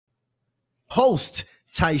host,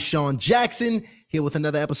 Tyshawn Jackson, here with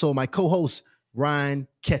another episode of my co-host, Ryan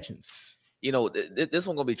Ketchens. You know, this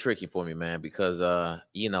one gonna be tricky for me, man, because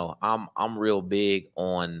I'm real big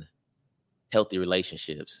on healthy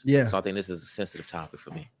relationships. Yeah. So I think this is a sensitive topic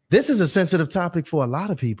for me. This is a sensitive topic for a lot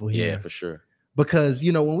of people here. Yeah, for sure. Because,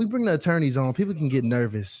 you know, when we bring the attorneys on, people can get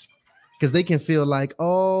nervous because they can feel like,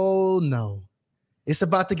 oh, no, it's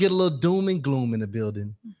about to get a little doom and gloom in the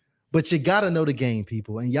building. But you got to know the game,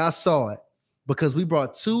 people. And y'all saw it because we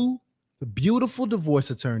brought two beautiful divorce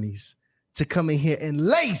attorneys to come in here and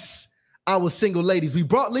lace our single ladies. We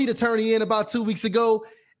brought lead attorney in about 2 weeks ago,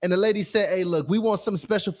 and the lady said, hey, look, we want something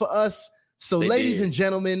special for us. So, ladies and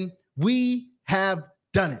gentlemen, we have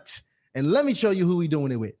done it. And let me show you who we're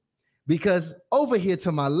doing it with. Because over here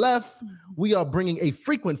to my left, we are bringing a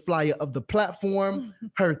frequent flyer of the platform.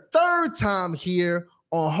 Her third time here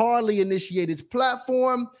on Hardly Initiated's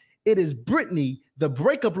platform. It is Brittany, the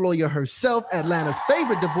breakup lawyer herself, Atlanta's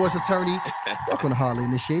favorite divorce attorney. Welcome to Hardly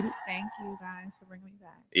Initiated. Thank you guys for bringing me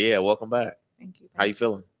back. Yeah, welcome back. Thank you. How you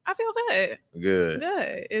feeling? I feel good. Good.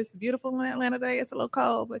 Good. It's beautiful in Atlanta today. It's a little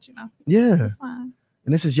cold, but you know. Yeah. It's fine.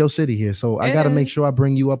 And this is your city here. So I got to make sure I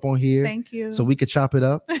bring you up on here. Thank you. So we could chop it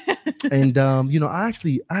up. And, I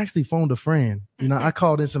actually phoned a friend. You know, I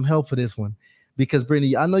called in some help for this one because,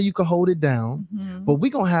 Brittany, I know you can hold it down, but we're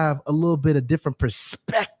going to have a little bit of different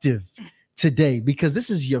perspective today because this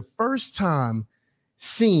is your first time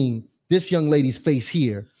seeing this young lady's face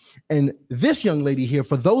here. And this young lady here,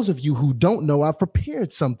 for those of you who don't know, I've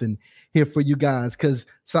prepared something here for you guys because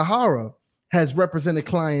Sahara has represented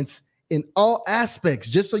clients in all aspects,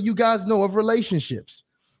 just so you guys know, of relationships.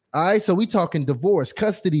 All right, so we talking divorce,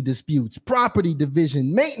 custody disputes, property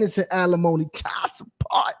division, maintenance and alimony, child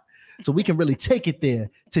support. So we can really take it there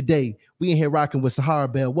today. We in here rocking with Sahara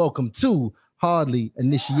Bell. Welcome to Hardly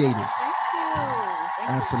Initiated. Thank you.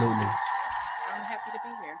 Absolutely. I'm happy to be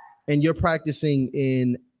here. And you're practicing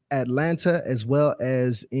in Atlanta as well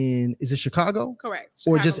as in, is it Chicago? Correct.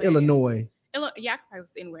 Or just Illinois? Yeah, I can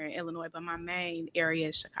practice anywhere in Illinois, but my main area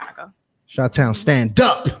is Chicago. Chi-Town, stand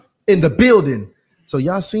up in the building. So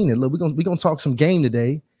y'all seen it. Look, we're gonna talk some game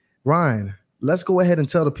today. Ryan, let's go ahead and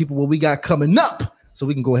tell the people what we got coming up so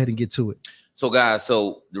we can go ahead and get to it. So, guys,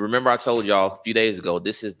 remember I told y'all a few days ago,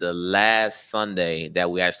 this is the last Sunday that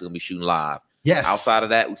we actually gonna be shooting live. Yes. Outside of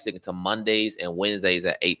that, we're sticking to Mondays and Wednesdays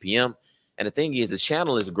at 8 p.m. And the thing is, the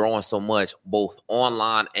channel is growing so much, both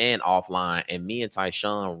online and offline. And me and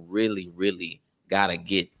Tyshawn really, really got to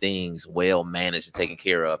get things well managed and taken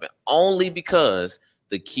care of. And only because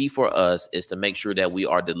the key for us is to make sure that we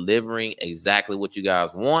are delivering exactly what you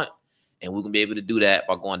guys want. And we're going to be able to do that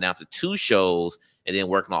by going down to 2 shows and then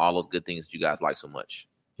working on all those good things that you guys like so much.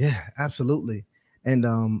 Yeah, absolutely. And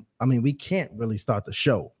we can't really start the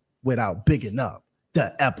show without bigging up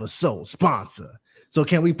the episode sponsor. So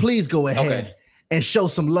can we please go ahead and show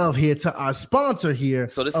some love here to our sponsor here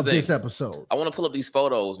this episode? I want to pull up these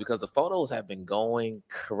photos because the photos have been going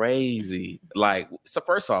crazy. Like, so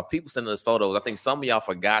first off, people sending us photos. I think some of y'all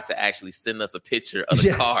forgot to actually send us a picture of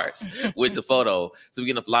the cards with the photo. So we're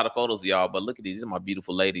getting a lot of photos of y'all, but look at these. These are my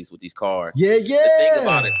beautiful ladies with these cards. Yeah. The thing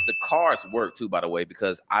about it, the cards work too, by the way,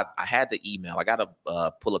 because I had the email. I got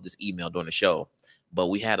to pull up this email during the show, but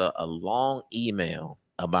we had a long email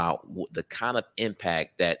about the kind of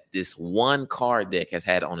impact that this one card deck has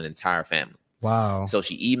had on an entire family. Wow. So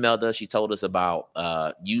she emailed us. She told us about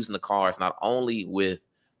using the cards not only with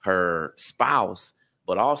her spouse,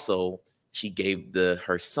 but also she gave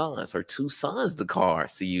her 2 sons, the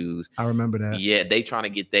cards to use. I remember that. Yeah, they trying to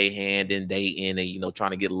get their hand in, they in, and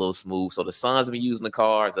trying to get a little smooth. So the sons been using the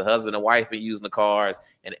cards, the husband and wife been using the cards,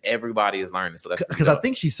 and everybody is learning. So that's because I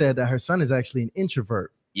think she said that her son is actually an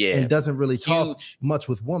introvert. Yeah, and doesn't really talk much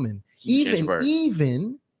with women.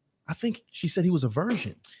 Even I think she said he was a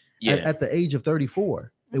virgin. Yeah, at the age of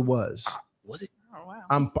 34, it was. Was it? Oh wow!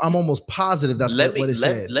 I'm almost positive that's what it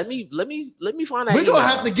said. Let me find out. We're gonna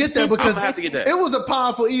have to get that because have to get that. It was a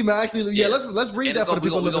powerful email. Actually, let's read that for the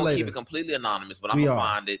people. We're gonna keep it completely anonymous, but I'm gonna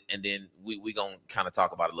find it and then we gonna kind of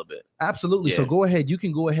talk about it a little bit. Absolutely. Yeah. So go ahead. You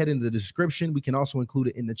can go ahead in the description. We can also include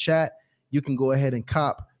it in the chat. You can go ahead and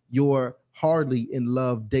cop your Hardly in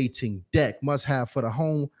Love dating deck, must have for the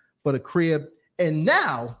home, for the crib. And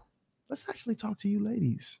now let's actually talk to you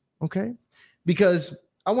ladies, okay? Because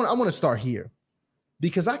I want to start here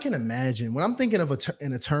because I can imagine when I'm thinking of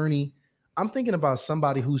an attorney, I'm thinking about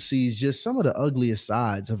somebody who sees just some of the ugliest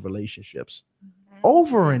sides of relationships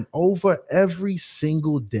over and over every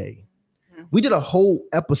single day. We did a whole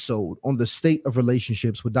episode on the state of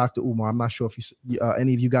relationships with Dr. Umar. I'm not sure if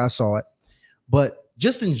any of you guys saw it, but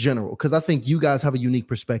just in general, because I think you guys have a unique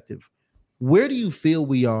perspective. where do you feel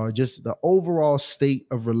we are? Just the overall state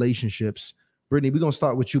of relationships. Brittany, we're gonna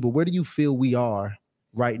start with you, but where do you feel we are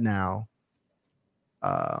right now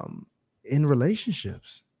in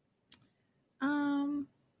relationships?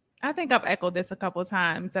 I think I've echoed this a couple of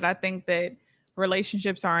times, that I think that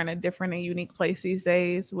relationships are in a different and unique place these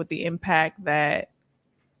days with the impact that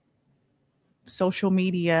social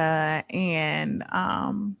media and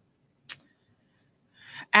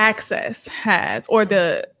access has, or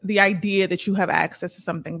the idea that you have access to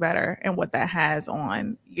something better and what that has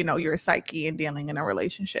on, your psyche and dealing in a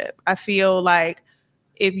relationship. I feel like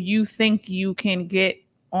if you think you can get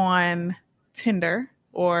on Tinder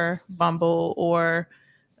or Bumble or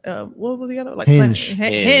what was the other? Like Hinge.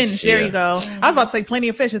 Hinge. There yeah. you go. I was about to say Plenty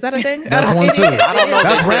of Fish. Is that a thing? That's one too. I don't know if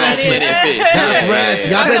That's that's ratchet. Plenty of Fish. That's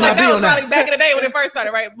ratchet. Y'all better not be that on was that. probably back in the day when it first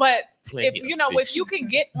started, right? But Plenty of if Fish. you can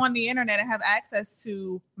get on the internet and have access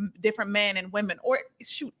to different men and women, or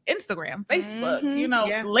shoot, Instagram, Facebook,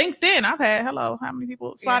 Yeah. LinkedIn. I've had how many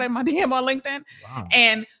people slide in my DM on LinkedIn Wow.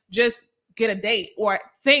 and just get a date or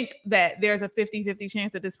think that there's a 50-50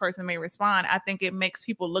 chance that this person may respond. I think it makes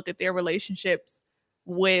people look at their relationships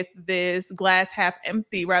with this glass half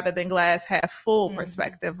empty rather than glass half full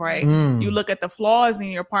perspective, right? Mm. You look at the flaws in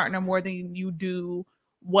your partner more than you do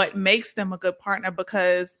what makes them a good partner,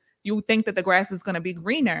 because you think that the grass is going to be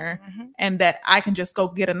greener and that I can just go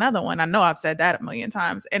get another one. I know I've said that a million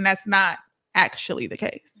times, and that's not actually the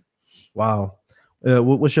case. Wow.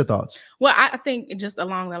 What's your thoughts? Well, I think just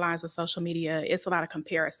along the lines of social media, it's a lot of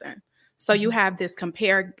comparison. So you have this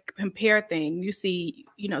compare thing. You see,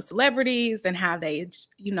 celebrities and how they,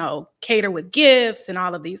 cater with gifts and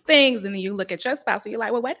all of these things. And then you look at your spouse and you're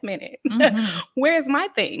like, well, wait a minute. Where's my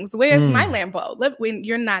things? Where's my Lambo? Look, when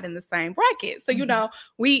you're not in the same bracket. So,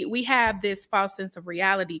 we have this false sense of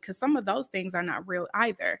reality because some of those things are not real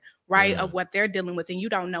either, right? Of what they're dealing with. And you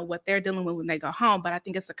don't know what they're dealing with when they go home. But I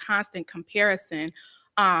think it's a constant comparison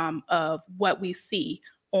of what we see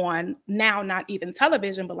on now, not even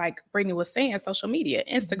television, but like Brittany was saying, social media,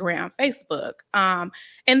 Instagram, Facebook. And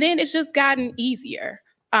then it's just gotten easier.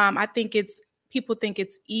 I think people think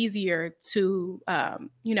it's easier to,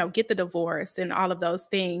 get the divorce and all of those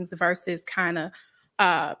things versus kind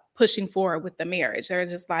of pushing forward with the marriage. They're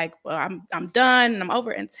just like, well, I'm done and I'm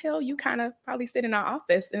over, until you kind of probably sit in our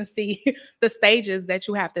office and see the stages that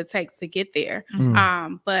you have to take to get there.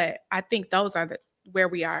 But I think those are where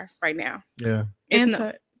we are right now. Yeah.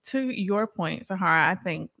 And to your point, Sahara, I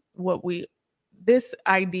think this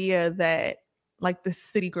idea that like the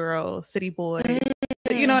city girl, city boy,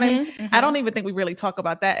 you know what I mean? I don't even think we really talk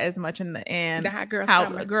about that as much in the hot girl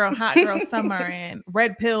summer. Hot girl summer and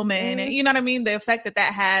red pill men, and you know what I mean? The effect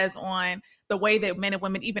that has on the way that men and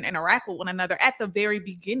women even interact with one another at the very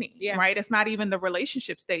beginning, right? It's not even the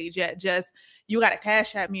relationship stage yet. Just, you got to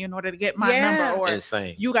cash at me in order to get my number, or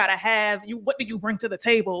insane. You got to have what do you bring to the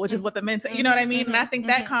table, which is what the men say, you know what I mean? And I think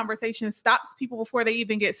that conversation stops people before they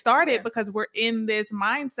even get started because we're in this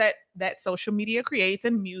mindset that social media creates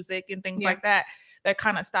and music and things like that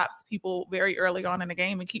kind of stops people very early on in the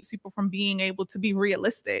game and keeps people from being able to be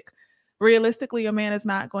realistic. Realistically, a man is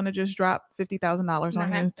not going to just drop $50,000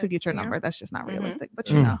 on you to get your number. That's just not realistic. But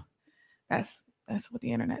that's what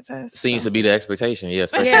the internet says. Seems to be the expectation,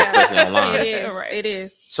 especially online. It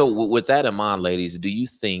is. So with that in mind, ladies, do you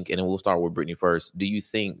think, and then we'll start with Brittany first, do you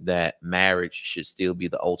think that marriage should still be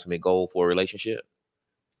the ultimate goal for a relationship?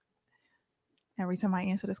 Every time I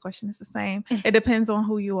answer this question, it's the same. It depends on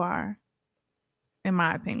who you are, in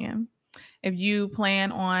my opinion. If you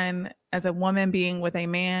plan on, as a woman, being with a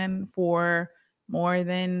man for more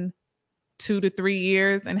than 2 to 3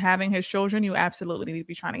 years and having his children, you absolutely need to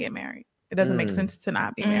be trying to get married. It doesn't make sense to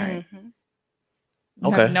not be married.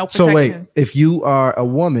 You have no so wait, protections. if you are a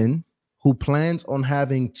woman who plans on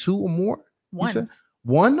having 2 or more,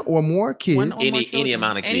 one or more kids, any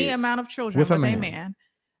amount of kids, any amount of children with a man,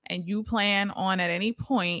 and you plan on at any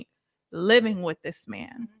point living with this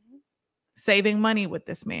man, saving money with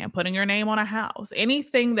this man, putting your name on a house,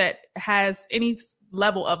 anything that has any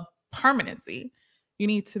level of permanency, you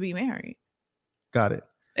need to be married. Got it.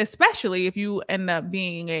 Especially if you end up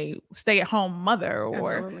being a stay-at-home mother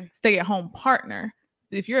or stay-at-home partner.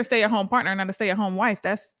 If you're a stay-at-home partner, not a stay-at-home wife,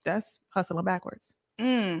 that's hustling backwards.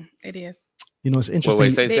 It is. It's interesting.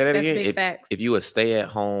 Wait, say that again. If you a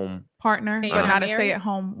stay-at-home partner, but not a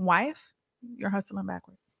stay-at-home wife, you're hustling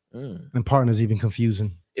backwards. And partner's even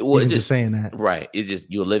confusing. Just saying that. Right. It's just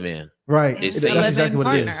you live in. Right. That's exactly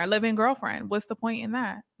what it is. A living girlfriend. What's the point in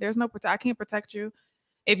that? There's no I can't protect you.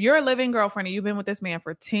 If you're a living girlfriend and you've been with this man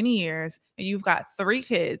for 10 years and you've got 3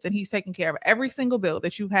 kids and he's taking care of every single bill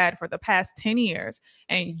that you've had for the past 10 years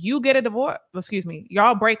and you get a divorce,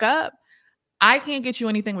 y'all break up, I can't get you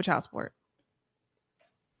anything with child support.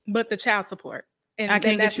 But the child support. And I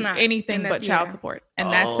can't that's get you not anything but child support.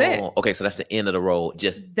 And that's it. Okay, so that's the end of the road.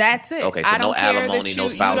 Just that's it. Okay, so I don't no care alimony, that no you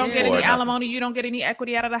spousal don't get support, any nothing. alimony, you don't get any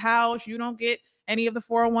equity out of the house, you don't get any of the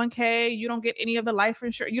 401k, you don't get any of the life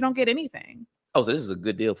insurance, you don't get anything. Oh, so this is a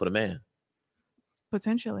good deal for the man.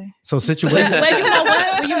 Potentially. So situation. Well, you know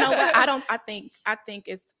what? Well, you know what? I think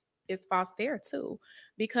it's false there too,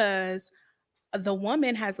 because the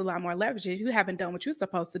woman has a lot more leverage. You haven't done what you're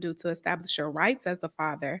supposed to do to establish your rights as a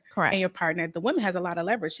father. Correct. And your partner. The woman has a lot of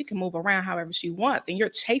leverage. She can move around however she wants, and you're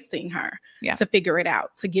chasing her Yeah. to figure it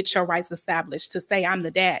out, to get your rights established, to say I'm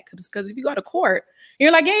the dad. Because if you go to court,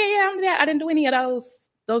 you're like, yeah, I'm the dad. I didn't do any of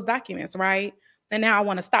those documents, right? And now I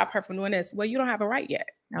want to stop her from doing this. Well, you don't have a right yet.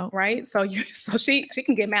 No. Right. So she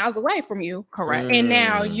can get miles away from you. Correct. And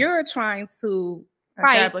now you're trying to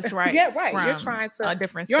establish rights. Yeah, right. You're from trying to a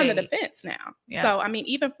different you're on state. the defense now. Yeah. So I mean,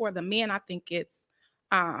 even for the men, I think it's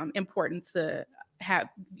important to have,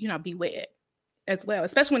 be wed as well,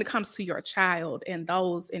 especially when it comes to your child and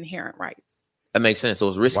those inherent rights. That makes sense. So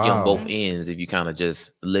it's risky on Wow. both ends if you kind of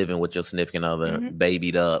just living with your significant other,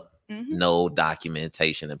 babied up, no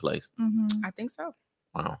documentation in place. Mhm. I think so.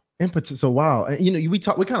 Wow. So wow, and, we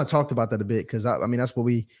kind of talked about that a bit because I mean that's what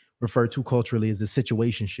we refer to culturally as the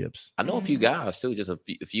situationships. I know a few guys too, just a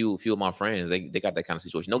few of my friends, they got that kind of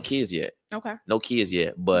situation. No kids yet. Okay. No kids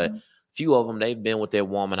yet, but few of them, they've been with their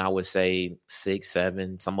woman, I would say 6,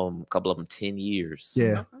 7, some of them, a couple of them 10 years.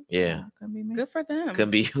 Yeah. Okay. Yeah. Could be me. Good for them.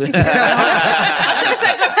 Can be. Good for you.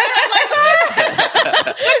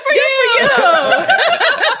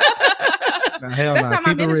 Now, hell That's nah, not my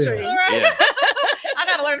keep it ministry. real. Yeah. I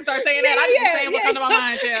gotta learn to start saying that. I just Yeah, saying what's on my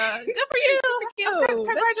mind. Yeah. Good for you.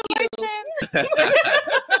 Congratulations.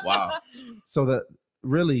 Wow. So that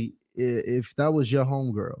really, if that was your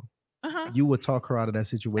homegirl, Uh-huh. you would talk her out of that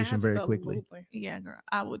situation very quickly. Absolutely. Yeah, girl.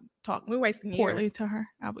 I would talk We're wasting poorly years. to her.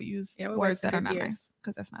 I would use Yeah, we're words that wasting are not years. nice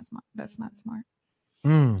because that's not smart. That's not smart.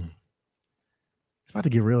 It's about to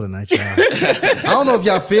get real tonight, y'all. I don't know if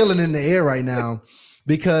y'all feeling in the air right now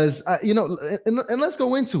because and let's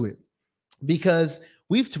go into it because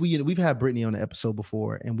we've had Brittany on the episode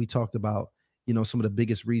before and we talked about some of the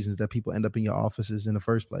biggest reasons that people end up in your offices in the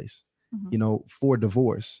first place, for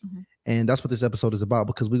divorce. And that's what this episode is about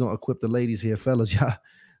because we're gonna equip the ladies here, fellas. Y'all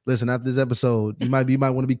listen, after this episode, you might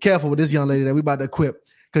want to be careful with this young lady that we about to equip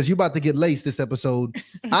because you about to get laced this episode.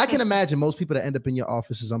 I can imagine most people that end up in your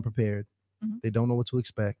office is unprepared. They don't know what to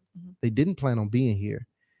expect. They didn't plan on being here.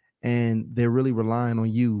 And they're really relying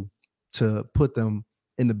on you to put them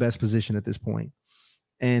in the best position at this point.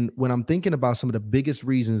 And when I'm thinking about some of the biggest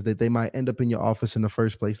reasons that they might end up in your office in the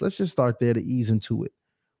first place, let's just start there to ease into it.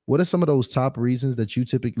 What are some of those top reasons that you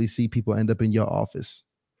typically see people end up in your office?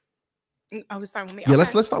 Oh, we start with me. Yeah,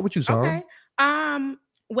 Okay. let's start with you, Sarah. Okay.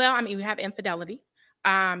 Well, I mean, we have infidelity.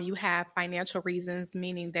 You have financial reasons,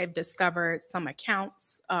 meaning they've discovered some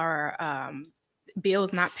accounts or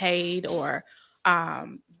bills not paid, or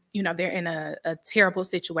they're in a terrible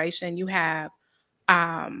situation. You have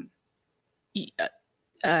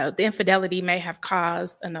the infidelity may have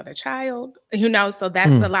caused another child, so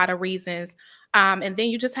that's a lot of reasons. And then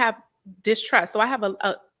you just have distrust. So I have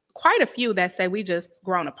quite a few that say we just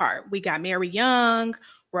grown apart. We got married young.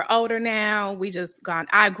 We're older now. We just gone.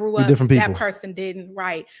 I grew up. Different people. That person didn't.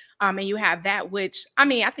 Right. And you have that, which I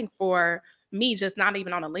mean, I think for me, just not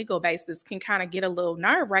even on a legal basis, can kind of get a little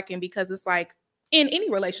nerve-wracking because it's like in any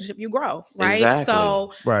relationship you grow, right? Exactly.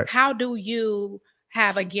 So Right. how do you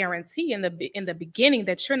have a guarantee in the beginning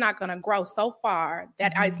that you're not going to grow so far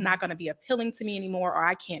that it's not going to be appealing to me anymore, or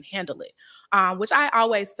I can't handle it? Which I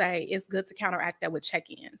always say is good to counteract that with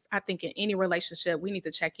check-ins. I think in any relationship, we need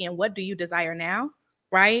to check in. What do you desire now,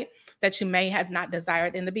 right? That you may have not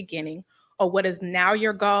desired in the beginning, or what is now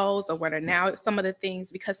your goals, or what are now some of the things,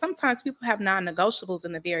 because sometimes people have non-negotiables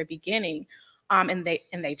in the very beginning, and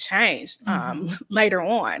they change later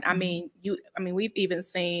on. I mean, we've even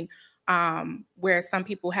seen where some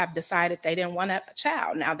people have decided they didn't want a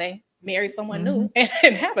child. Now they marry someone new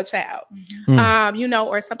and have a child,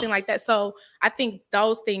 or something like that. So I think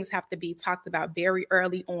those things have to be talked about very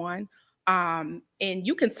early on. And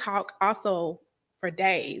you can talk also for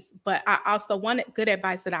days, but I also, one good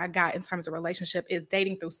advice that I got in terms of relationship is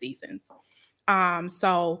dating through seasons.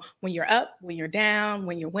 So when you're up, when you're down,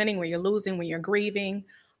 when you're winning, when you're losing, when you're grieving,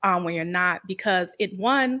 when you're not, because it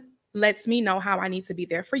lets me know how I need to be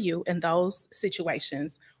there for you in those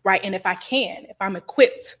situations, right? And if I'm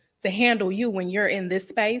equipped to handle you when you're in this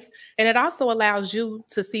space, and it also allows you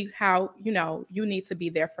to see how, you need to be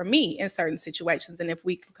there for me in certain situations and if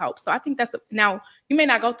we can cope. So I think now you may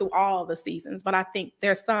not go through all the seasons, but I think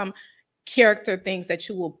there's some character things that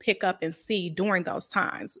you will pick up and see during those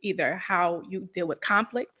times, either how you deal with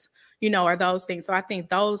conflict, or those things. So I think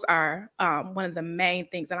those are one of the main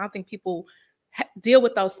things. And I don't think people deal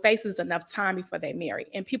with those spaces enough time before they marry.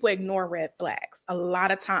 And people ignore red flags a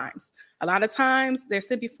lot of times. They're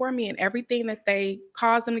sitting before me, and everything that they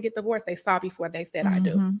caused them to get divorced, they saw before they said, I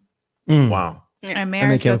do. Wow. Yeah. And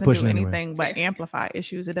marriage doesn't do anything but amplify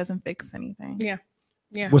issues. It doesn't fix anything. Yeah.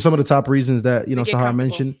 Well, some of the top reasons that Sahar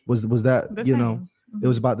mentioned was that it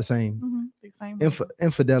was about the same. The same.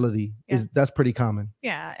 Infidelity that's pretty common.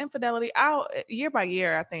 Yeah, infidelity. Year by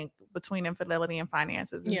year, I think between infidelity and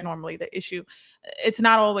finances is normally the issue. It's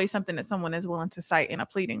not always something that someone is willing to cite in a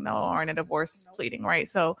pleading, though, or in a divorce pleading, right?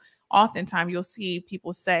 So oftentimes you'll see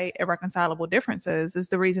people say irreconcilable differences is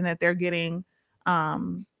the reason that they're getting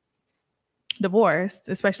divorced,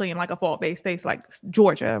 especially in like a fault-based state like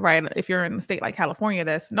Georgia, right? If you're in a state like California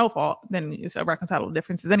that's no fault, then it's irreconcilable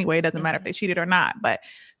differences anyway. It doesn't matter if they cheated or not. But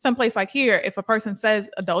someplace like here, if a person says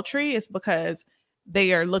adultery, it's because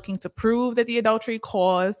they are looking to prove that the adultery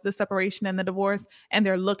caused the separation and the divorce, and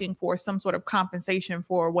they're looking for some sort of compensation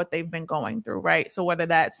for what they've been going through, right? So whether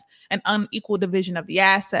that's an unequal division of the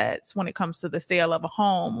assets when it comes to the sale of a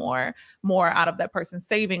home, or more out of that person's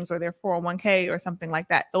savings or their 401k or something like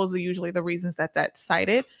that, those are usually the reasons that that's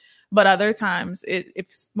cited. But other times,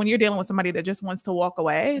 when you're dealing with somebody that just wants to walk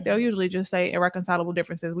away, they'll usually just say irreconcilable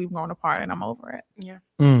differences. We've grown apart and I'm over it. Yeah.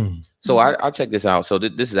 So I'll check this out. So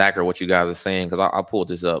this is accurate what you guys are saying, because I pulled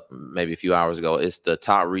this up maybe a few hours ago. It's the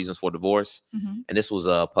top reasons for divorce. And this was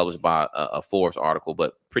published by a Forbes article,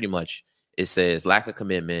 but pretty much it says lack of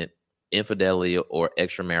commitment, infidelity or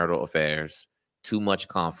extramarital affairs, too much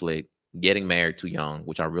conflict, getting married too young,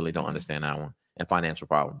 which I really don't understand that one, and financial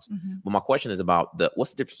problems. But my question is about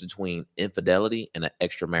what's the difference between infidelity and an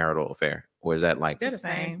extramarital affair? Or is that like they're the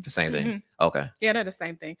same thing? Okay. Yeah, they're the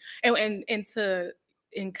same thing. And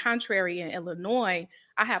in contrary, in Illinois,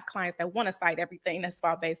 I have clients that want to cite everything that's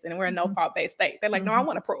fault-based, and we're a no fault-based state. They're like, no, I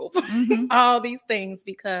want to prove all these things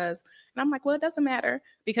and I'm like, well, it doesn't matter,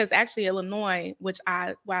 because actually Illinois,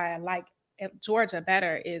 why I like Georgia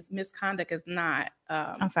better, is misconduct is not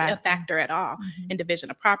a factor at all in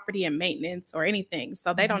division of property and maintenance or anything.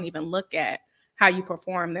 So they don't even look at how you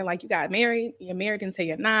perform. They're like, you got married, you're married until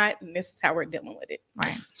you're not, and this is how we're dealing with it.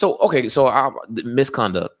 Right. So, okay, the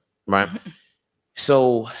misconduct, right?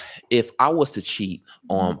 So if I was to cheat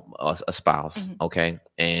on a spouse, okay,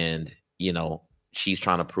 and she's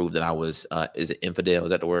trying to prove that I was is it infidel? Is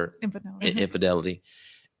that the word? Infidelity.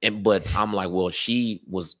 But I'm like, well, she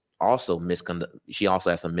was also misconduct. She also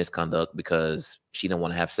has some misconduct because she didn't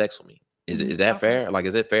want to have sex with me. Is that fair? Like,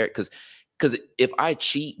 is it fair? Because if I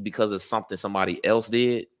cheat because of something somebody else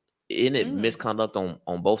did, isn't it misconduct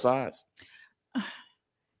on both sides?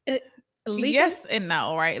 Yes and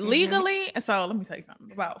no, right? Legally, so let me tell you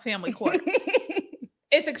something about family court.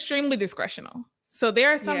 It's extremely discretional. So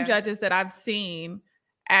there are some judges that I've seen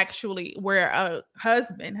actually where a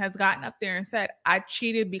husband has gotten up there and said, I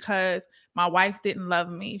cheated because my wife didn't love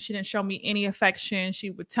me. She didn't show me any affection.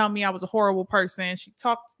 She would tell me I was a horrible person. She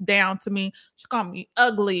talked down to me. She called me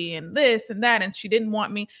ugly and this and that. And she didn't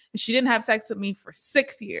want me. And she didn't have sex with me for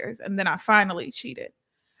 6 years. And then I finally cheated.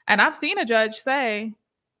 And I've seen a judge say,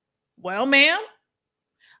 well, ma'am,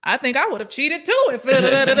 I think I would have cheated too if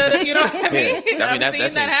you know what I mean?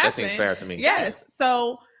 That seems fair to me. Yes.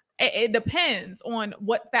 So it depends on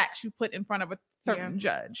what facts you put in front of a certain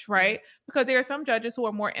judge, right? Because there are some judges who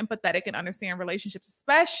are more empathetic and understand relationships,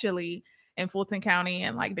 especially in Fulton County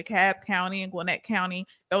and like DeKalb County and Gwinnett County.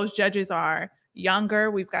 Those judges are younger.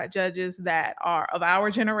 We've got judges that are of our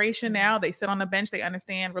generation now. They sit on the bench. They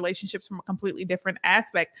understand relationships from a completely different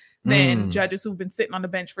aspect than judges who've been sitting on the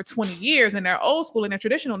bench for 20 years and they're old school and they're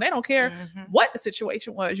traditional. And they don't care what the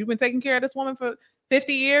situation was. You've been taking care of this woman for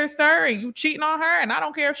 50 years, sir, and you cheating on her. And I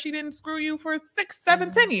don't care if she didn't screw you for 6, 7,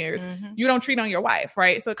 10 years. You don't cheat on your wife,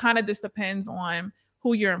 right? So it kind of just depends on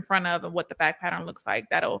who you're in front of and what the fact pattern looks like.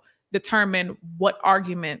 That'll determine what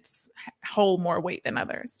arguments hold more weight than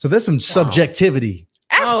others. So there's some subjectivity.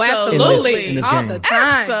 Absolutely. In this all game. the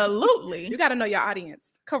time. Absolutely. You got to know your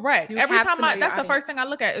audience. Correct. Every time that's the first thing I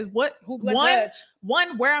look at is what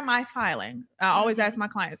one, where am I filing? I always ask my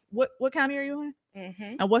clients, what county are you in?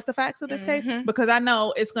 And what's the facts of this case? Because I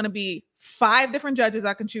know it's going to be 5 different judges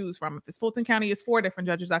I can choose from. If it's Fulton County, it's 4 different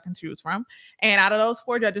judges I can choose from. And out of those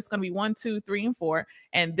 4 judges, it's going to be 1, 2, 3, and 4.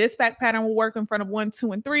 And this fact pattern will work in front of 1,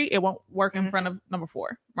 2, and 3. It won't work in front of number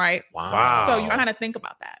 4, right? Wow. So you kind of think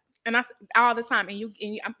about that. And I all the time, and you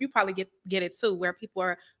probably get it too, where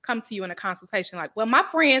people come to you in a consultation like, well, my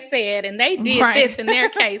friend said, and they did this in their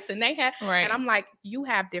case, and they had, and I'm like, you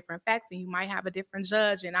have different facts, and you might have a different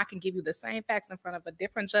judge, and I can give you the same facts in front of a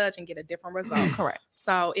different judge and get a different result. Correct.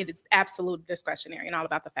 So it is absolute discretionary and all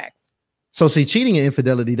about the facts. So see, cheating and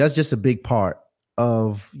infidelity, that's just a big part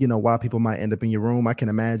of, you know, why people might end up in your room. I can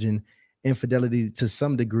imagine infidelity to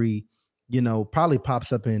some degree, you know, probably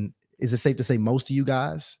pops up in, is it safe to say most of you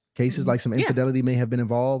guys? Cases like some infidelity may have been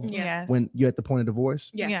involved when you're at the point of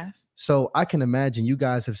divorce. Yes. So I can imagine you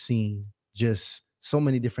guys have seen just so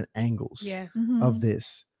many different angles of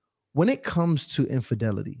this. When it comes to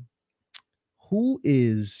infidelity, who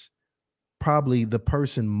is probably the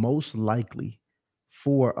person most likely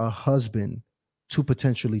for a husband to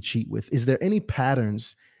potentially cheat with? Is there any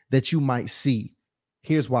patterns that you might see?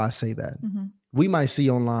 Here's why I say that. We might see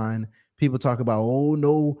online people talk about, oh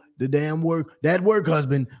no, the damn that work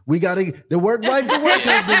husband. We gotta the work wife, the work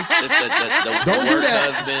husband. Don't do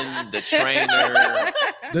that. Husband, the trainer,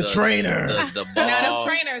 the trainer, the boss. Now them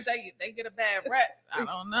trainers, they get a bad rep. I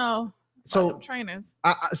don't know. So trainers.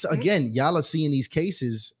 So again, y'all are seeing these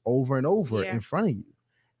cases over and over in front of you.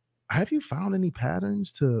 Have you found any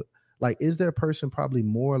patterns to, like, is there a person probably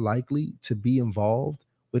more likely to be involved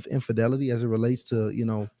with infidelity as it relates to, you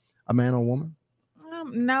know, a man or woman?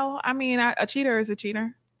 No, I mean, a cheater is a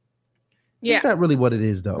cheater. Yeah. Is that really what it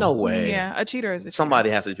is, though? No way. Yeah, a cheater is a cheater. Somebody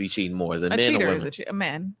has to be cheating more. Is it men or women? A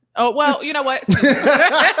man. Oh, well, you know what? Excuse me. Is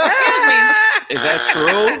that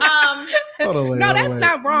true? No, that's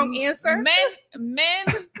not wrong answer. Men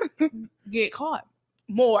get caught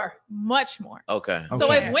much more. Okay.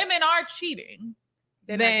 So if women are cheating,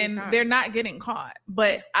 then they're not getting caught.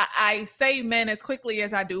 But I say men as quickly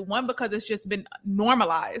as I do. One, because it's just been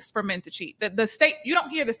normalized for men to cheat. The state, you don't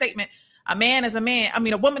hear the statement, a man is a man. I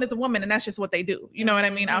mean, a woman is a woman, and that's just what they do. You know what I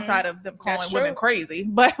mean? Outside of them calling women crazy.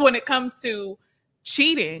 But when it comes to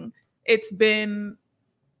cheating, it's been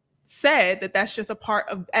said that that's just a part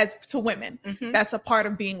of, as to women, that's a part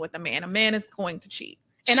of being with a man. A man is going to cheat.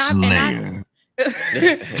 And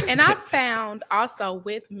I found also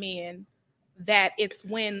with men that it's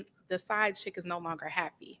when the side chick is no longer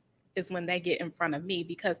happy is when they get in front of me,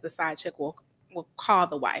 because the side chick will call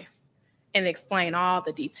the wife and explain all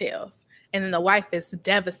the details. And then the wife is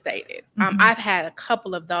devastated. I've had a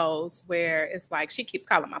couple of those where it's like, she keeps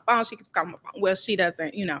calling my phone. Well, she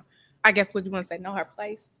doesn't, you know, I guess what you want to say, know her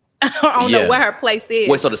place. I don't know where her place is.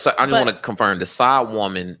 Wait, so I just want to confirm, the side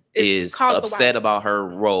woman is upset about her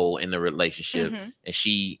role in the relationship, and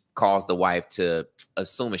she calls the wife to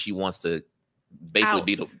assume she wants to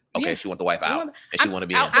basically be she want the wife out, and she want to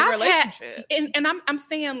be out the relationship. And I'm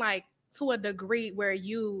saying, like, to a degree where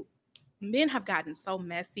men have gotten so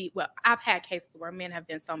messy. Well, I've had cases where men have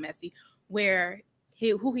been so messy where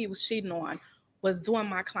who he was cheating on was doing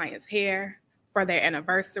my client's hair for their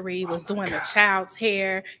anniversary, was doing the child's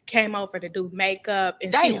hair, came over to do makeup,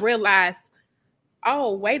 and she realized,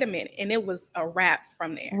 oh, wait a minute. And it was a wrap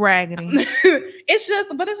from there. Raggedy. It's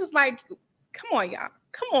just like, come on, y'all.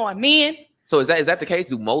 Come on, men. So is that the case?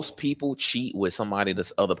 Do most people cheat with somebody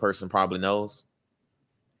this other person probably knows?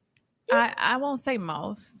 I won't say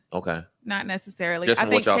most. Okay. Not necessarily. Just I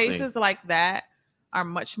think cases like that are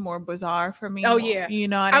much more bizarre for me. Oh, yeah. You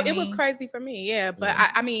know what I mean? It was crazy for me, yeah. But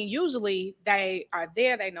I mean, usually they are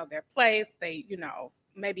there. They know their place. They, you know,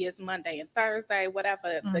 maybe it's Monday and Thursday,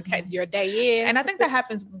 whatever your day is. And I think that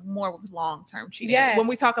happens more with long-term cheating. Yes. When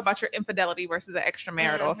we talk about your infidelity versus the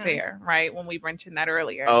extramarital affair, right? When we mentioned that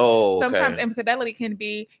earlier. Oh, okay. Sometimes infidelity can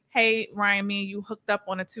be, hey, Ryan, me and you hooked up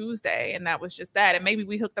on a Tuesday, and that was just that. And maybe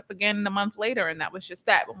we hooked up again a month later, and that was just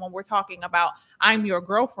that. But when we're talking about, I'm your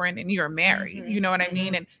girlfriend and you're married, you know what I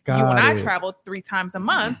mean? And you and I traveled 3 times a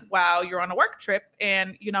month while you're on a work trip,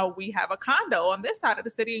 and, you know, we have a condo on this side of the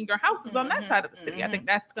city and your house is on that side of the city. I think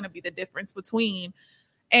that's going to be the difference between,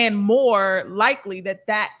 and more likely that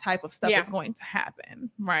type of stuff is going to happen,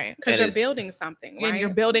 right? Because you're building something, right? And you're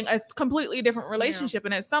building a completely different relationship.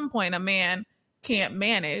 And at some point, a man can't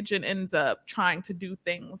manage and ends up trying to do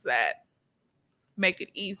things that make it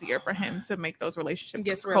easier for him to make those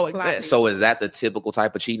relationships coexist. So is that the typical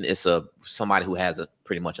type of cheating? It's somebody who has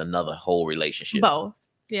pretty much another whole relationship. Both.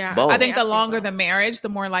 Yeah. Both. I think the longer the marriage, the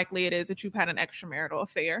more likely it is that you've had an extramarital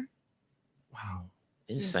affair. Wow.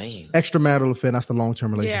 Insane. Extramarital affair, that's the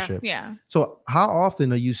long-term relationship. Yeah. So how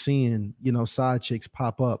often are you seeing, you know, side chicks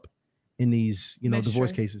pop up in these, you know,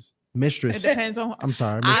 divorce cases? Mistress. It depends on. I'm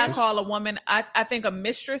sorry. Mistress. I call a woman. I think a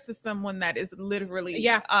mistress is someone that is literally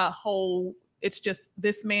a whole. It's just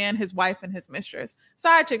this man, his wife, and his mistress.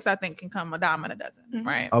 Side chicks, I think, can come a dime and a dozen.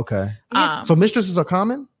 Right. Okay. So mistresses are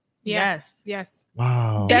common. Yeah. Yes. Yes.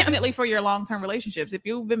 Wow. Definitely for your long-term relationships. If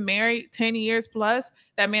you've been married 10 years plus,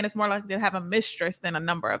 that man is more likely to have a mistress than a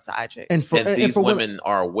number of side chicks. And And these for women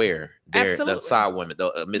are aware. They're the Absolutely. side women,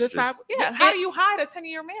 the The mistress. side- Yeah. How do you hide a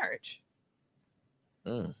 10-year marriage?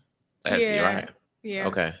 You're Yeah. right. Yeah.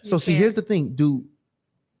 Okay. So see, here's the thing.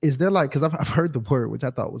 Is there like, because I've heard the word, which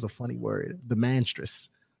I thought was a funny word, the manstress,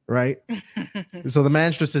 right? So the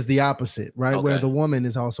manstress is the opposite, right? Where Okay. the woman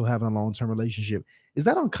is also having a long-term relationship. Is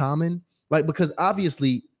that uncommon? Like, because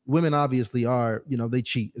obviously women obviously are, they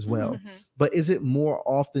cheat as well. Mhm. But is it more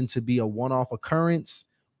often to be a one-off occurrence,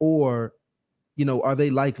 or, are they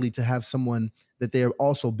likely to have someone that they're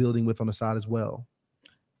also building with on the side as well?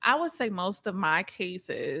 I would say most of my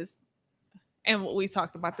cases, and we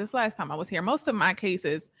talked about this last time I was here, most of my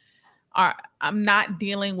cases I'm not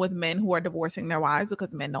dealing with men who are divorcing their wives,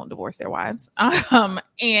 because men don't divorce their wives.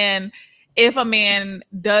 And if a man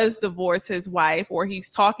does divorce his wife, or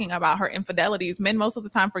he's talking about her infidelities, men most of the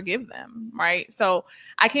time forgive them, right? So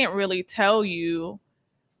I can't really tell you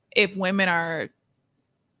if women are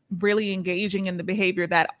really engaging in the behavior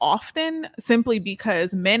that often, simply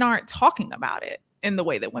because men aren't talking about it in the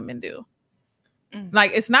way that women do.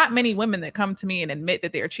 Like, it's not many women that come to me and admit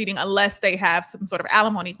that they're cheating unless they have some sort of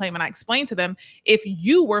alimony claim. And I explain to them, if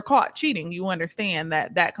you were caught cheating, you understand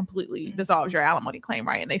that that completely dissolves your alimony claim,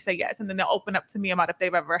 right? And they say yes. And then they'll open up to me about if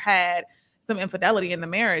they've ever had some infidelity in the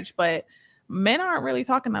marriage. But men aren't really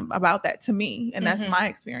talking about that to me. And that's my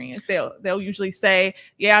experience. They'll usually say,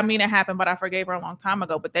 yeah, I mean, it happened, but I forgave her a long time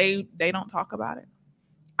ago. But they don't talk about it.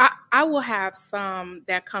 I will have some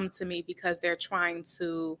that come to me because they're trying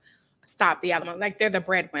to stop the alimony, like they're the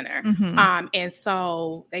breadwinner. And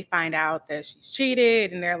so they find out that she's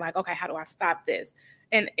cheated and they're like, okay, how do I stop this?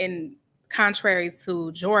 And contrary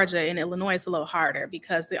to Georgia, in Illinois, it's a little harder,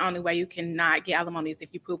 because the only way you cannot get alimony is if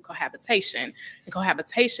you prove cohabitation. And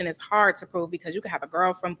cohabitation is hard to prove because you can have a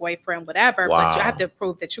girlfriend, boyfriend, whatever, but you have to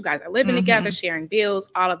prove that you guys are living together, sharing bills,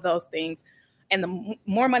 all of those things. And the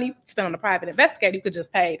more money you spend on a private investigator, you could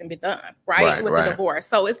just pay it and be done, right? With the divorce.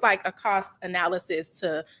 So it's like a cost analysis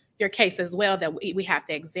to your case as well that we have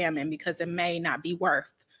to examine, because it may not be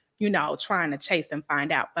worth, trying to chase and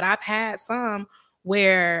find out. But I've had some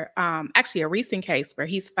where, actually a recent case where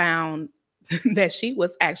he's found that she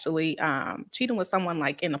was actually cheating with someone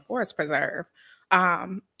like in the forest preserve.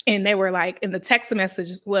 And they were like, in the text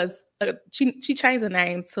message was, she changed the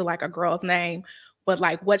name to like a girl's name, but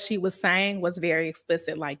like what she was saying was very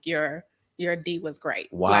explicit, like your D was great.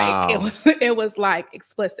 Wow. Like it was like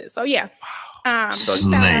explicit. So yeah. So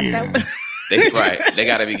right. They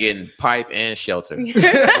got to be getting pipe and shelter. I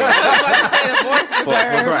was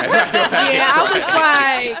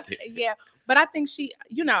like, yeah. But I think she,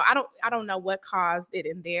 I don't know what caused it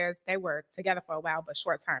in theirs. They were together for a while, but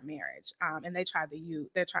short-term marriage. And they're trying to use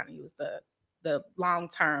the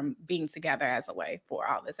long-term being together as a way for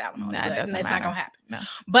all this alimony. Nah, that's not gonna happen. No.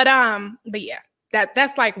 But yeah,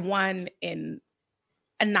 that's like one in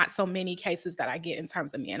and not so many cases that I get in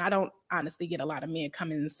terms of men. I don't honestly get a lot of men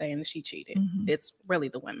coming and saying that she cheated. It's really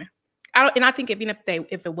the women. I think even if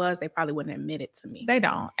it was, they probably wouldn't admit it to me. They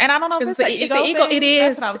don't. And I don't know if it's an ego thing. It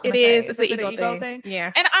is. It's an ego thing.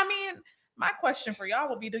 Yeah. And I mean, my question for y'all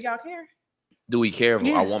would be, do y'all care? Do we care if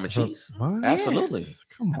our woman cheats? What? Absolutely. Yes.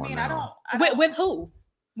 Come on. I now. don't. With who?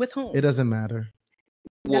 With whom? It doesn't matter.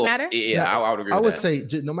 Well, matter? Yeah, I would agree. I would that. say,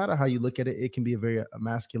 no matter how you look at it, it can be a very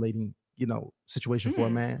emasculating, situation for a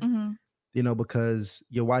man. Because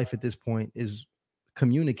your wife at this point is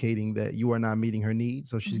communicating that you are not meeting her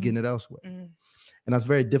needs, so she's getting it elsewhere. And that's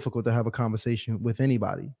very difficult to have a conversation with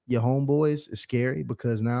anybody. Your homeboys is scary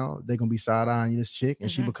because now they're gonna be side-eyeing this chick,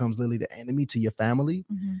 and she becomes literally the enemy to your family.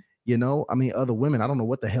 I mean, other women, I don't know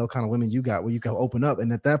what the hell kind of women you got where you can open up,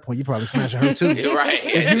 and at that point, you probably smashing her too. Right.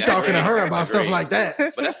 If you talking to her about stuff like that.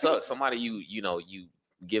 But that sucks. Somebody you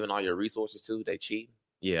giving all your resources to, they cheat.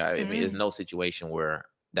 Yeah, I mean, there's no situation where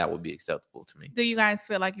that would be acceptable to me. Do you guys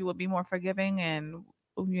feel like you would be more forgiving and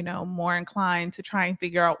more inclined to try and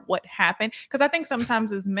figure out what happened? Because I think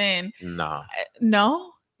sometimes as men,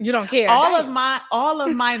 no, you don't care. All of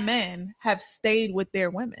my men have stayed with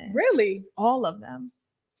their women. Really, all of them.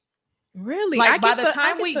 Really, like by the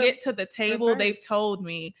time we get to the table, they've told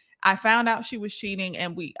me, I found out she was cheating,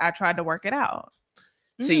 and I tried to work it out.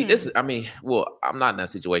 See, I'm not in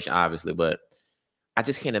that situation, obviously, but I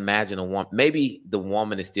just can't imagine a woman. Maybe the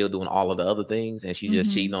woman is still doing all of the other things and she's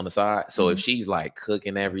just cheating on the side. So if she's like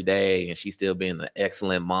cooking every day and she's still being an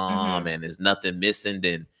excellent mom and there's nothing missing,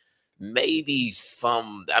 then maybe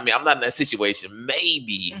I'm not in that situation.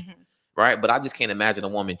 Maybe, right? But I just can't imagine a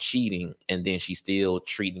woman cheating and then she's still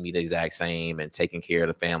treating me the exact same and taking care of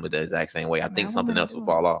the family the exact same way. I think something else will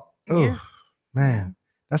fall off. Oh, man.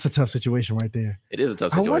 That's a tough situation right there. It is a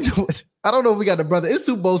tough I situation. don't know if we got the brother. It's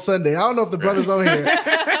Super Bowl Sunday. I don't know if the brothers on here,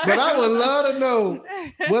 but I would love to know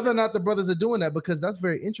whether or not the brothers are doing that, because that's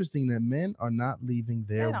very interesting that men are not leaving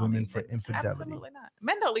their women for infidelity. Absolutely not.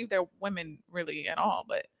 Men don't leave their women really at all,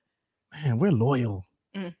 but man, we're loyal.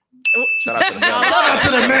 Shout out to the man. Shout out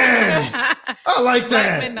to the man. I like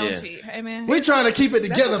that. Men don't cheat. Hey, man. We're trying to keep it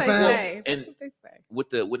together, fam. And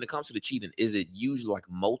when it comes to the cheating, is it usually like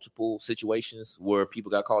multiple situations where people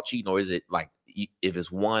got caught cheating, or is it like if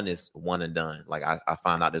it's one and done? Like I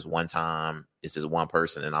found out this one time, it's just one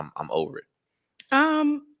person, and I'm over it.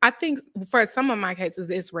 I think for some of my cases,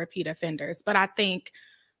 it's repeat offenders, but I think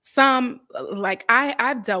some, like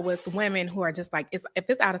I've dealt with women who are just like, if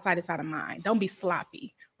it's out of sight, it's out of mind. Don't be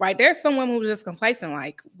sloppy, right? There's some women who are just complacent,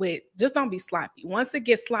 like just don't be sloppy. Once it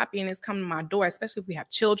gets sloppy and it's coming to my door, especially if we have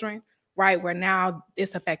children, right, where now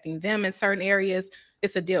it's affecting them in certain areas,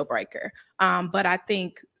 it's a deal breaker. But I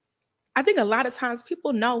think a lot of times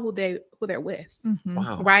people know who they're with,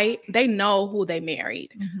 Wow. right? They know who they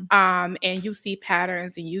married. And you see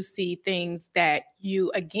patterns and you see things that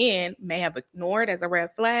you, again, may have ignored as a red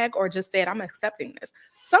flag or just said, I'm accepting this.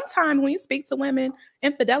 Sometimes when you speak to women,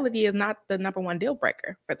 infidelity is not the number one deal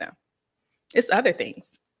breaker for them. It's other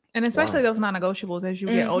things. And especially those non-negotiables, as you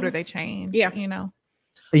get older, they change. Yeah. You know?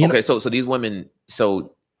 Okay, so these women,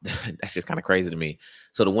 so that's just kind of crazy to me.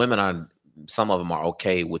 So the women some of them are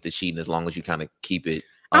okay with the cheating as long as you kind of keep it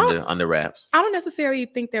under wraps. I don't necessarily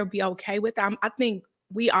think they'll be okay with that. I think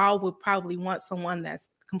we all would probably want someone that's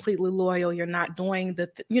completely loyal. You're not doing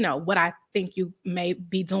what I think you may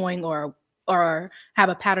be doing or have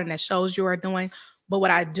a pattern that shows you are doing. But what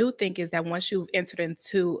I do think is that once you've entered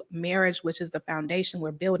into marriage, which is the foundation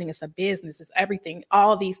we're building, it's a business, it's everything,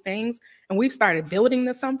 all these things, and we've started building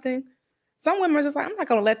to something. Some women are just like, I'm not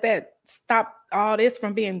going to let that stop all this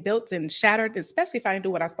from being built and shattered, especially if I didn't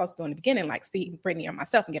do what I was supposed to do in the beginning, like see Brittany or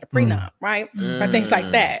myself and get a prenup, right? Or things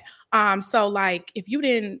like that. So like if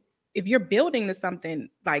you're building to something,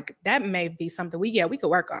 like that may be something we could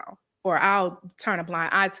work on, or I'll turn a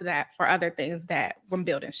blind eye to that for other things that we're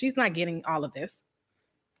building. She's not getting all of this.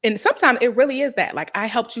 And sometimes it really is that, like, I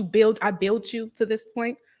helped you build, I built you to this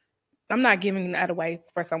point. I'm not giving that away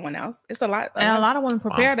for someone else. It's a lot. And a lot of women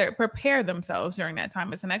prepare themselves during that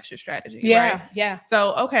time. It's an extra strategy. Yeah. Right? Yeah.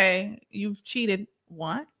 So, okay, you've cheated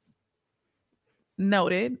once.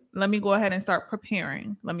 Noted. Let me go ahead and start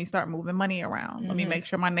preparing. Let me start moving money around. Let me make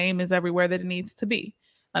sure my name is everywhere that it needs to be.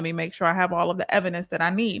 Let me make sure I have all of the evidence that I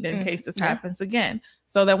need in case this happens again.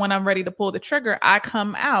 So that when I'm ready to pull the trigger, I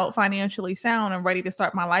come out financially sound and ready to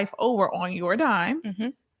start my life over on your dime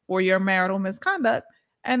for your marital misconduct.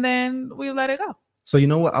 And then we let it go. So you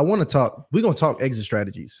know what? We're going to talk exit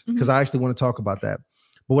strategies because I actually want to talk about that.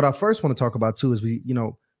 But what I first want to talk about too is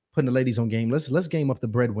putting the ladies on game. Let's game up the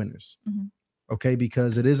breadwinners. Okay,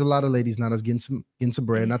 because it is a lot of ladies not us getting some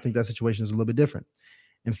bread. And I think that situation is a little bit different.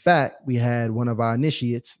 In fact, we had one of our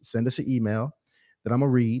initiates send us an email that I'm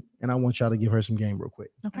gonna read, and I want y'all to give her some game real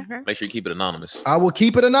quick. Okay. Make sure you keep it anonymous. I will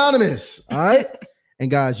keep it anonymous. All right.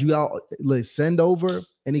 And guys, you all send over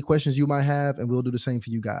any questions you might have, and we'll do the same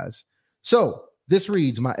for you guys. So this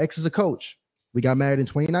reads: my ex is a coach. We got married in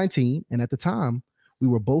 2019, and at the time, we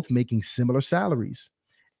were both making similar salaries.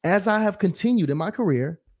 As I have continued in my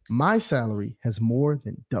career, my salary has more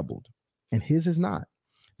than doubled, and his is not.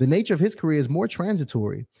 The nature of his career is more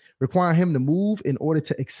transitory, requiring him to move in order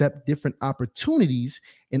to accept different opportunities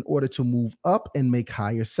in order to move up and make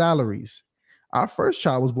higher salaries. Our first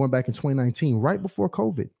child was born back in 2019, right before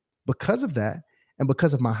COVID. Because of that, and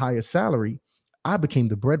because of my higher salary, I became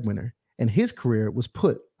the breadwinner, and his career was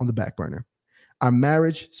put on the back burner. Our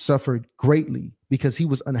marriage suffered greatly because he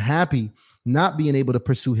was unhappy not being able to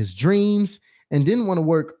pursue his dreams and didn't want to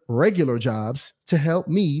work regular jobs to help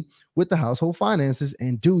me with the household finances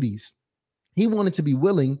and duties. He wanted me to be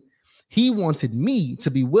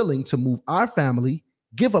willing to move our family,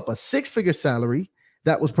 give up a six-figure salary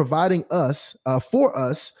that was providing for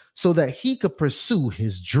us so that he could pursue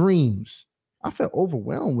his dreams. I felt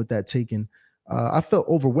overwhelmed with that taking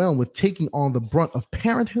on the brunt of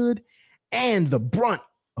parenthood and the brunt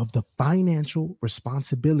of the financial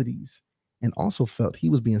responsibilities, and also felt he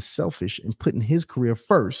was being selfish and putting his career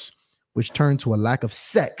first, which turned to a lack of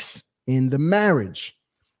sex in the marriage.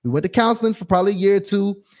 We went to counseling for probably a year or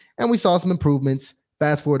two, and we saw some improvements.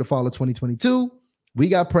 Fast forward to fall of 2022, we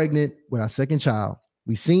got pregnant with our second child.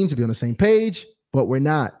 We seem to be on the same page, but we're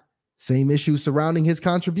not. Same issues surrounding his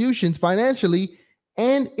contributions financially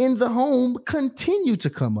and in the home continue to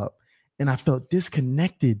come up, and I felt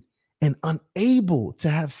disconnected and unable to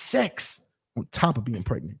have sex on top of being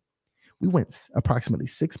pregnant. We went approximately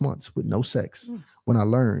 6 months with no sex when I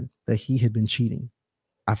learned that he had been cheating.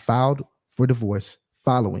 I filed for divorce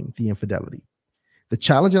following the infidelity. The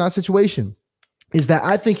challenge in our situation is that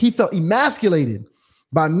I think he felt emasculated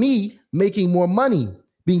by me making more money,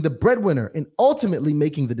 being the breadwinner, and ultimately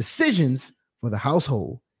making the decisions for the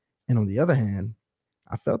household. And on the other hand,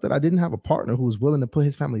 I felt that I didn't have a partner who was willing to put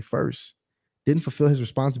his family first, didn't fulfill his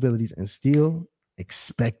responsibilities, and still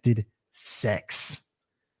expected sex.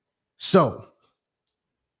 So,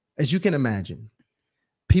 as you can imagine,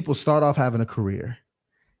 people start off having a career.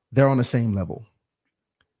 They're on the same level.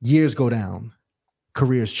 Years go down.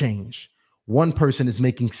 Careers change. One person is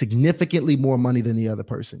making significantly more money than the other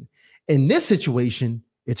person. In this situation,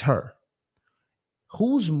 it's her.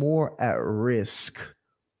 Who's more at risk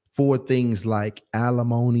for things like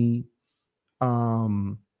alimony,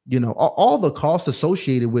 all the costs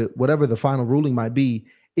associated with whatever the final ruling might be?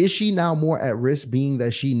 Is she now more at risk, being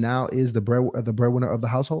that she now is the breadwinner of the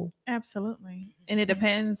household? Absolutely. And it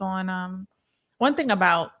depends on one thing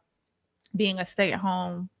about being a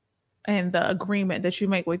stay-at-home and the agreement that you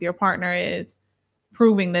make with your partner is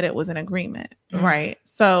proving that it was an agreement, right?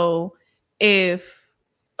 So if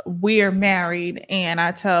we're married and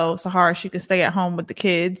I tell Sahara she can stay at home with the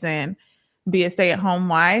kids and be a stay-at-home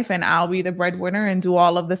wife, and I'll be the breadwinner and do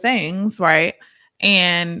all of the things, right?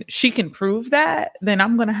 And she can prove that, then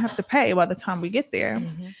I'm going to have to pay by the time we get there.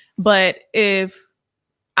 But if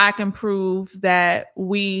I can prove that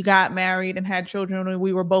we got married and had children and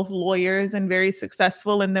we were both lawyers and very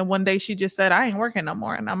successful, and then one day she just said, I ain't working no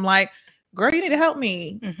more. And I'm like, girl, you need to help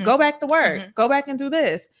me. Go back to work. Go back and do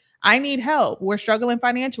this. I need help. We're struggling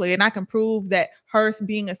financially. And I can prove that her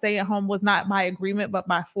being a stay-at-home was not by agreement, but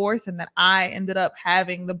by force, and that I ended up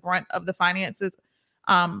having the brunt of the finances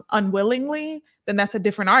unwillingly, then that's a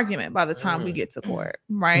different argument by the time we get to court,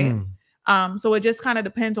 right? So it just kind of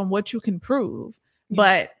depends on what you can prove.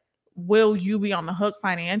 But will you be on the hook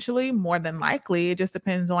financially? More than likely. It just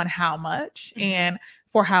depends on how much and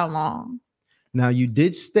for how long. Now, you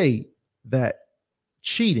did state that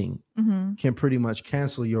cheating can pretty much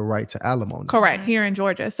cancel your right to alimony. Correct. Here in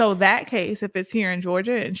Georgia. So that case, if it's here in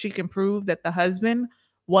Georgia and she can prove that the husband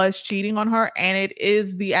was cheating on her and it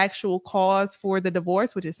is the actual cause for the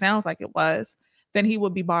divorce, which it sounds like it was, then he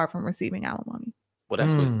would be barred from receiving alimony. Well,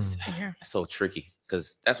 that's what's so tricky,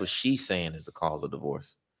 because that's what she's saying is the cause of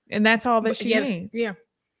divorce. And that's all that she needs. Yeah.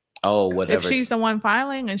 Oh, whatever. If she's the one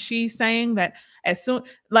filing and she's saying that as soon,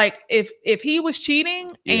 like if he was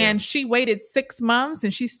cheating and she waited 6 months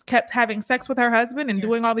and she kept having sex with her husband and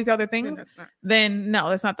doing all these other things, then no,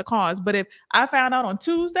 that's not the cause. But if I found out on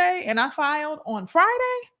Tuesday and I filed on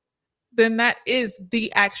Friday, then that is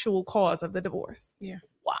the actual cause of the divorce. Yeah.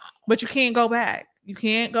 Wow. But you can't go back. You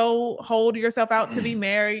can't go hold yourself out to be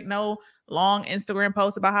married. No long Instagram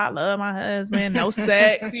posts about how I love my husband, no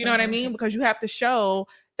sex. You know what I mean? Because you have to show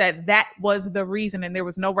that was the reason and there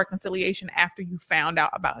was no reconciliation after you found out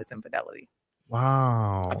about his infidelity.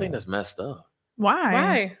 Wow. I think that's messed up.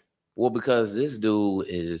 Why? Well, because this dude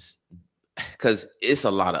because it's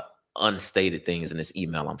a lot of unstated things in this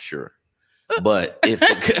email, I'm sure. But if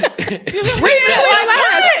read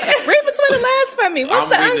between the lines for me. What's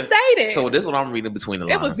the unstated? So this is what I'm reading between the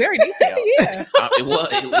lines. It was very detailed. It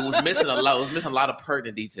was missing a lot. It was missing a lot of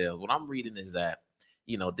pertinent details. What I'm reading is that,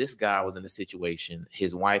 this guy was in a situation.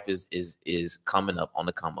 His wife is coming up on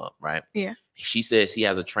the come up, right? Yeah. She says he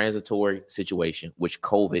has a transitory situation, which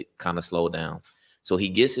COVID kind of slowed down. So he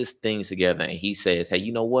gets his things together and he says, hey,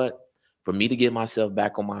 you know what? For me to get myself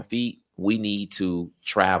back on my feet, we need to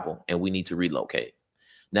travel and we need to relocate.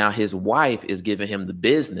 Now, his wife is giving him the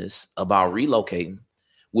business about relocating,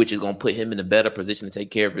 which is going to put him in a better position to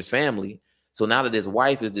take care of his family. So now that his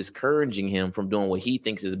wife is discouraging him from doing what he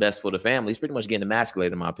thinks is best for the family, he's pretty much getting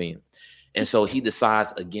emasculated, in my opinion. And so he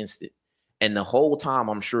decides against it. And the whole time,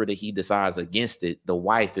 I'm sure that he decides against it, the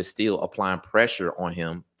wife is still applying pressure on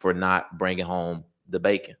him for not bringing home the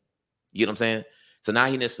bacon. You know what I'm saying? So now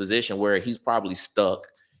he's in this position where he's probably stuck.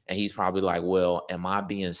 And he's probably like, well, am I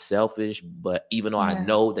being selfish? But even though I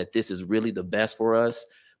know that this is really the best for us,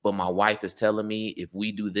 but my wife is telling me if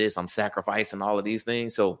we do this, I'm sacrificing all of these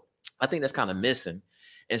things. So I think that's kind of missing.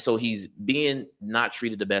 And so he's being not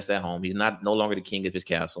treated the best at home. He's no longer the king of his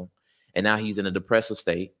castle. And now he's in a depressive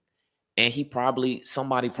state. And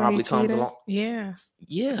somebody probably comes along. Yeah.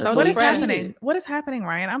 Yeah. So what is happening? What is happening,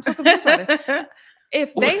 Ryan? I'm so confused by this.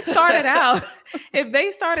 If they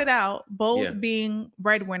started out both being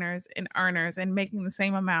breadwinners and earners and making the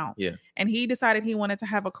same amount, and he decided he wanted to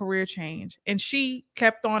have a career change, and she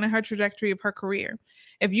kept on in her trajectory of her career.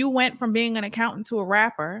 If you went from being an accountant to a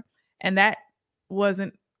rapper, and that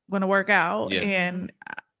wasn't going to work out, and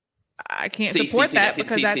I can't support that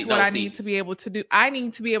because that's what I need to be able to do. I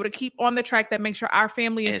need to be able to keep on the track that makes sure our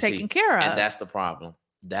family is taken care of. And that's the problem.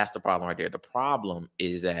 That's the problem right there. The problem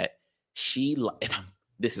is that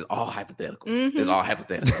this is all hypothetical. Mm-hmm. It's all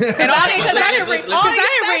hypothetical. And all because I didn't read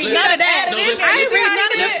none of that. I didn't read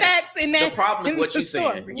none of the facts in that. The problem is what you're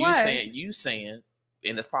saying. You saying,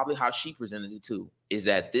 and that's probably how she presented it too, is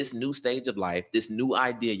that this new stage of life, this new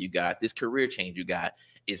idea you got, this career change you got,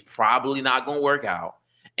 is probably not going to work out.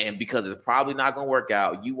 And because it's probably not going to work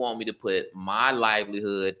out, you want me to put my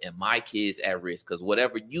livelihood and my kids at risk because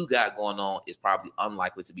whatever you got going on is probably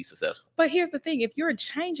unlikely to be successful. But here's the thing. If you're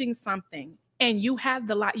changing something and you have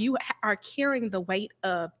you are carrying the weight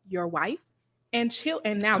of your wife and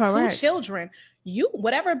now Correct. 2 children,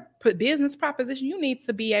 whatever business proposition, you need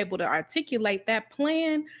to be able to articulate that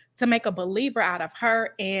plan to make a believer out of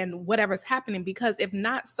her and whatever's happening. Because if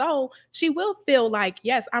not so, she will feel like,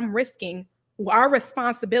 yes, I'm risking our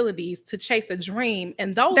responsibilities to chase a dream,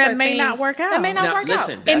 and those that may not work out. That may not work out.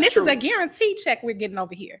 And this is a guaranteed check we're getting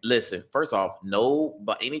over here. Listen, first off, no,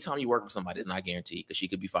 but anytime you work with somebody, it's not guaranteed because she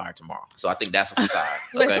could be fired tomorrow. So I think that's a facade.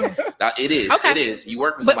 Okay, it is. Okay. It is. You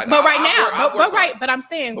work with somebody, but but I'm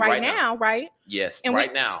saying right now, right? Yes, and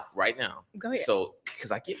right now. Go ahead. So,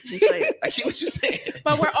 because I get what you're saying,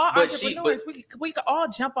 But we're all entrepreneurs. We could all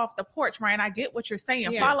jump off the porch, right? And I get what you're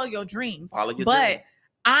saying. Yeah. Follow your dreams. But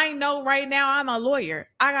I know right now I'm a lawyer.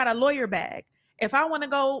 I got a lawyer bag. If I want to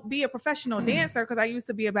go be a professional dancer, because I used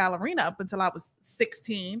to be a ballerina up until I was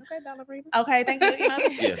 16. Okay, ballerina. Okay, thank you.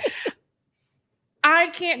 Yeah. I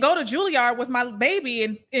can't go to Juilliard with my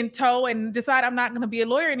baby in tow and decide I'm not going to be a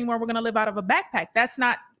lawyer anymore. We're going to live out of a backpack.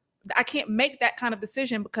 I can't make that kind of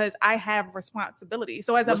decision because I have responsibility.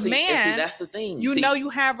 So as a man, that's the thing. You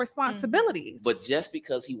have responsibilities. But just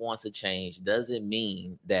because he wants to change doesn't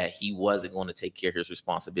mean that he wasn't going to take care of his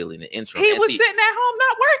responsibility in the interim. He was sitting at home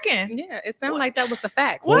not working. Yeah, it sounded like that was the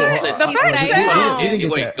facts. What? The facts.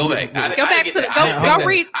 Wait, go back. Go back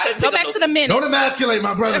to the minute. Don't emasculate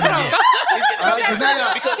my brother. Court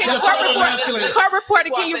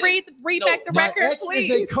reporter, can you read back the record, ex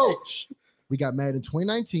please? Is a coach. We got married in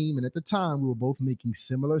 2019, and at the time, we were both making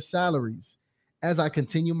similar salaries. As I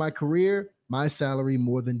continue my career, my salary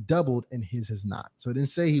more than doubled, and his has not. So it didn't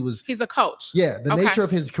say he's a coach. Yeah, the nature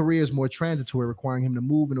of his career is more transitory, requiring him to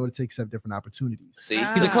move in order to accept different opportunities. See,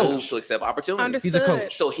 he's a coach to accept opportunities. Understood. He's a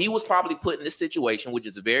coach. So he was probably put in this situation, which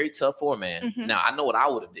is very tough for a man. Mm-hmm. Now, I know what I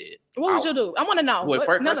would have did. What would you do? I want to know. Well,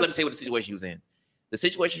 first, let me tell you what the situation he was in. The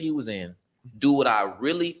situation he was in, do what I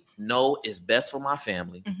really know is best for my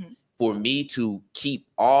family. Mm-hmm. For me to keep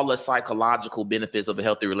all the psychological benefits of a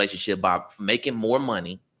healthy relationship by making more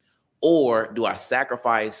money, or do I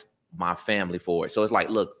sacrifice my family for it? So it's like,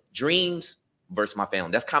 look, dreams versus my family.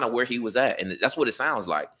 That's kind of where he was at. And that's what it sounds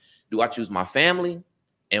like. Do I choose my family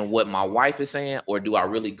and what my wife is saying, or do I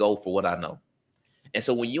really go for what I know? And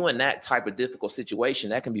so when you're in that type of difficult situation,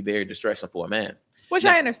 that can be very distressing for a man. Which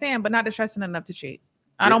I understand, but not distressing enough to cheat.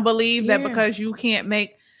 I don't believe that because you can't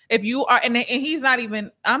make... If you are, and he's not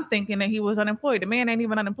even, I'm thinking that he was unemployed. The man ain't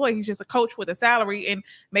even unemployed. He's just a coach with a salary, and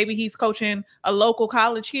maybe he's coaching a local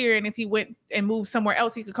college here. And if he went and moved somewhere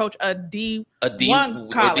else, he could coach a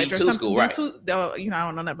D1 college or D2 school, right? I don't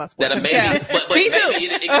know nothing about sports. But maybe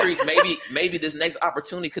it increase. Maybe this next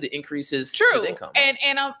opportunity could increase his income. And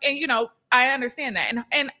I understand that,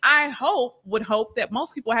 and I would hope that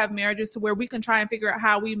most people have marriages to where we can try and figure out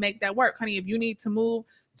how we make that work, honey. If you need to move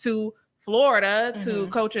to Florida to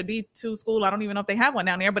coach a D2 school, I don't even know if they have one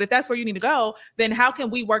down there, but if that's where you need to go, then how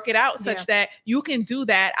can we work it out such that you can do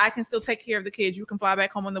that? I can still take care of the kids. You can fly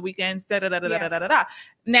back home on the weekends.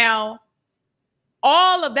 Now,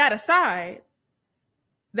 all of that aside,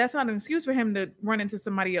 that's not an excuse for him to run into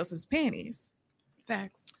somebody else's panties.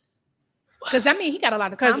 Facts. Because I mean, he got a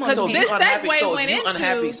lot of time. Because this segue went into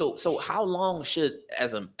unhappy. So how long should,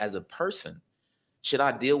 as a person, should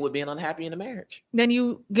I deal with being unhappy in a marriage? Then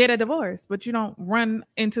you get a divorce, but you don't run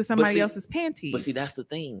into somebody else's panties. But see, that's the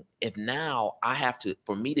thing. If now I have to,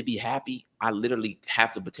 for me to be happy, I literally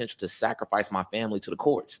have the potential to sacrifice my family to the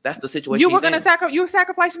courts. That's the situation. You were going to you're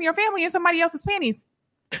sacrificing your family in somebody else's panties.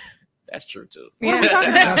 That's true too. Yeah.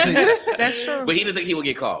 That's true. But he didn't think he would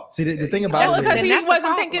get caught. See, the thing about because he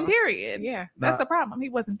wasn't thinking. Period. Yeah, that's the problem. He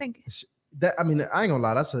wasn't thinking. That I mean, I ain't gonna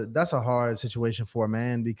lie. That's a hard situation for a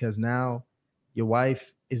man because now your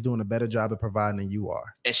wife is doing a better job of providing than you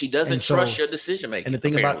are. And she doesn't trust your decision making. And the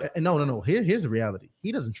thing about no. Here's the reality.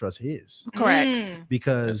 He doesn't trust his. Correct.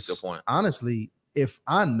 Because that's a good point. Honestly, if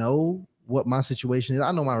I know what my situation is,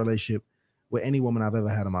 I know my relationship with any woman I've ever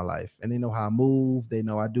had in my life. And they know how I move. They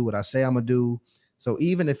know I do what I say I'm gonna do. So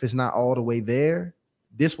even if it's not all the way there,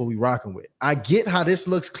 this what we rocking with. I get how this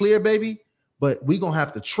looks clear, baby, but we gonna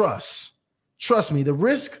have to trust me, the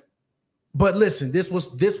risk. But listen, this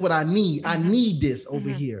what I need. I need this over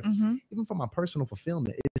here. Even for my personal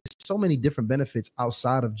fulfillment, it's so many different benefits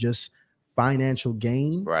outside of just financial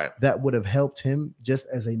gain that would have helped him just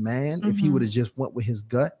as a man if he would have just went with his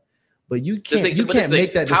gut. But you can't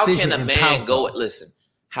make that decision. How can a man go? Listen,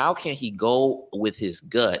 how can he go with his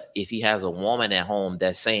gut if he has a woman at home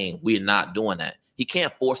that's saying we're not doing that? He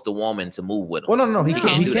can't force the woman to move with him. Well, no, he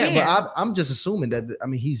can't. But I'm just assuming that. I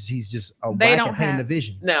mean, he's just a whack at paying the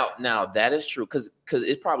vision. Now that is true because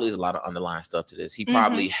it probably is a lot of underlying stuff to this. He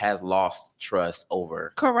probably has lost trust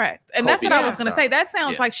over. Correct, and that's what I was going to say. That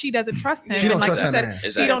sounds like she doesn't trust him. She don't like trust you said, man.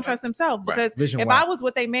 She don't trust himself because if I was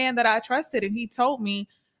with a man that I trusted and he told me,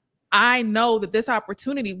 I know that this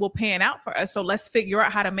opportunity will pan out for us. So let's figure out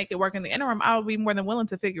how to make it work in the interim. I would be more than willing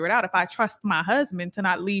to figure it out if I trust my husband to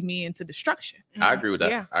not lead me into destruction. I agree with that.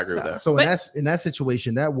 Yeah. I agree with that. So in that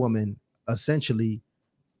situation, that woman essentially,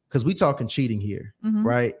 because we talking cheating here,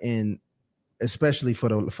 right? And especially for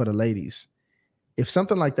the ladies, if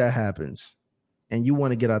something like that happens and you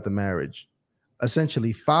want to get out the marriage,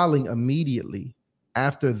 essentially filing immediately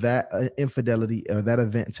after that infidelity or that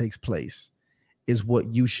event takes place is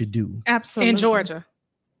what you should do. Absolutely. In Georgia.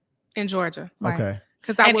 Right. Okay.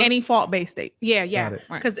 And any fault-based states. Yeah.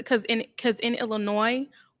 Because in Illinois,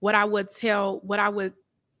 what I would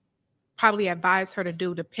probably advise her to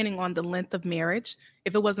do, depending on the length of marriage,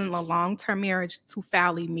 if it wasn't a long-term marriage, to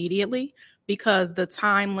file immediately, because the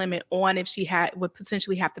time limit on if she would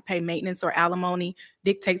potentially have to pay maintenance or alimony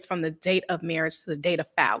dictates from the date of marriage to the date of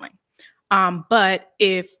filing. But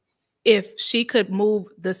if she could move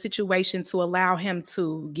the situation to allow him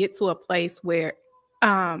to get to a place where,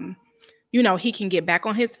 he can get back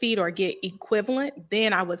on his feet or get equivalent,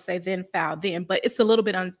 then I would say then file then. But it's a little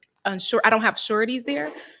bit unsure. I don't have sureties there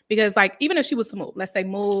because like, even if she was to move, let's say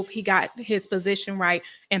he got his position right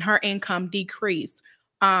and her income decreased.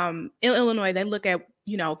 In Illinois, they look at,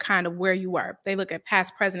 kind of where you were. They look at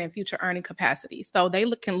past, present, and future earning capacity. So they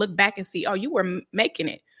can look back and see, oh, you were making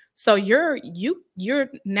it. So you're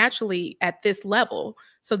naturally at this level.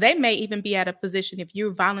 So they may even be at a position, if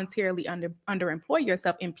you voluntarily underemploy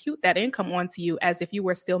yourself, impute that income onto you as if you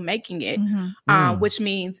were still making it, which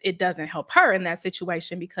means it doesn't help her in that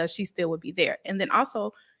situation because she still would be there. And then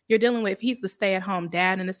also you're dealing with, if he's the stay-at-home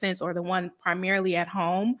dad in a sense, or the one primarily at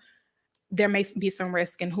home, there may be some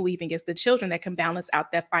risk in who even gets the children that can balance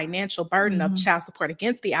out that financial burden of child support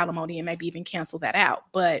against the alimony and maybe even cancel that out.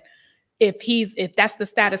 But if that's the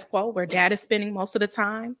status quo where dad is spending most of the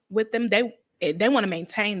time with them, they want to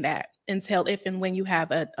maintain that until if and when you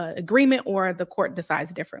have a agreement or the court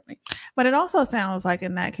decides differently. But it also sounds like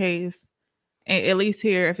in that case, at least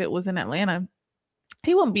here, if it was in Atlanta,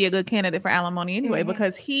 he wouldn't be a good candidate for alimony anyway,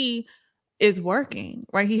 because he is working,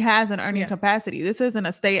 right? He has an earning capacity. This isn't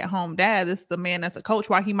a stay-at-home dad. This is a man that's a coach.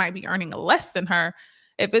 While he might be earning less than her,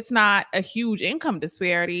 if it's not a huge income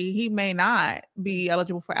disparity, he may not be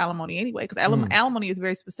eligible for alimony anyway, because alimony is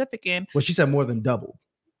very specific in. Well, she said more than double.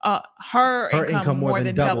 Her income more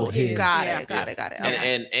than double his. Got it.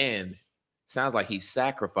 Okay. And sounds like he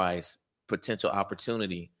sacrificed potential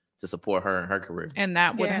opportunity to support her in her career, and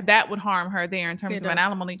that would harm her there in terms of an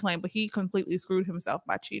alimony claim. But he completely screwed himself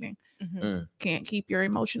by cheating. Can't keep your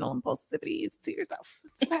emotional impulsivities to yourself.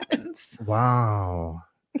 That's what happens. Wow.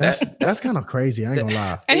 That's kind of crazy. I ain't gonna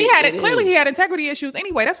lie. And he had integrity issues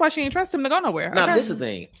anyway. That's why she ain't trust him to go nowhere. Now, this is the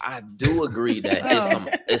thing. I do agree that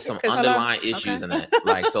it's some underlying issues in that.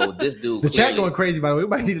 Like, so this dude. The chat going crazy, by the way.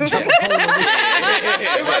 Everybody need to jump a poll on this shit.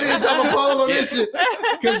 Everybody need to jump a poll on this shit.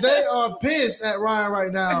 Because they are pissed at Ryan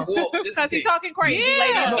right now. Because he's talking crazy.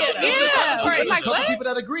 There's a couple people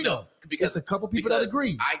that agree, though. Because a couple people that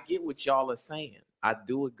agree. I get what y'all are saying. I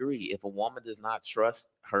do agree. If a woman does not trust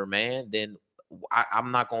her man, then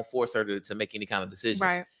I'm not going to force her to make any kind of decisions.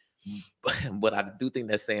 Right. But I do think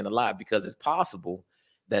that's saying a lot, because it's possible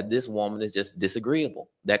that this woman is just disagreeable.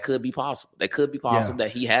 That could be possible. That could be possible that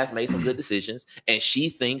he has made some good decisions, and she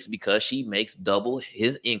thinks because she makes double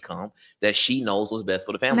his income that she knows what's best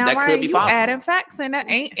for the family. Now, that could be possible. Adding facts in that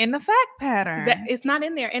ain't in the fact pattern. That it's not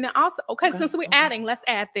in there. And it also, since we're adding, let's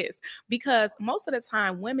add this, because most of the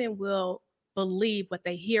time women will believe what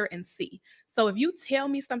they hear and see. So if you tell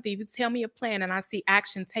me something, if you tell me a plan and I see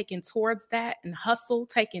action taken towards that and hustle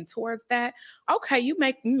taken towards that, okay, you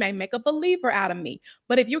may make a believer out of me.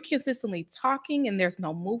 But if you're consistently talking and there's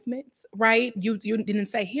no movements, right? You didn't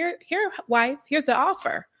say, here, wife, here's the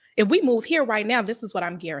offer. If we move here right now, this is what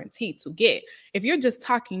I'm guaranteed to get. If you're just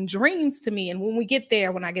talking dreams to me, and when we get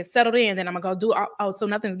there, when I get settled in, then I'm gonna go do, so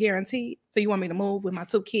nothing's guaranteed. So you want me to move with my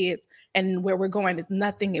 2 kids and where we're going is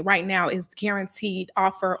nothing right now is guaranteed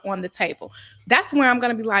offer on the table. That's where I'm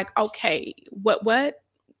going to be like, okay, what?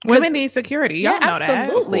 Women need security. Y'all know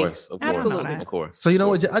absolutely. Of course. Absolutely. Of course. So you know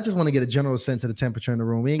what? I just want to get a general sense of the temperature in the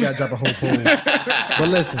room. We ain't got to drop a whole poll. But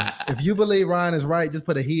listen, if you believe Ryan is right, just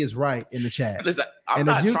put a "he is right" in the chat. Listen, I'm and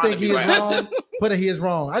not if you trying think to be he is right. wrong, put a "he is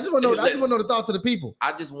wrong." I just want to know. I just want to know the thoughts of the people.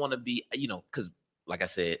 I just want to be, because like I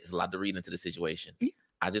said, it's a lot to read into the situation. Yeah.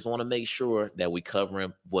 I just want to make sure that we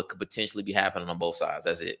covering what could potentially be happening on both sides.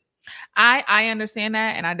 That's it. I understand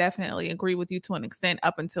that, and I definitely agree with you to an extent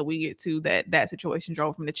up until we get to that situation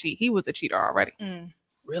drove him to cheat. He was a cheater already.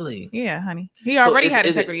 Really? Yeah, honey. He already had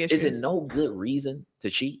integrity issues. Is it no good reason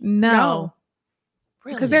to cheat? No.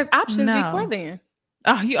 Really? Because there's options before then.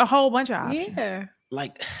 A whole bunch of options. Yeah.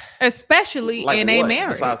 Like, especially in a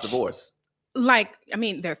marriage. Besides divorce. Like, I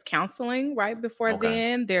mean, there's counseling right before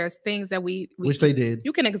then. There's things that which they did.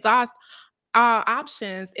 You can exhaust all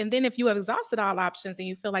options, and then if you have exhausted all options and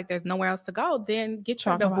you feel like there's nowhere else to go, then get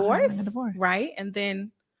your divorce, right? And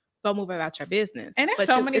then go move about your business. And there's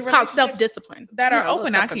so many it's called self-discipline that are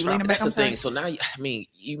open. I keep leaning back. That's the thing. So now,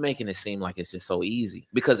 you making it seem like it's just so easy.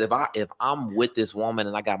 Because if I'm with this woman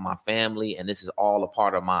and I got my family and this is all a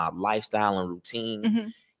part of my lifestyle and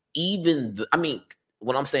routine,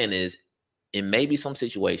 what I'm saying is, in maybe some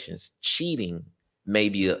situations, cheating may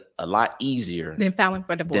be a lot easier than filing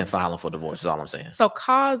for divorce. Is all I'm saying. So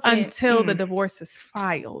until the divorce is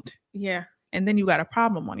filed. Yeah. And then you got a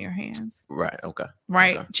problem on your hands. Right. Okay.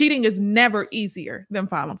 Right. Okay. Cheating is never easier than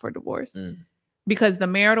filing for divorce because the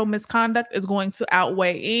marital misconduct is going to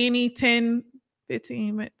outweigh any 10,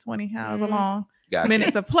 15, 20, however long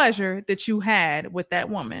minutes of pleasure that you had with that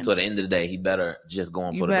woman. So at the end of the day, he better just go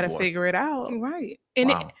on for the divorce. You better figure it out. Right.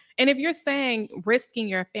 And if you're saying risking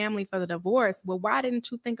your family for the divorce, well, why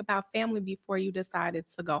didn't you think about family before you decided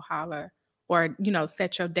to go holler or,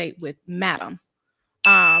 set your date with madam?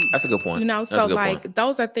 That's a good point.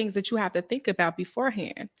 Those are things that you have to think about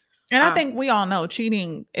beforehand. And I think we all know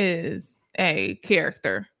cheating is a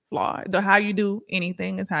character flaw. How you do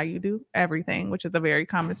anything is how you do everything, which is a very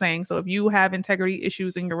common saying. So if you have integrity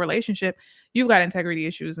issues in your relationship, you've got integrity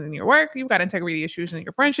issues in your work, you've got integrity issues in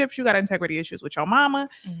your friendships, you got integrity issues with your mama.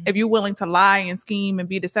 If you're willing to lie and scheme and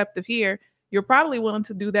be deceptive here, you're probably willing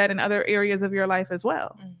to do that in other areas of your life as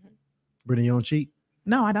well. Brittany, you don't cheat?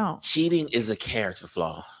 No, I don't. Cheating is a character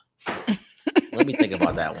flaw. Let me think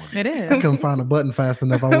about that one. It is. I couldn't find a button fast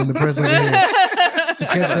enough. I wanted to press it to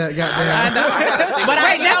catch that goddamn. I know. But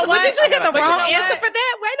I know what? Did you hit the wrong answer for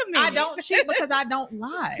that? Wait a minute. I don't cheat because I don't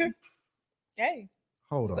lie. Hey.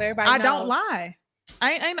 Hold on. So I don't lie.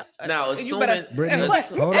 I know. Now, Brittany,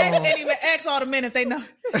 hold on. And even ask all the men if they know.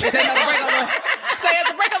 If they know the breakup lawyer. Say if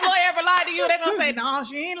the breakup lawyer ever lied to you, they're gonna say, "No,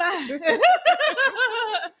 she ain't lying."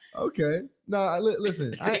 Okay. No,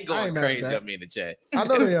 listen. They I going ain't mad crazy at at me in the chat. I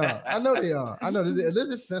know they are. I know this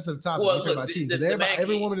is a sensitive topic. Well, We talk about cheating because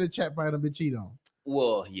every woman in the chat probably done been cheated on.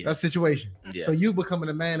 Well, yeah. That's situation. Yes. So you becoming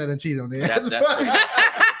a man that done cheated on there. That's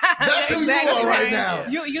That's who you are right now.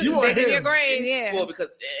 You are in your grave. Yeah. Well,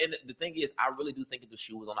 because and the thing is, I really do think if the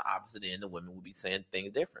shoe was on the opposite end, the women would be saying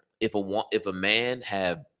things different. If a man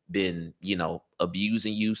have been,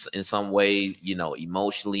 abusing you in some way,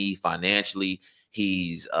 emotionally, financially,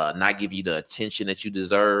 he's not giving you the attention that you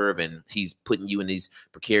deserve, and he's putting you in these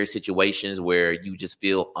precarious situations where you just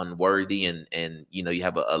feel unworthy and you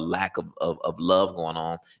have a lack of love going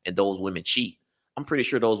on, and those women cheat. I'm pretty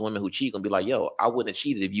sure those women who cheat gonna be like, yo, I wouldn't have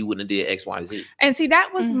cheated if you wouldn't have did X, Y, Z. And see, that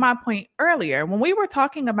was my point earlier. When we were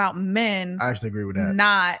talking about men, I actually agree with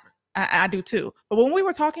that. I do too. But when we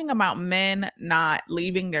were talking about men not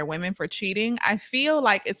leaving their women for cheating, I feel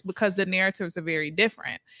like it's because the narratives are very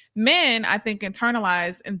different. Men, I think,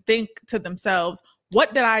 internalize and think to themselves,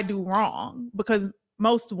 what did I do wrong? Because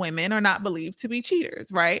most women are not believed to be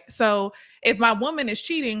cheaters, right? So if my woman is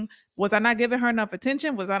cheating, was I not giving her enough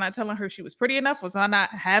attention? Was I not telling her she was pretty enough? Was I not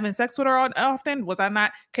having sex with her often? Was I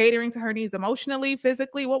not catering to her needs emotionally,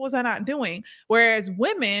 physically? What was I not doing? Whereas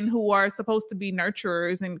women who are supposed to be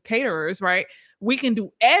nurturers and caterers, right? We can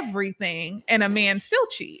do everything and a man still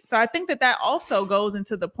cheat. So I think that also goes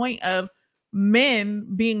into the point of men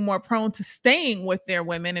being more prone to staying with their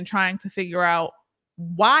women and trying to figure out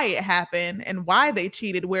why it happened and why they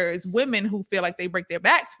cheated, whereas women who feel like they break their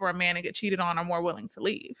backs for a man and get cheated on are more willing to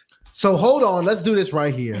leave. So hold on, let's do this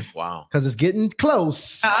right here. Wow. Because it's getting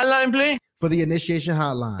close Hotline, please. for the initiation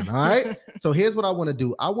hotline. All right. So here's what I want to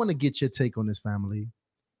do. I want to get your take on this, family.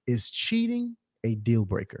 Is cheating a deal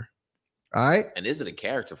breaker? All right. And is it a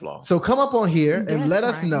character flaw? So come up on here and let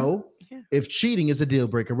us Ryan. know if cheating is a deal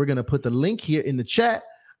breaker. We're going to put the link here in the chat.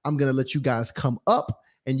 I'm going to let you guys come up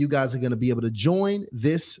and you guys are going to be able to join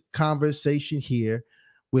this conversation here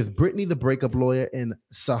with Brittany, the breakup lawyer, and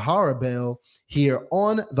Sahara Bell here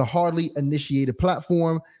on the Hardly Initiated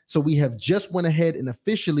platform. So we have just went ahead and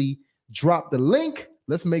officially dropped the link.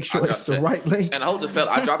 Let's make sure it's the right link. And I hope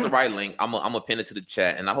I dropped the right link. I'm gonna pin it to the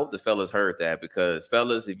chat, and I hope the fellas heard that, because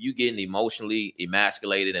fellas, if you getting emotionally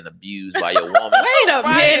emasculated and abused by your woman, Wait a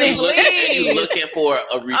minute, you looking for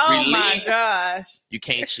a relief. My gosh, you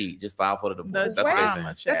can't cheat. Just file for the divorce. That's That's right.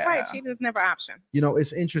 basically. That's right. Cheating is never an option. You know,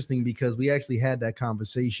 it's interesting because we actually had that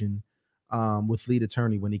conversation with lead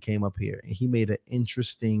attorney when he came up here, and he made an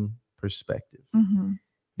interesting perspective.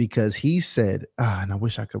 Because he said, and I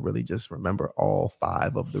wish I could really just remember all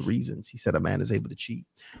 5 of the reasons he said a man is able to cheat.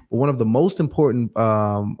 But one of the most important,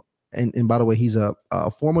 and by the way, he's a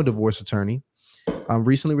former divorce attorney,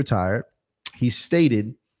 recently retired. He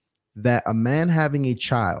stated that a man having a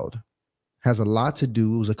child has a lot to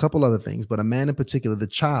do. It was a couple other things, but a man in particular, the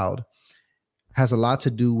child, has a lot to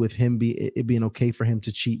do with him it being okay for him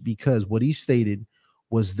to cheat, because what he stated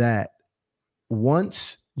was that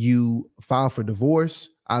once you file for divorce,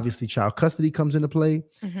 obviously child custody comes into play.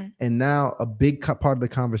 And now a big part of the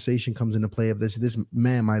conversation comes into play of this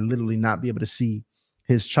man might literally not be able to see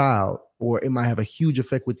his child, or it might have a huge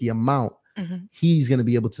effect with the amount he's going to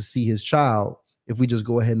be able to see his child if we just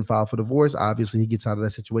go ahead and file for divorce. Obviously he gets out of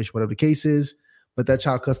that situation, whatever the case is, but that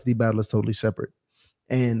child custody battle is totally separate.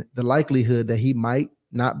 And the likelihood that he might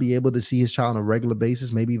not be able to see his child on a regular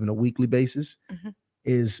basis, maybe even a weekly basis,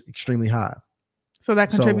 is extremely high. So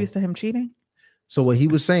that contributes to him cheating? So what he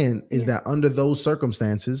was saying is that under those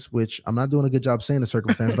circumstances, which I'm not doing a good job saying the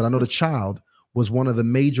circumstance, but I know the child was one of the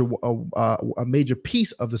major, a major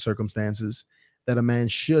piece of the circumstances that a man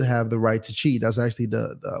should have the right to cheat. That's actually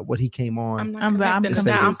the what he came on. I'm confused.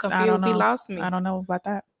 He lost me. I don't know about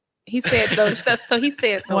that. He said so he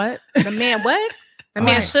said what? The man what? The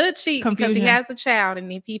man should cheat because he Confusion. has a child, and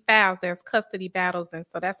if he files, there's custody battles, and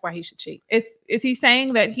so that's why he should cheat. Is he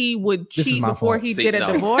saying that he would This is cheat my before fault. he did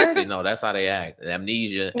a divorce? No, that's how they act.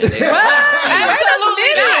 Amnesia. And Absolutely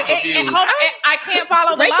not. I can't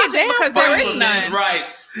follow the Break it logic down because for there me. is none.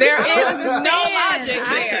 Rights. There is no Understand. logic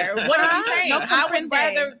there. What are you saying? No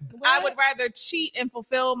I would rather cheat and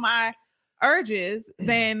fulfill my urges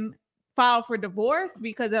than file for divorce,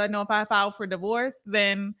 because I know if I file for divorce,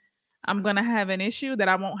 then I'm gonna have an issue that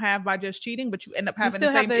I won't have by just cheating, but you end up having the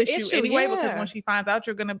still same have the issue issue, anyway, because yeah. when she finds out,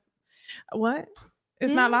 you're gonna what?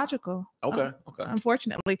 It's not logical. Okay.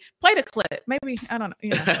 Unfortunately, play the clip. Maybe I don't know. You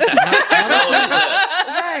know. Right.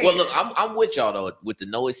 Well, look, I'm with y'all though. With the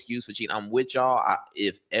no excuse for cheating, I'm with y'all.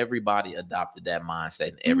 If everybody adopted that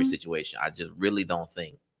mindset in every situation, I just really don't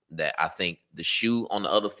think that. I think the shoe on the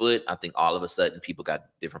other foot. I think all of a sudden people got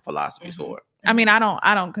different philosophies for it. I mean, I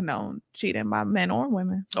don't condone cheating by men or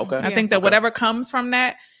women. Okay. I think that whatever comes from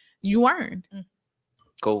that, you earned.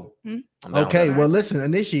 Cool. Okay, well, listen,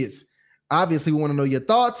 initiates. Obviously, we want to know your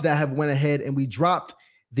thoughts. That have went ahead and we dropped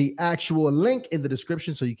the actual link in the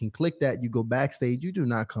description, so you can click that. You go backstage. You do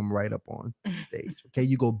not come right up on stage. Okay,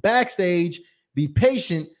 you go backstage. Be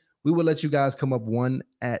patient. We will let you guys come up one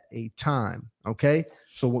at a time. Okay,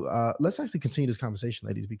 so let's actually continue this conversation,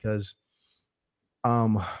 ladies, because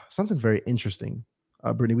something very interesting.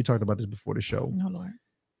 Brittany, we talked about this before the show. No, Lord.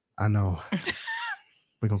 I know.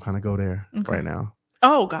 We're gonna kind of go there right now.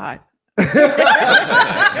 Oh God.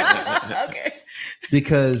 Okay.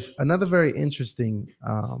 Because another very interesting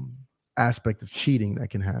aspect of cheating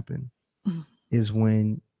that can happen is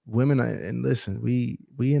when women and listen, we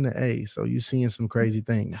in the A, so you're seeing some crazy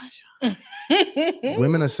things.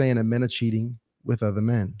 Women are saying that men are cheating with other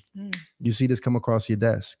men. You see this come across your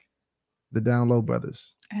desk. The Down Low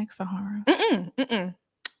brothers. Ask Sahara.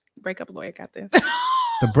 Breakup lawyer got this.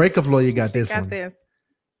 The breakup lawyer got this got one. this.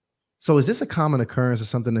 So is this a common occurrence or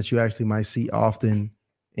something that you actually might see often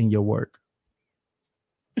in your work?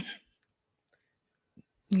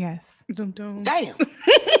 Yes. Dum, dum. Damn.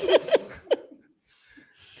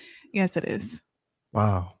 Yes, it is.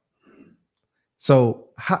 Wow.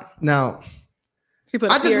 So now She put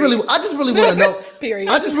a I just period. really want to know. Period.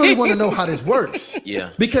 I just really want to know how this works.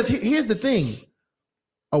 Yeah. Because here's the thing.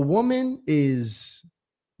 A woman is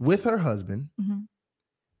with her husband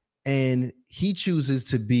and he chooses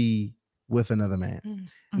to be with another man.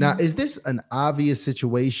 Now, is this an obvious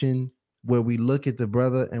situation where we look at the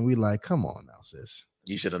brother and we like, come on now, sis.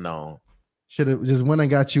 You should have known. Should have just went and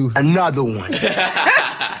got you Another one.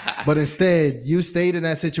 but instead you stayed in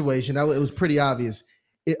that situation. It was pretty obvious.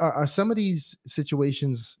 Are some of these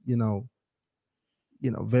situations, you know,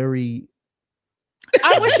 very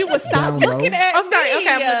I wish you would stop Down low? looking at Oh, sorry. me. Okay,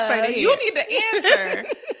 I'm looking straight ahead. You need to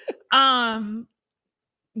answer.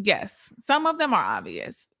 Yes, some of them are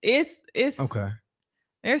obvious. It's Okay.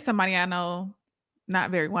 There's somebody I know,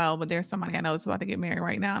 not very well, but there's somebody I know that's about to get married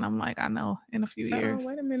right now, and I'm like, I know in a few years. Oh,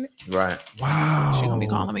 wait a minute. Right. Wow. She's gonna be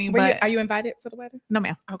calling me. But Are you invited to the wedding? no,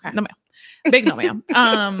 ma'am. Okay. No, ma'am. Big no, ma'am.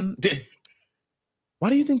 Why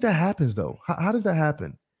do you think that happens though? How does that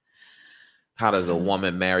happen? How does a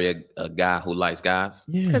woman marry a guy who likes guys?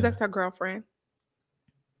 Yeah. Because that's her girlfriend.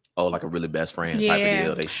 Oh, like a really best friend type of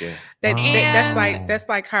deal they share. That's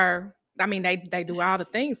like her. I mean, they do all the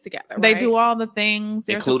things together. They right? do all the things.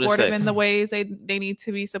 They're Including supportive sex. in the ways they need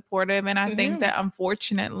to be supportive. And I think that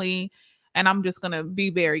unfortunately, and I'm just going to be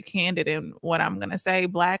very candid in what I'm going to say,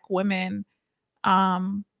 Black women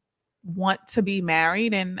want to be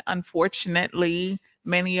married. And unfortunately,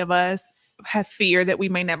 many of us have fear that we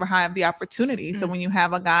may never have the opportunity. So when you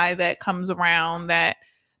have a guy that comes around that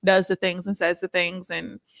does the things and says the things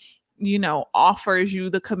and, you know, offers you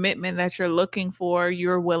the commitment that you're looking for,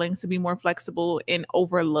 you're willing to be more flexible and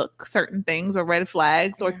overlook certain things or red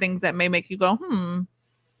flags or things that may make you go,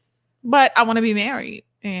 but I want to be married.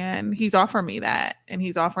 And he's offering me that. And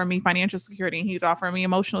he's offering me financial security. And he's offering me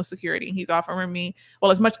emotional security. And he's offering me,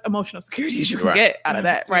 well, as much emotional security as you can get out of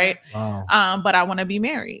that. Right. Wow. But I want to be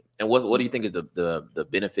married. And what do you think is the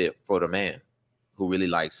benefit for the man who really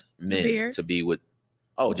likes men to be with?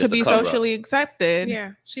 Oh, just to be socially accepted.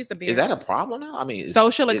 Yeah, she's the beard. Is that a problem now? I mean,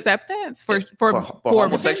 social acceptance for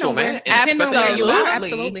homosexual men?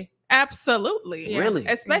 Absolutely. Really?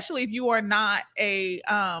 Especially if you are not a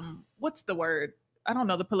what's the word? I don't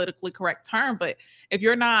know the politically correct term, but if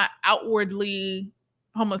you're not outwardly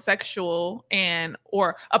homosexual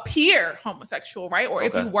or appear homosexual, right? Or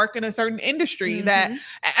if you work in a certain industry that,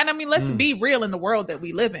 and I mean, let's be real in the world that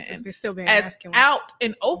we live in. It's still being as masculine. out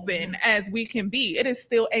and open as we can be, it is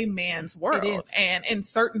still a man's world. And in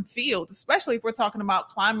certain fields, especially if we're talking about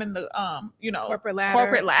climbing the corporate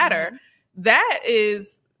ladder, that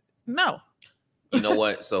is no. You know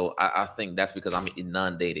what? So I think that's because I'm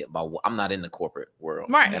inundated by. I'm not in the corporate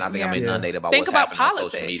world, right? And I think I'm inundated by Think what's about happening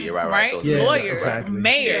politics, on social media, right? Right? Lawyers,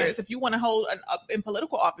 mayors. Yeah. If you want to hold in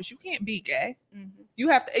political office, you can't be gay. You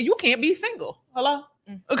have to. You can't be single. Hello.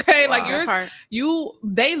 Okay, wow. like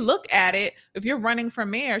they look at it. If you're running for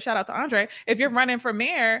mayor, shout out to Andre. If you're running for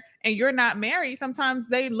mayor and you're not married, sometimes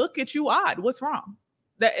they look at you odd. What's wrong?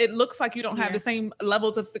 That it looks like you don't have the same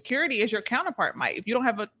levels of security as your counterpart might. If you don't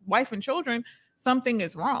have a wife and children, something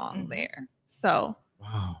is wrong there. So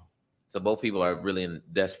wow. So both people are really in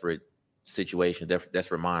desperate situations,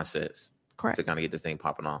 desperate mindsets, correct, to kind of get this thing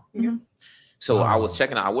popping off. So I was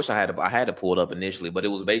checking out. I wish I had to pull it up initially, but it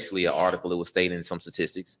was basically an article. It was stating some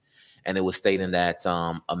statistics, and it was stating that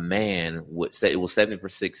a man would say it was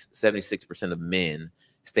 76% of men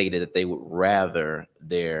stated that they would rather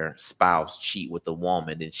their spouse cheat with a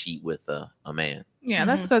woman than cheat with a man. Yeah,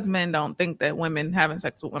 that's because men don't think that women having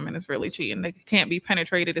sex with women is really cheating. They can't be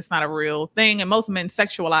penetrated. It's not a real thing. And most men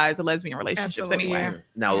sexualize the lesbian relationships anyway.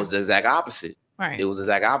 Now, it was the exact opposite. Right. It was the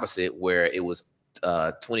exact opposite where it was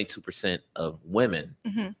 22% of women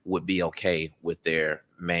would be okay with their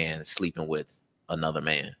man sleeping with another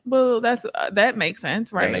man. Well, that makes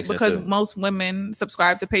sense, right? Makes because sense most women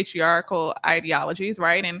subscribe to patriarchal ideologies,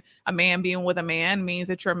 right? And a man being with a man means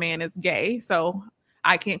that your man is gay. So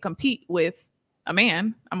I can't compete with a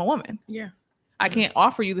man. I'm a woman. Yeah. I can't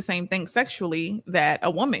offer you the same thing sexually that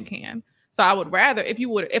a woman can. So I would rather,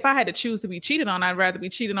 if I had to choose to be cheated on, I'd rather be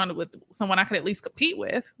cheated on with someone I could at least compete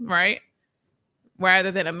with, right?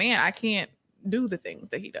 Rather than a man, I can't do the things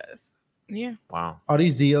that he does. Yeah. Wow. Are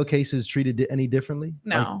these DL cases treated any differently?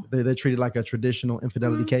 No. Like they're treated like a traditional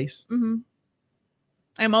infidelity case? And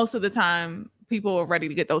most of the time, people are ready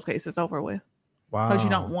to get those cases over with. Wow. Because you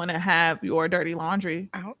don't want to have your dirty laundry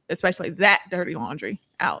out, especially that dirty laundry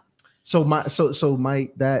out. So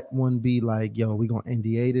might that one be like, yo, we're gonna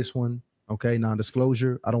NDA this one? Okay,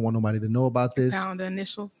 non-disclosure. I don't want nobody to know about this. Found the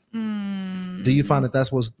initials. Do you find that that's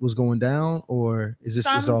what's going down, or is this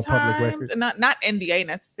all public record? Not NDA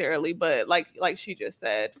necessarily, but like she just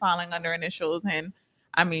said, filing under initials, and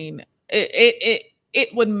I mean, it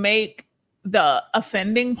would make the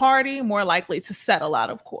offending party more likely to settle out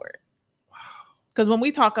of court. Wow. Because when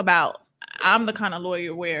we talk about, I'm the kind of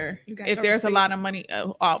lawyer where if there's a lot of money,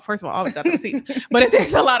 first of all, always got the receipts, but if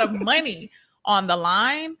there's a lot of money on the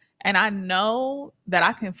line, and I know that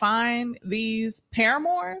I can find these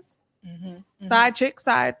paramours, side chicks,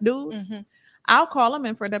 side dudes, I'll call them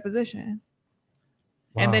in for a deposition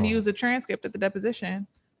and then use the transcript of the deposition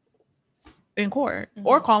in court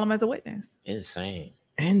or call them as a witness. Insane.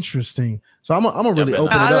 Interesting. So I'm gonna really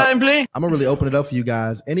open it up. I'm gonna really open it up for you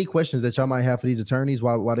guys. Any questions that y'all might have for these attorneys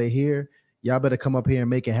while they're here, y'all better come up here and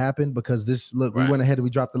make it happen because this, look, we Right. went ahead and we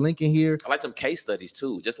dropped the link in here. I like them case studies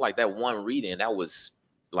too. Just like that one reading, that was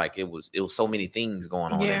like it was so many things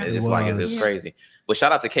going on. Yeah. And it's It just like it's was. crazy. But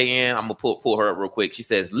shout out to KN. I'm gonna pull her up real quick. She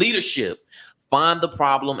says, leadership. Find the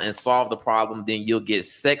problem and solve the problem, then you'll get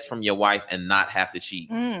sex from your wife and not have to cheat.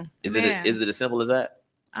 Is man. it as simple as that?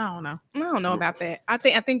 I don't know. I don't know about that. I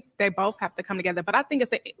think they both have to come together. But I think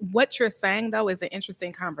what you're saying though is an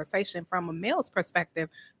interesting conversation from a male's perspective,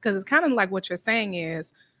 because it's kind of like what you're saying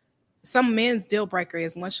is some men's deal breaker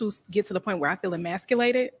is once you get to the point where I feel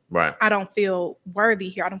emasculated, Right. I don't feel worthy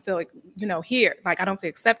here. I don't feel here. Like I don't feel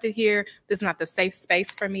accepted here. This is not the safe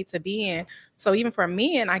space for me to be in. So even for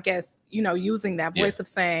men, I guess, using that voice of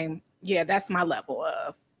saying, yeah, that's my level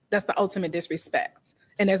of, that's the ultimate disrespect.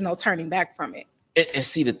 And there's no turning back from it. And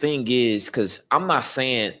see, the thing is, because I'm not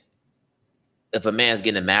saying if a man's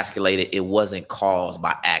getting emasculated, it wasn't caused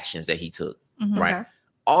by actions that he took, right? Okay.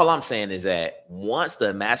 All I'm saying is that once the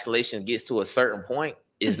emasculation gets to a certain point,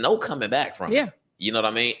 there's no coming back from Yeah. it. You know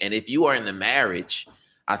what I mean? And if you are in the marriage,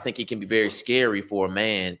 I think it can be very scary for a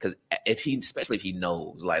man because especially if he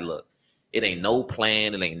knows, like, look, it ain't no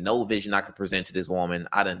plan, it ain't no vision I can present to this woman.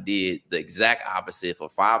 I done did the exact opposite for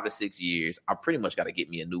 5 to 6 years. I pretty much got to get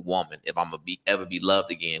me a new woman if I'm gonna ever be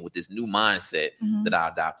loved again with this new mindset that I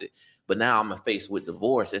adopted. But now I'm faced with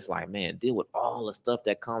divorce. It's like, man, deal with all the stuff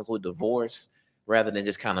that comes with divorce rather than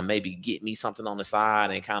just kind of maybe get me something on the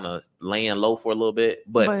side and kind of laying low for a little bit.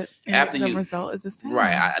 But after the you, result is the same.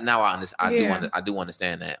 right? I do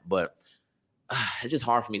understand that, but it's just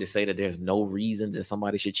hard for me to say that there's no reason that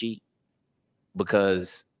somebody should cheat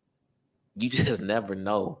because you just never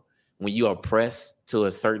know when you are pressed to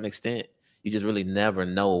a certain extent. You just really never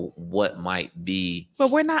know what might be. But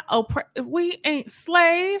we're not we ain't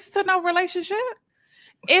slaves to no relationship.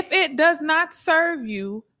 If it does not serve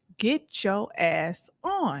you, get your ass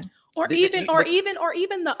on. Or even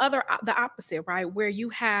the opposite, right? Where you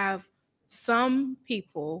have some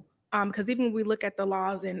people, because even when we look at the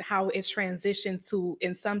laws and how it's transitioned to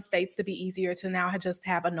in some states to be easier to now just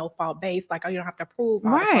have a no-fault base, like, oh, you don't have to prove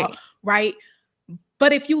all the fault, right?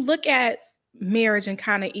 But if you look at marriage and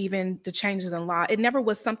kind of even the changes in law, it never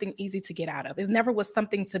was something easy to get out of. It never was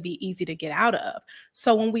something to be easy to get out of.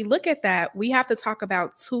 So when we look at that, we have to talk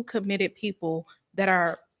about two committed people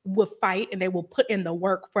that will fight and they will put in the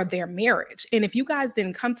work for their marriage. And if you guys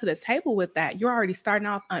didn't come to the table with that, you're already starting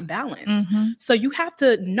off unbalanced. So you have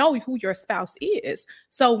to know who your spouse is.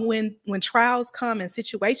 So when trials come and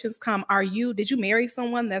situations come, did you marry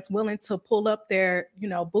someone that's willing to pull up their,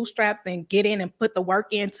 bootstraps and get in and put the work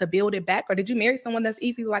in to build it back? Or did you marry someone that's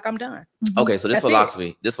easy, like, I'm done? Okay, so this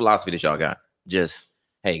That's philosophy that y'all got, just,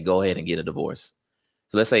 hey, go ahead and get a divorce.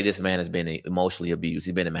 So let's say this man has been emotionally abused.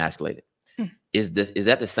 He's been emasculated. Is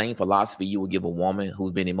that the same philosophy you would give a woman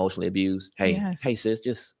who's been emotionally abused? Hey, hey, sis,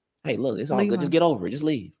 hey, look, it's all Leave good. him. Just get over it. Just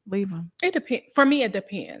leave. Leave them. It depends. For me, it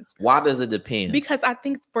depends. Why does it depend? Because I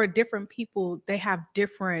think for different people, they have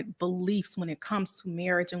different beliefs when it comes to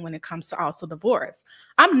marriage and when it comes to also divorce.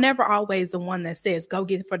 I'm never always the one that says, go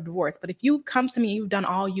get it for divorce. But if you come to me, you've done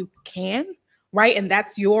all you can, right? And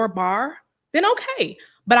that's your bar, then okay.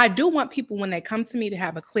 But I do want people when they come to me to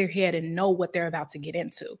have a clear head and know what they're about to get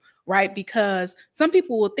into, right? Because some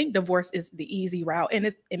people will think divorce is the easy route, and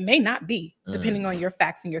it may not be, depending on your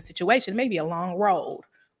facts and your situation. It may be a long road,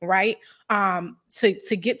 right?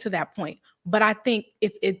 To get to that point. But I think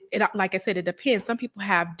it like I said, it depends. Some people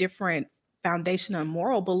have different foundational and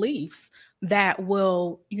moral beliefs that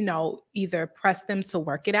will, either press them to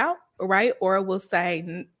work it out, right? Or will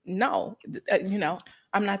say, no,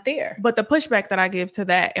 I'm not there. But the pushback that I give to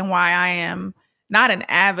that and why I am not an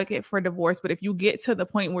advocate for divorce, but if you get to the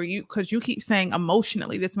point where because you keep saying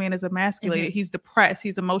emotionally, this man is emasculated, he's depressed,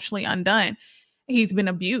 he's emotionally undone, he's been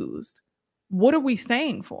abused. What are we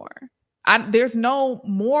staying for? There's no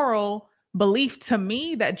moral belief to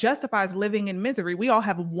me that justifies living in misery. We all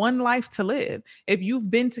have one life to live. If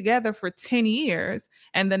you've been together for 10 years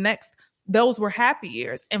and those were happy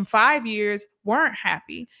years, and 5 years weren't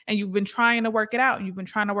happy, and you've been trying to work it out, and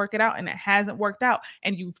it hasn't worked out,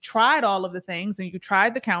 and you've tried all of the things, and you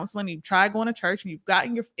tried the counseling, you've tried going to church, and you've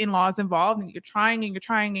gotten your in-laws involved, and you're trying,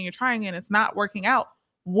 and it's not working out.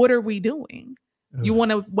 What are we doing? You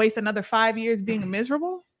want to waste another 5 years being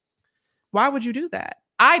miserable? Why would you do that?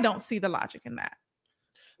 I don't see the logic in that.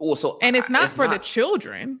 Well, and it's not for the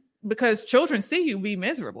children, because children see you be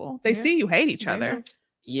miserable. They see you hate each other.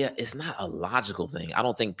 Yeah, it's not a logical thing. I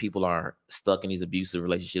don't think people are stuck in these abusive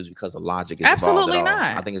relationships because of logic is absolutely involved at all.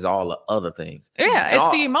 not. I think it's all the other things. Yeah,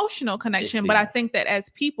 it's the emotional connection. But I think that as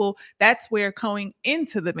people, that's where going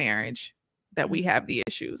into the marriage that we have the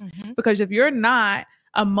issues. Because if you're not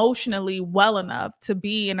emotionally well enough to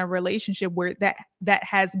be in a relationship where that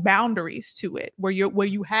has boundaries to it, where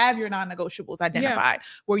you have your non-negotiables identified,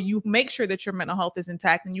 where you make sure that your mental health is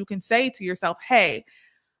intact, and you can say to yourself, hey,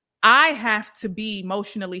 I have to be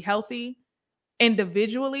emotionally healthy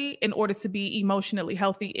individually in order to be emotionally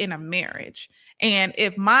healthy in a marriage. And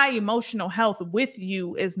if my emotional health with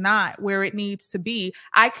you is not where it needs to be,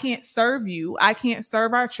 I can't serve you. I can't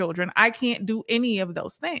serve our children. I can't do any of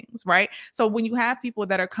those things, right? So when you have people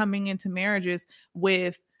that are coming into marriages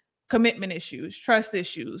with commitment issues, trust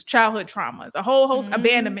issues, childhood traumas, a whole host,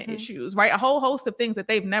 abandonment issues, right? A whole host of things that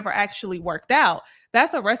they've never actually worked out.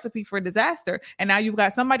 That's a recipe for disaster. And now you've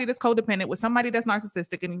got somebody that's codependent with somebody that's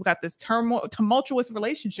narcissistic, and you've got this tumultuous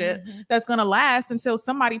relationship that's going to last until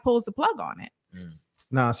somebody pulls the plug on it.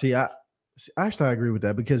 Nah, see, I agree with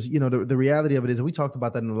that, because, you know, the reality of it is, and we talked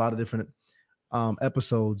about that in a lot of different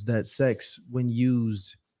episodes, that sex, when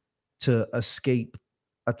used to escape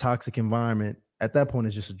a toxic environment, at that point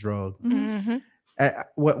is just a drug.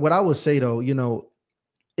 What I would say though, you know,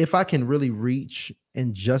 if I can really reach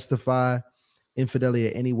and justify infidelity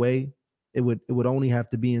in any way, it would only have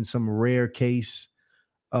to be in some rare case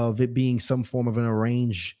of it being some form of an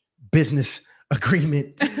arranged business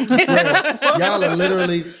agreement. Y'all are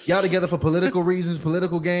literally together for political reasons,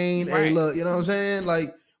 political gain. Right. Hey, look, you know what I'm saying? Like,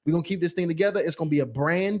 we're gonna keep this thing together. It's gonna be a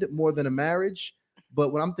brand more than a marriage.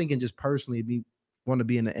 But what I'm thinking, just personally, want to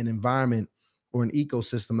be in an environment or an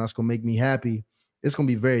ecosystem that's gonna make me happy. It's gonna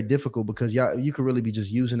be very difficult, because you could really be just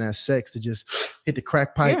using that sex to just hit the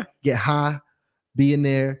crack pipe, get high, be in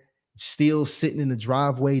there, still sitting in the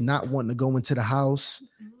driveway, not wanting to go into the house,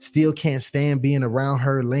 still can't stand being around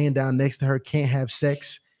her, laying down next to her, can't have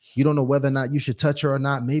sex. You don't know whether or not you should touch her or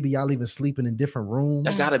not. Maybe y'all even sleeping in different rooms.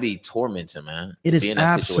 That's gotta be tormenting, man. It is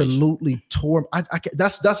absolutely torment.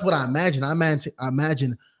 That's what I imagine. I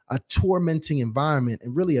imagine a tormenting environment,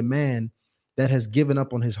 and really a man that has given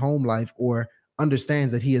up on his home life, or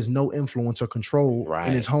understands that he has no influence or control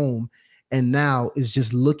in his home, and now is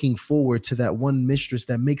just looking forward to that one mistress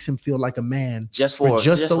that makes him feel like a man for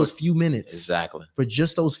those few minutes. Exactly. For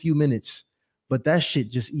just those few minutes. But that shit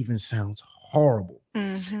just even sounds horrible.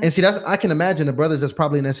 And see, I can imagine the brothers that's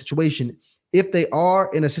probably in that situation, if they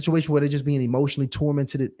are in a situation where they're just being emotionally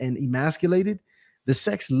tormented and emasculated, the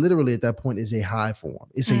sex literally at that point is a high form.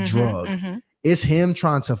 It's a drug. It's him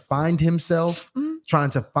trying to find himself,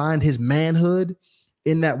 trying to find his manhood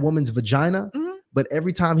in that woman's vagina. But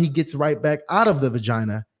every time he gets right back out of the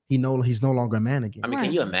vagina, he's no longer a man again. I mean,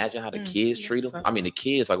 can you imagine how the kids treat him? I mean, the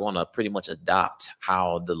kids are going to pretty much adopt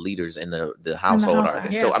how the leaders in the household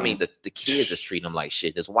are. So, I mean, the kids is treating him like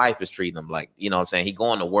shit. His wife is treating him like, you know what I'm saying? He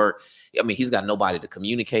going to work. I mean, he's got nobody to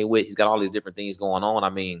communicate with. He's got all these different things going on.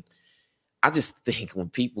 I mean, I just think when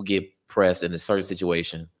people get pressed in a certain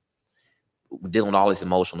situation, dealing with all this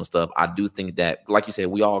emotional stuff, I do think that, like you said,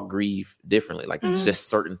 we all grieve differently. Like, it's just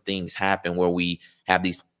certain things happen where we have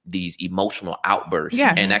these emotional outbursts,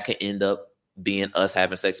 and that can end up being us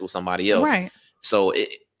having sex with somebody else. Right. So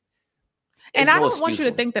and I don't want you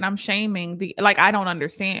to think that I'm shaming I don't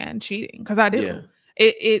understand cheating, because I do.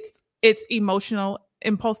 Yeah. It's emotional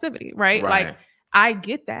impulsivity, right? Like, I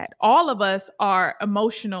get that. All of us are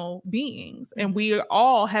emotional beings, and we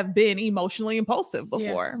all have been emotionally impulsive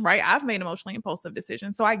before, right? I've made emotionally impulsive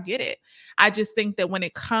decisions, so I get it. I just think that when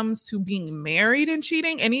it comes to being married and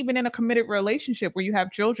cheating, and even in a committed relationship where you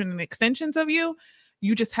have children and extensions of you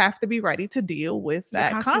just have to be ready to deal with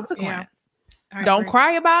that consequence. Yeah. Don't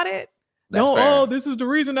cry about it. No, this is the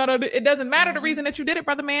reason that it doesn't matter the reason that you did it,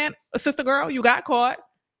 brother man, sister girl, you got caught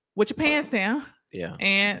with your pants down. Yeah.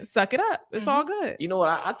 And suck it up. It's all good. You know what?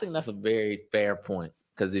 I think that's a very fair point.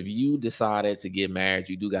 Because if you decided to get married,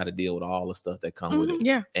 you do got to deal with all the stuff that come with it.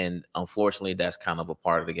 Yeah. And unfortunately, that's kind of a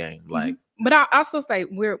part of the game. Like, but I also say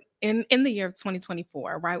we're in the year of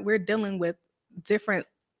 2024, right? We're dealing with different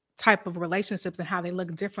type of relationships and how they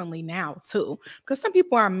look differently now too. Because some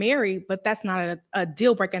people are married, but that's not a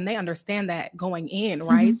deal breaker, and they understand that going in,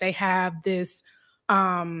 right? They have this,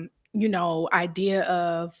 idea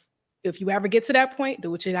of, if you ever get to that point, do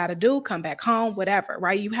what you got to do, come back home, whatever,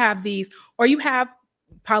 right? You have these, or you have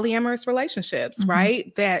polyamorous relationships,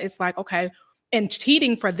 right? That it's like, okay, and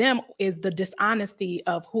cheating for them is the dishonesty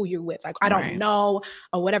of who you're with. Like, I don't know,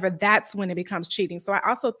 or whatever. That's when it becomes cheating. So I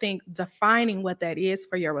also think defining what that is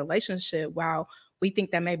for your relationship, while we think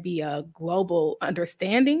that may be a global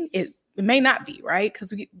understanding, it may not be, right?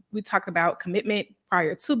 Because we talk about commitment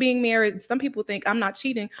prior to being married. Some people think I'm not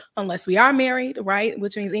cheating unless we are married, right?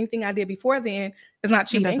 Which means anything I did before then is not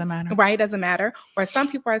cheating. It doesn't matter. Right? It doesn't matter. Or some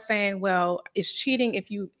people are saying, well, it's cheating if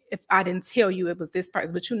if I didn't tell you it was this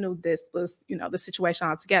person, but you knew this was, the situation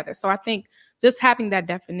altogether. So I think just having that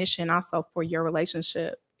definition also for your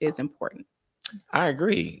relationship is important. I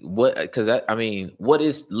agree. What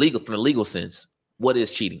is legal from the legal sense? What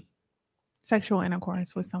is cheating? Sexual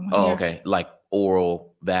intercourse with someone. Oh, okay. Like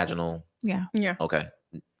oral, vaginal. Yeah. Yeah. Okay.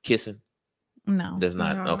 Kissing? No. There's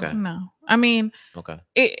not. No. Okay. No. I mean, Okay.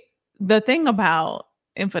 The thing about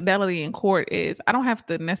infidelity in court is I don't have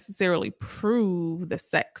to necessarily prove the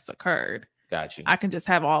sex occurred. Got you. I can just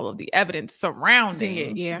have all of the evidence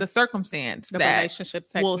surrounding the circumstance The that relationship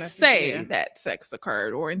sex will message, say that sex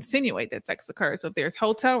occurred or insinuate that sex occurred. So if there's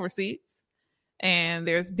hotel receipts and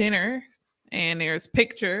there's dinners and there's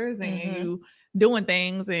pictures and you doing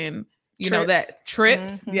things and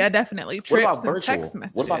trips. Yeah, definitely. Trips. What about and virtual? text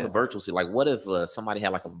messages. What about the virtual? Like, what if somebody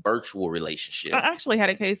had like a virtual relationship? I actually had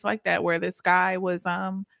a case like that where this guy was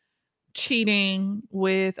cheating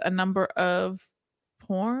with a number of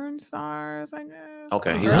porn stars, I guess.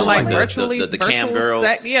 Okay, he's like virtually the cam girls.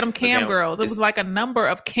 Them cam girls. It was like a number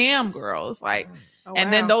of cam girls,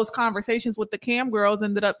 and then those conversations with the cam girls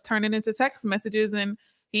ended up turning into text messages, and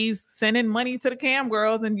he's sending money to the cam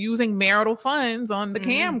girls and using marital funds on the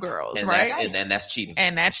cam girls, and right? That's cheating.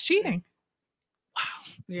 And that's cheating.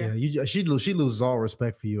 Yeah, she loses all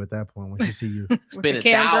respect for you at that point when she see you spending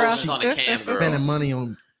thousands on a cam girl, spending money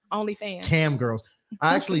on OnlyFans cam girls.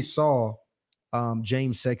 I actually saw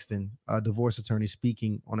James Sexton, a divorce attorney,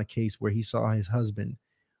 speaking on a case where he saw his husband.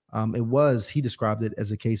 He described it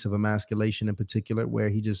as a case of emasculation in particular, where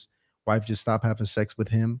wife just stopped having sex with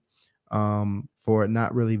him for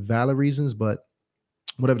not really valid reasons, but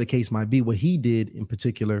whatever the case might be. What he did in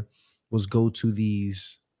particular was go to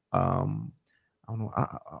these, I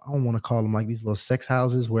don't want to call them like these little sex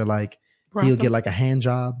houses where like he'll get like a hand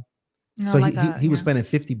job. So he was spending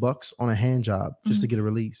 $50 on a hand job just to get a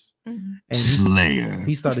release. And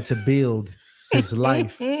he started to build his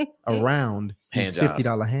life around these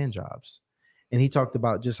 $50 hand jobs. And he talked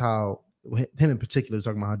about just how him in particular was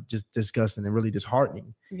talking about how just disgusting and really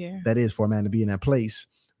disheartening that is for a man to be in that place.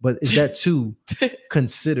 But is that too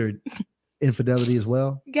considered infidelity as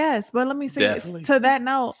well? Yes, but let me say to that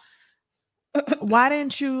note, why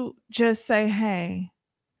didn't you just say, hey,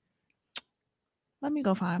 let me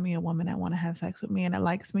go find me a woman that want to have sex with me and that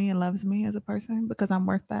likes me and loves me as a person because I'm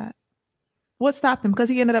worth that? What stopped him? Because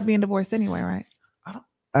he ended up being divorced anyway, right?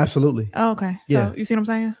 Absolutely. Oh, okay. So you see what I'm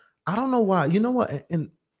saying? I don't know why. You know what?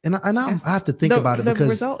 And I have to think about it because the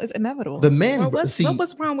result is inevitable. The man. What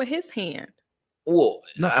was wrong with his hand? Well,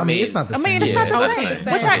 no, I mean it's not the same. It's not the same.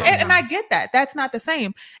 And I get that. That's not the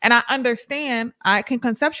same. And I understand. I can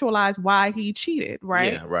conceptualize why he cheated,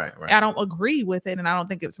 right? Yeah, right. I don't agree with it, and I don't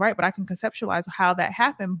think it's right, but I can conceptualize how that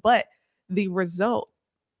happened. But the result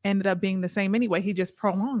ended up being the same anyway. He just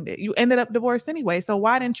prolonged it. You ended up divorced anyway. So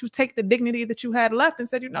why didn't you take the dignity that you had left and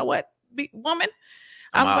said, you know what, woman,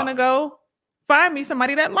 I'm gonna go find me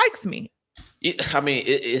somebody that likes me.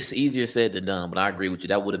 It's easier said than done, but I agree with you.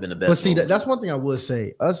 That would have been the best. But see, that's one thing I would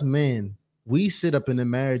say. Us men, we sit up in the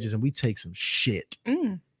marriages and we take some shit.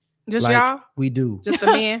 Just like, y'all? We do. Just the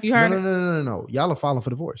man? You heard No. Y'all are filing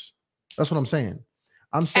for divorce. That's what I'm saying.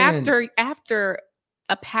 I'm saying after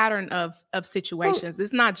a pattern of situations.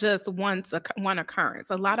 It's not just one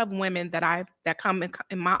occurrence. A lot of women that come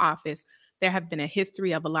in my office, there have been a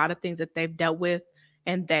history of a lot of things that they've dealt with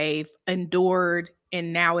and they've endured.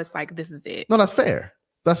 And now it's like, this is it. No, that's fair.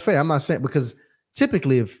 That's fair. I'm not saying, because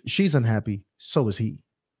typically if she's unhappy, so is he.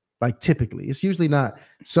 Like typically, it's usually not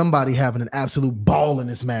somebody having an absolute ball in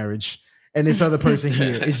this marriage and this other person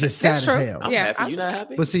here is just sad as hell. I'm happy. You're not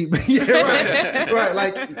happy? But see, right.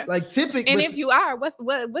 Like typically. And if you are,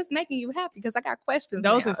 what's making you happy? Because I got questions.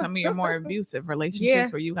 Those are some of your more abusive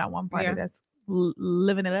relationships where you got one party that's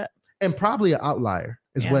living it up. And probably an outlier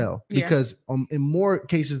as well, because in more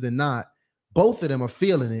cases than not, both of them are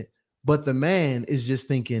feeling it, but the man is just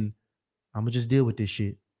thinking, I'm gonna just deal with this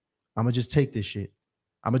shit. I'm gonna just take this shit.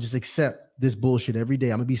 I'm gonna just accept this bullshit every day.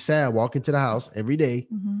 I'm gonna be sad walking to the house every day.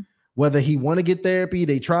 Whether he want to get therapy,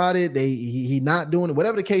 they tried it, he not doing it,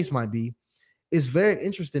 whatever the case might be. It's very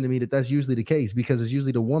interesting to me that that's usually the case, because it's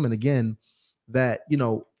usually the woman again that,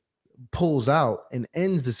 pulls out and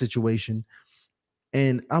ends the situation.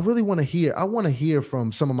 And I really want to hear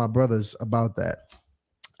from some of my brothers about that,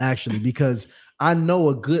 actually, because I know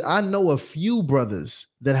a few brothers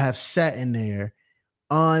that have sat in there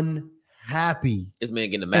unhappy. This man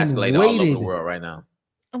getting emasculated all over the world right now.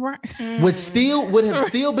 Right. Would have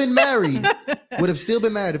still been married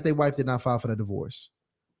if their wife did not file for the divorce.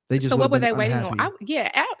 They just. So what were they waiting on?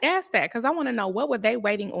 Ask that, because I want to know, what were they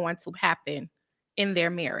waiting on to happen in their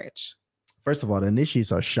marriage? First of all, the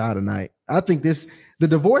initiates are shy tonight. I think the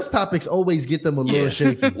divorce topics always get them a little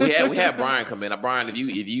shaky. we had Brian come in. Brian, if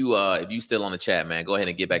you still on the chat, man, go ahead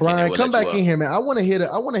and get back in. Brian, come back in here, man. I want to hear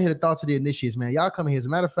the thoughts of the initiates, man. Y'all come here. As a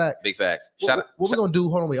matter of fact, big facts. What we're gonna do?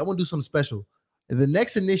 Hold on, wait. I want to do something special. The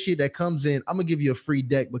next initiate that comes in, I'm gonna give you a free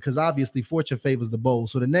deck because obviously fortune favors the bold.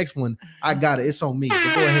 So the next one, I got it. It's on me.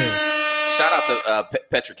 But go ahead. Shout out to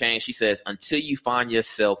Petra Kane. She says, until you find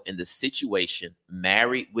yourself in the situation,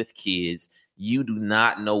 married with kids, you do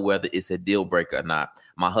not know whether it's a deal breaker or not.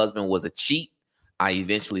 My husband was a cheat. I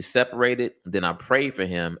eventually separated. Then I prayed for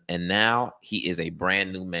him, and now he is a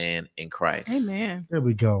brand new man in Christ. Amen. There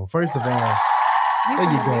we go. First of all,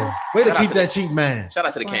 there you go. Way to keep that cheat man. Shout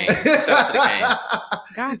out to the Canes. Shout out to the Canes.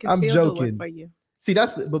 God can I'm still joking. do it for you. See,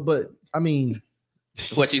 but I mean,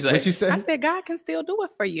 what you say? What you say? I said God can still do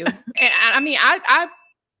it for you. And I mean, I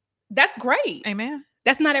that's great. Amen.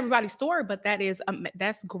 That's not everybody's story, but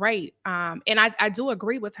that's great. And I do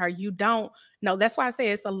agree with her. You don't know. That's why I say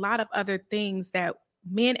it's a lot of other things that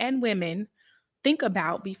men and women think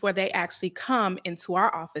about before they actually come into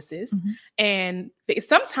our offices. Mm-hmm. And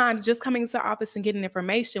sometimes just coming to the office and getting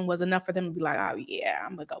information was enough for them to be like, oh yeah,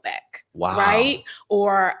 I'm gonna go back. Wow. Right.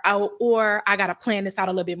 Or I gotta plan this out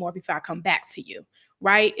a little bit more before I come back to you.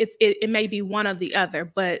 Right. It may be one or the other,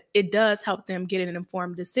 but it does help them get an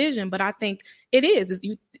informed decision. But I think it's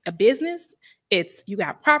a business. You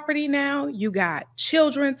got property now, you got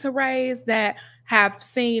children to raise that have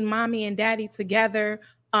seen mommy and daddy together.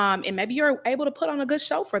 And maybe you're able to put on a good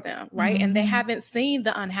show for them, right? Mm-hmm. And they haven't seen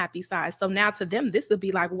the unhappy side. So now to them, this would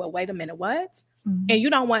be like, well, wait a minute, what? Mm-hmm. And you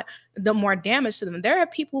don't want the more damage to them. There are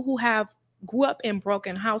people who grew up in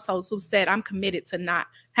broken households who said, I'm committed to not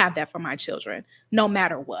have that for my children, no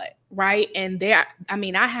matter what, right? And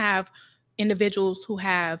I have individuals who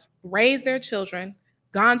have raised their children,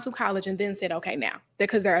 gone to college, and then said, okay, now,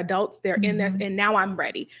 because they're adults, they're in there, and now I'm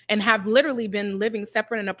ready, and have literally been living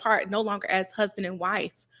separate and apart, no longer as husband and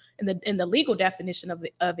wife in the legal definition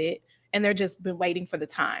of it, and they're just been waiting for the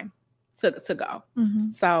time to go. Mm-hmm.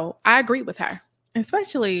 So I agree with her.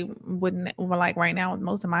 Especially like right now, with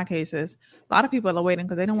most of my cases, a lot of people are waiting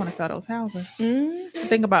because they don't want to sell those houses. Mm-hmm.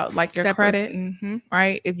 Think about like your credit,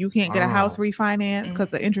 right? If you can't get a house refinanced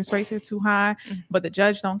because the interest rates are too high, but the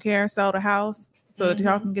judge don't care, sell the house so that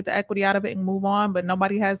y'all can get the equity out of it and move on, but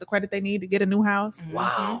nobody has the credit they need to get a new house.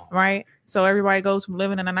 Wow. Right? So everybody goes from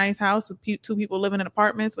living in a nice house to two people living in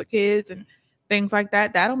apartments with kids and things like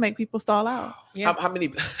that. That'll make people stall out. Yeah. How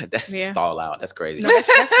many? Stall out. That's crazy. No,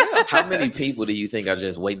 that's real. How many people do you think are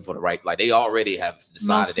just waiting for the right? Like they already have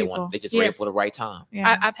decided they just waiting for the right time.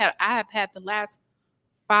 Yeah. I have had the last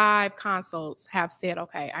 5 consults have said,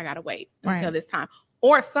 okay, I gotta wait until this time,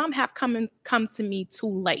 or some have come to me too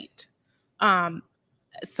late.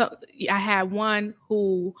 So I had one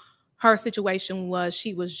who her situation was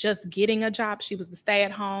she was just getting a job. She was the stay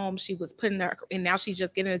at home. She was and now she's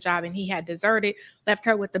just getting a job, and he had deserted, left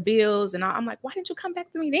her with the bills. And I'm like, why didn't you come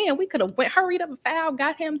back to me then? We could have hurried up and filed,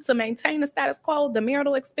 got him to maintain the status quo, the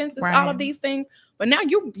marital expenses, all of these things. But now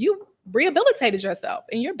you rehabilitated yourself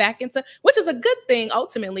and you're back into, which is a good thing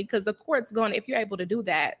ultimately, because the court's going, if you're able to do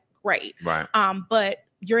that, great. Right. But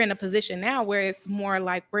you're in a position now where it's more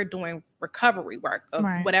like we're doing recovery work of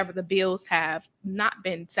whatever the bills have not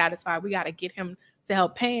been satisfied. We got to get him to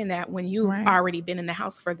help paying that when you've already been in the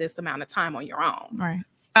house for this amount of time on your own. Right.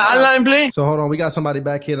 So hold on, we got somebody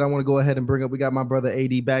back here that I want to go ahead and bring up. We got my brother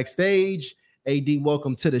AD backstage. AD,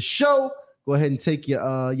 welcome to the show. Go ahead and take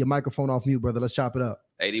your microphone off mute, brother. Let's chop it up.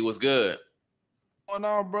 AD, what's good? What's going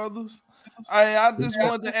on, brothers? I just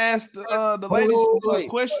wanted to ask the ladies a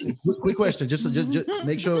question. Quick question. Just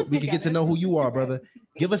make sure we can get to know who you are, brother.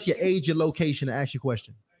 Give us your age, your location, and ask your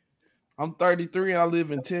question. I'm 33 and I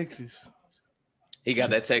live in Texas. He got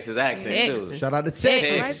that Texas accent too. Shout out to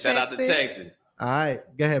Texas. Shout out to Texas. All right,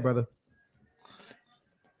 go ahead, brother.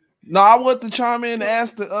 No, I want to chime in and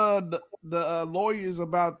ask the lawyers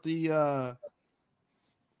about the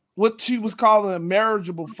what she was calling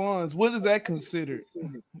marriageable funds. What is that considered?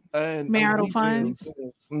 Marital funds.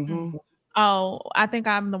 Mm-hmm. Oh, I think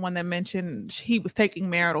I'm the one that mentioned he was taking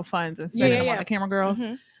marital funds and spending them on the camera girls.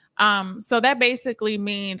 Mm-hmm. So that basically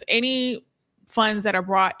means any funds that are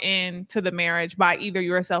brought into the marriage by either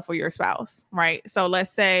yourself or your spouse, right? So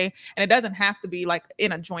let's say, and it doesn't have to be like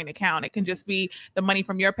in a joint account. It can just be the money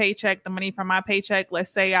from your paycheck, the money from my paycheck. Let's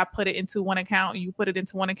say I put it into one account, you put it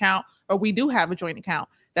into one account, or we do have a joint account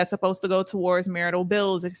that's supposed to go towards marital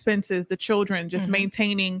bills, expenses, the children, just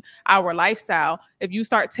maintaining our lifestyle. If you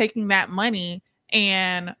start taking that money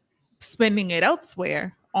and spending it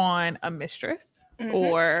elsewhere on a mistress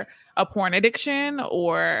or a porn addiction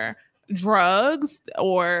or drugs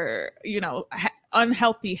or,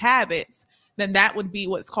 unhealthy habits, then that would be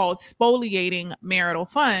what's called spoliating marital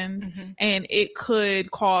funds. And it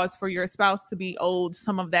could cause for your spouse to be owed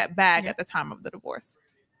some of that back at the time of the divorce.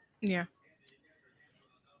 Yeah.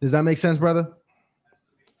 Does that make sense, brother?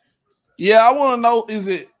 Yeah, I want to know, is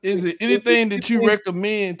it anything that you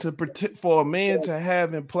recommend to protect for a man to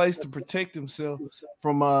have in place to protect himself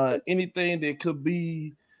from anything that could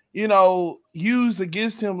be, used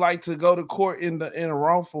against him, like to go to court in a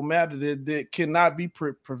wrongful matter that cannot be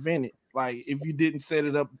prevented, like if you didn't set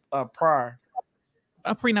it up prior?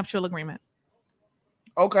 A prenuptial agreement.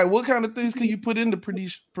 Okay, what kind of things can you put in the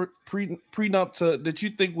prenup that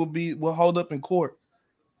you think will hold up in court?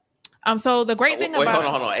 So the great thing about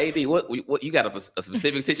hold on, AD, what you got a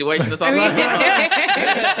specific situation or something? It was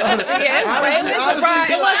a broad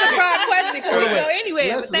question. Could we go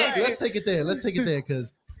anywhere? Let's take it there. Let's take it there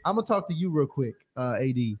because I'm gonna talk to you real quick,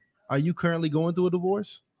 AD. Are you currently going through a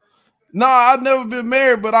divorce? No, I've never been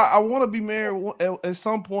married, but I want to be married at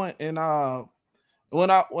some point. And when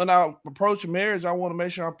I approach marriage, I want to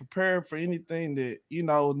make sure I'm prepared for anything that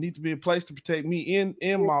needs to be in place to protect me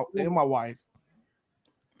and my wife.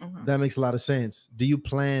 That makes a lot of sense. Do you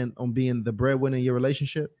plan on being the breadwinner in your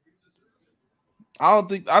relationship? I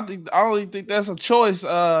don't even think that's a choice.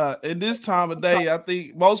 In this time of day, I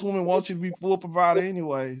think most women want you to be full provider,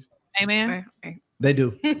 anyways. Amen. They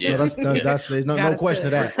do. Yeah, that's there's no question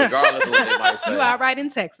of that. Regardless of what they might say. You all right in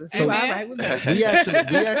Texas? So you all right with me? we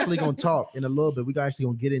actually gonna talk in a little bit. We actually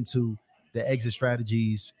gonna get into the exit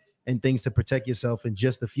strategies and things to protect yourself in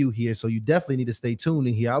just a few here. So you definitely need to stay tuned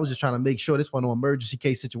in here. I was just trying to make sure this wasn't an emergency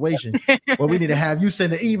case situation where we need to have you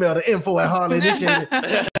send an email to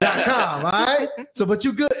info@harleyinitiative.com. All right. So, but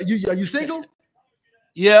you good? Are you single?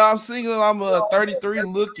 Yeah, I'm single. I'm 33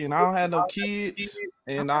 looking. I don't have no kids,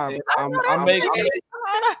 and I make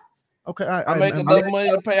enough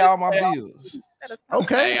money to pay all my bills.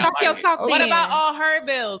 Okay. Talk your talk. What about all her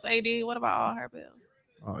bills, AD? What about all her bills?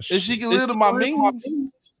 Oh, if she can live to my means.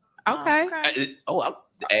 Okay.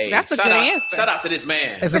 Hey, that's a good answer. Shout out to this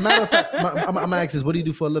man. As a matter of fact, I'm asking, what do you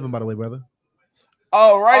do for a living, by the way, brother?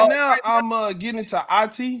 Oh, right now I'm getting into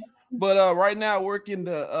IT, but right now I work in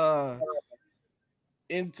the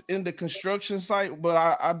construction site, but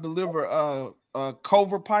I deliver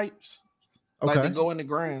culvert pipes, like they go in the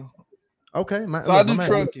ground. Okay, so I do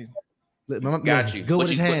trucking. Got you. Good with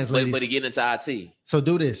his hands, ladies. But he get into IT. So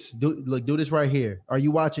do this. Do this right here. Are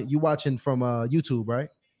you watching? You watching from YouTube, right?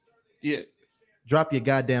 Yeah. Drop your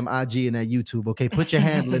goddamn IG in that YouTube, okay? Put your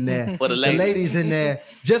handle in there. For the ladies in there.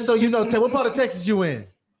 Just so you know, what part of Texas you in?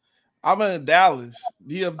 I'm in Dallas,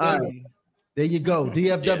 DFW. There you go,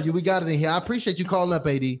 DFW. Yeah. We got it in here. I appreciate you calling up,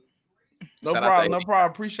 AD. No problem.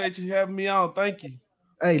 Appreciate you having me on. Thank you.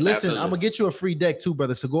 Hey, listen, I'm gonna get you a free deck too,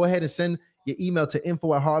 brother. So go ahead and send your email to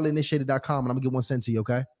info@harleyinitiative.com, and I'm gonna get one sent to you,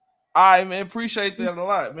 okay? All right, man. Appreciate that a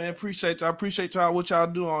lot, man. Appreciate y'all. Appreciate y'all what y'all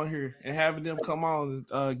do on here and having them come on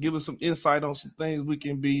and give us some insight on some things we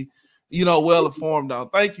can be, well informed on.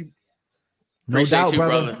 Thank you. No doubt,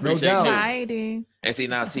 brother. No doubt. You. And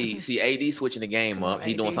see AD switching the game up.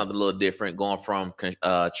 He doing something a little different, going from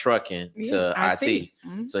trucking to IT.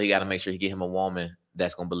 Mm-hmm. So he got to make sure he get him a woman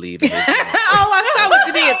that's gonna believe in his I saw what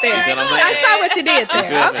you did there. I saw what you did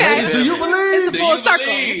there. Okay. Do you believe? It's a full circle.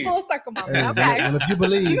 Full circle moment. Okay. And if you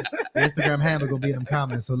believe, the Instagram handle gonna be in them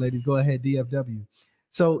comments. So ladies, go ahead, DFW.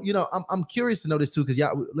 So I'm curious to know this too, because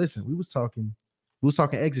y'all listen, we was talking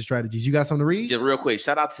exit strategies. You got something to read? Just real quick,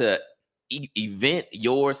 shout out to Event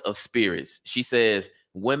Yours of Spirits. She says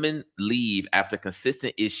women leave after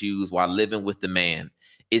consistent issues while living with the man.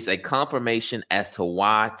 It's a confirmation as to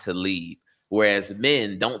why to leave. Whereas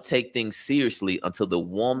men don't take things seriously until the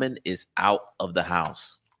woman is out of the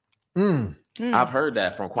house. I've heard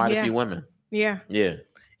that from quite a few women. Yeah. Yeah.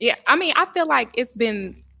 I mean, I feel like it's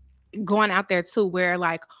been going out there too, where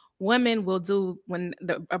like women will do when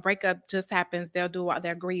a breakup just happens, they'll do while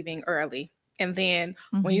they're grieving early. And then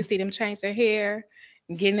when you see them change their hair,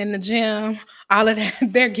 getting in the gym, all of that,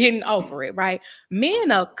 they're getting over it, right?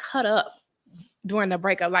 Men are cut up during the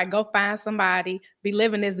breakup, like go find somebody, be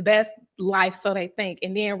living this best life, so they think,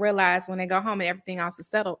 and then realize when they go home and everything else is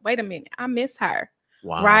settled, wait a minute, I miss her.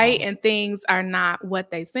 Wow. Right? And things are not what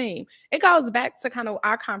they seem. It goes back to kind of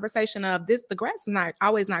our conversation of this, the grass is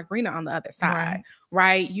always not greener on the other side,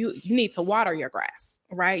 right? You need to water your grass,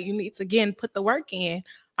 right? You need to, again, put the work in.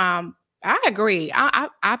 I agree.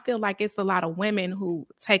 I feel like it's a lot of women who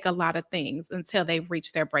take a lot of things until they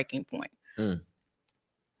reach their breaking point.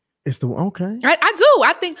 It's the okay. I do.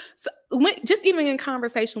 I think so, just even in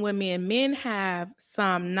conversation with men have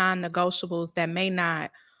some non-negotiables that may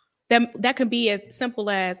not that can be as simple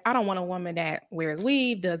as, I don't want a woman that wears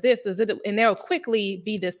weave, does this, does it, and they'll quickly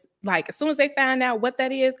be this, like, as soon as they find out what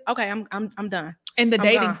that is, okay, I'm done. In the I'm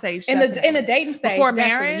dating gone. stage. In the dating stage. Before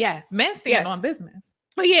definitely, marriage, yes. men stand on business.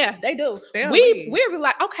 But yeah, they do. We're We're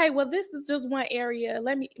like, okay, well, this is just one area.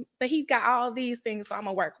 But he's got all these things, so I'm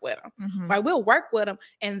gonna work with him. Mhm. Right? We'll work with him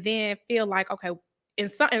and then feel like, okay, in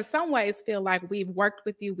some ways, feel like we've worked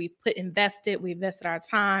with you, we invested our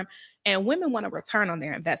time, and women want a return on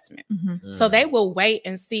their investment. Mhm. So they will wait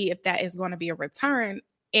and see if that is going to be a return,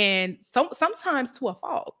 and sometimes to a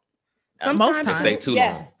fault. Most times. Stay too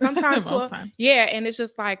long. Sometimes Most times. yeah, and it's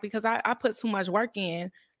just like, because I put too much work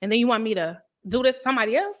in, and then you want me to do this to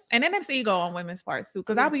somebody else? And then it's ego on women's parts too,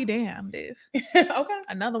 because I'll be damned if Okay.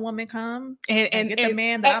 another woman come And get the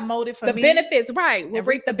man that I molded for the me. benefits, right? We'll And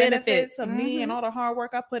reap the benefits of me Mhm. and all the hard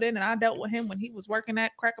work I put in. And I dealt with him when he was working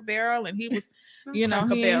at Cracker Barrel, and he was, you know,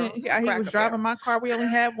 Cracker he Barrel. was driving my car. We only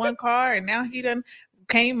had one car, and now he done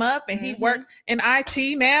came up and he worked in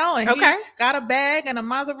IT now, and he got a bag and a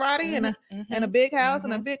Maserati and a big house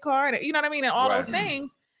and a big car, and you know what I mean, and all those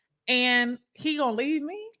things. And he gonna leave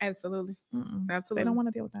me? Absolutely. Mm-mm. Absolutely. They don't want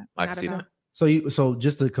to deal with that. I can see that. So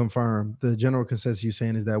just to confirm, the general consensus you're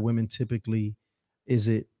saying is that women typically, is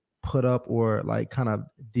it put up or like kind of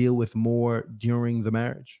deal with more during the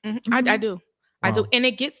marriage? Mm-hmm. I do. I do. Wow. And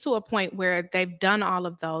it gets to a point where they've done all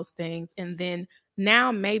of those things, and then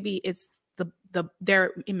now maybe it's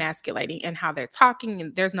they're emasculating and how they're talking,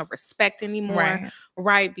 and there's no respect anymore,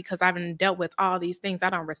 right? Because I've dealt with all these things. I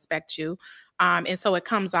don't respect you. And so it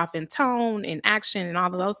comes off in tone and action and all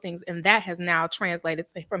of those things. And that has now translated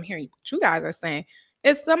from hearing what you guys are saying.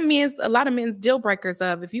 It's a lot of men's deal breakers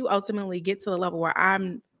of, if you ultimately get to the level where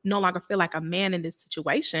I'm no longer feel like a man in this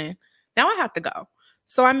situation, now I have to go.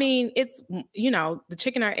 So, I mean, it's, the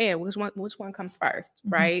chicken or egg, which one comes first,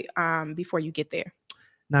 right? Before you get there.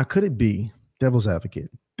 Now, could it be devil's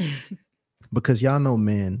advocate? Because y'all know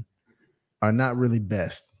men are not really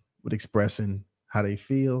best with expressing how they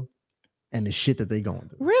feel and the shit that they going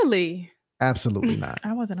through. Really? Absolutely not.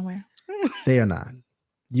 I wasn't aware. They are not.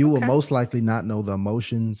 You will most likely not know the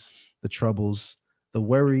emotions, the troubles, the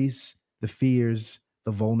worries, the fears,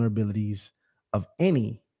 the vulnerabilities of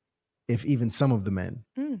any, if even some of the men,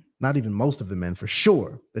 not even most of the men for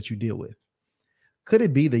sure, that you deal with. Could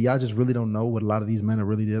it be that y'all just really don't know what a lot of these men are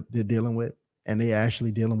really they're dealing with, and they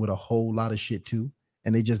actually dealing with a whole lot of shit too,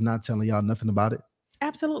 and they just not telling y'all nothing about it?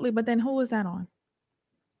 Absolutely. But then who is that on?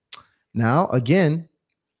 Now, again,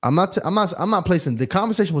 I'm not placing, the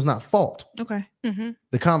conversation was not fault. Okay.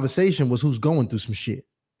 The conversation was who's going through some shit.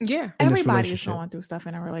 Yeah. Everybody is going through stuff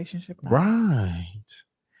in a relationship. Though. Right.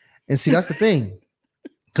 And see, that's the thing.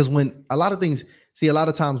 Because when a lot of things, a lot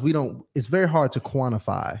of times it's very hard to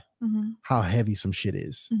quantify how heavy some shit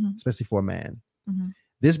is, especially for a man.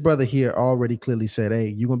 This brother here already clearly said, hey,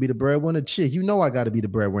 you're going to be the breadwinner? Shit, I got to be the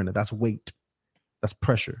breadwinner. That's weight. That's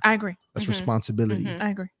pressure. I agree. That's responsibility.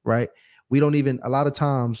 I agree. Right? We don't even, a lot of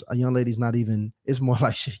times, a young lady's not even, it's more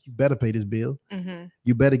like, shit, you better pay this bill.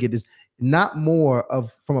 You better get this. Not more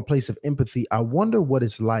of from a place of empathy. I wonder what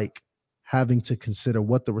it's like having to consider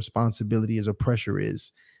what the responsibility is or pressure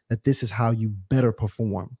is, that this is how you better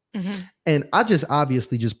perform. And I just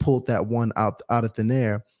obviously just pulled that one out of thin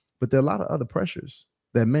air, but there are a lot of other pressures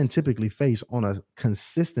that men typically face on a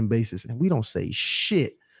consistent basis, and we don't say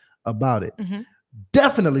shit about it.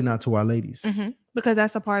 Definitely not to our ladies. Because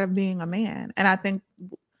that's a part of being a man. And I think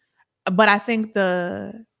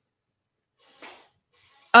the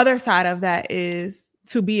other side of that is,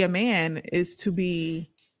 to be a man is to be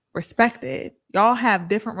respected. Y'all have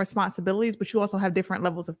different responsibilities, but you also have different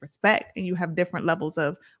levels of respect, and you have different levels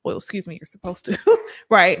of, you're supposed to,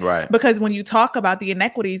 right? Because when you talk about the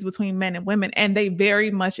inequities between men and women, and they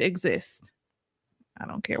very much exist. I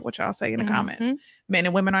don't care what y'all say in the comments. Men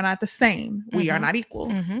and women are not the same. We are not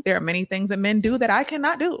equal. There are many things that men do that I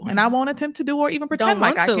cannot do, and I won't attempt to do or even pretend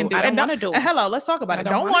like I can do. I don't want to do. And hello, let's talk about it.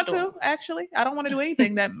 Don't want to, actually. I don't want to do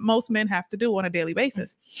anything that most men have to do on a daily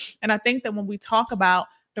basis. And I think that when we talk about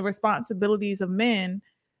the responsibilities of men,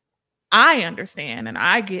 I understand and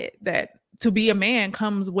I get that to be a man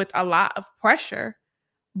comes with a lot of pressure,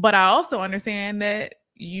 but I also understand that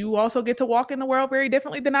you also get to walk in the world very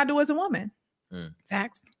differently than I do as a woman.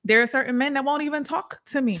 Facts. There are certain men that won't even talk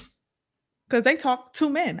to me because they talk to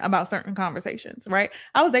men about certain conversations, right?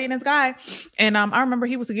 I was dating this guy, and I remember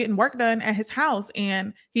he was getting work done at his house,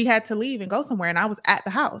 and he had to leave and go somewhere, and I was at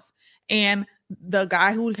the house, and the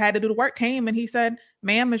guy who had to do the work came, and he said,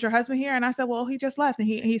 "Ma'am, is your husband here?" And I said, "Well, he just left." And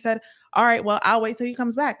he said, "All right, well, I'll wait till he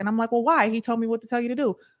comes back." And I'm like, "Well, why?" He told me what to tell you to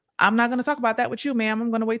do. "I'm not going to talk about that with you, ma'am.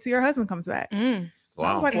 I'm going to wait till your husband comes back."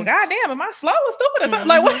 I was like, well, goddamn, am I slow or stupid or something?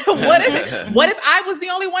 Like, what is it? What if I was the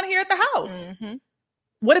only one here at the house?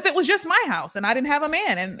 What if it was just my house and I didn't have a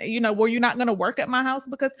man? And, were you not going to work at my house?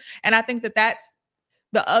 And I think that that's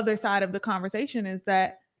the other side of the conversation, is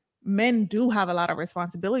that men do have a lot of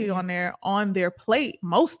responsibility on their plate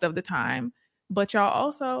most of the time, but y'all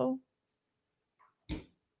also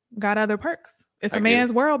got other perks. It's a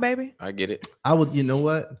man's world, baby. I get it. I would, you know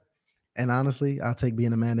what? And honestly, I'll take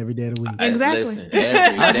being a man every day of the week. Exactly. Listen,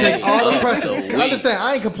 I take all the pressure. Understand,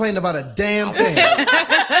 I ain't complaining about a damn thing.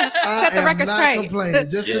 Set the record straight. Complaining,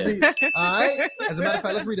 just to be. All right. As a matter of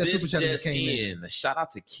fact, let's read that super chat that just came in. Shout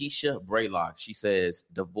out to Keisha Braylock. She says,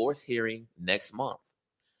 divorce hearing next month.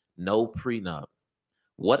 No prenup.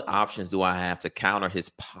 What options do I have to counter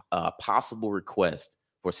his possible request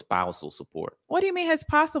for spousal support? What do you mean his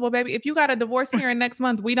possible, baby? If you got a divorce hearing next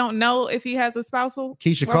month, we don't know if he has a spousal.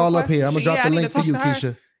 Keisha, call up here. I'm gonna drop the link for you,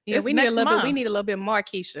 Keisha. Yeah, we need a little bit. We need a little bit more,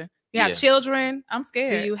 Keisha. You have children. I'm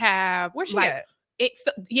scared. Do you have where's she at?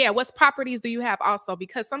 What properties do you have also?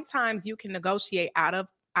 Because sometimes you can negotiate out of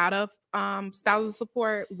spousal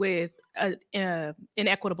support with an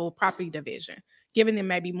inequitable property division, giving them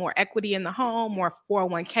maybe more equity in the home, more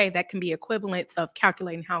 401k that can be equivalent of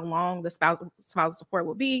calculating how long the spousal support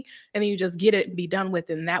will be. And then you just get it and be done with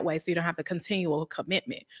in that way. So you don't have a continual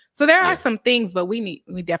commitment. So there are some things, but we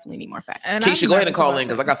definitely need more facts. And Keisha, go ahead and call in,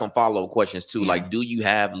 because I got some follow-up questions too. Like, do you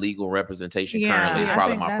have legal representation currently? It's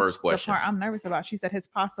probably my first question. The part I'm nervous about. She said his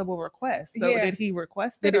possible request. So did he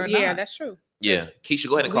request it or not? not? That's true. Yeah, Keisha,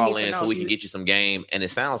 go ahead and call in so we can get you some game. And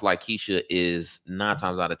it sounds like Keisha is 9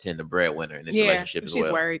 times out of 10 the breadwinner in this relationship as well.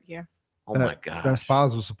 She's worried, Oh my God. That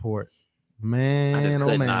spousal support. Man, I just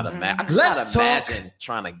could not imagine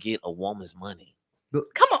trying to get a woman's money.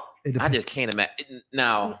 Come on. I just can't imagine.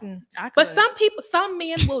 Now, but some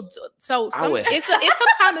men will do, it's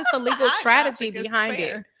sometimes it's a legal strategy behind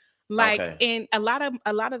it. Like in a lot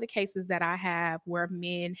of the cases that I have where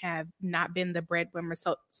men have not been the breadwinner,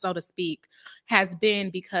 so to speak, has been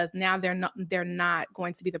because now they're not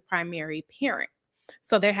going to be the primary parent.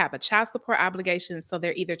 So they have a child support obligation. So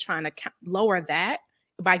they're either trying to lower that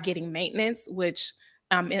by getting maintenance, which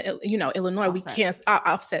Illinois, we can't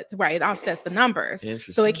offset, right? It offsets the numbers.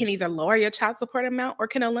 So it can either lower your child support amount or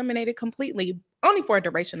can eliminate it completely, only for a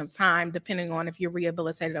duration of time, depending on if you're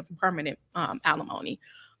rehabilitated of permanent alimony.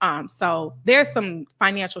 So there's some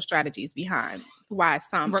financial strategies behind why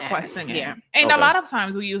some requesting it. Yeah. And a lot of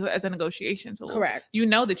times we use it as a negotiation tool. Correct. You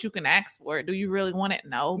know that you can ask for it. Do you really want it?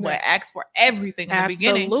 No, but ask for everything in the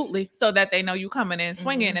beginning so that they know you coming in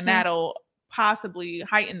swinging, and that'll possibly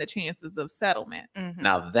heighten the chances of settlement.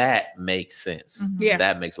 Now that makes sense. Yeah.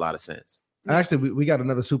 That makes a lot of sense. Actually, we got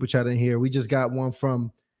another super chat in here. We just got one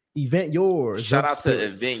from Event Yours. Shout out to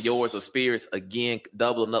Event Yours of Spirits. Again,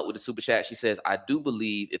 doubling up with the super chat. She says, I do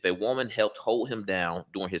believe if a woman helped hold him down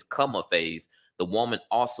during his come up phase, the woman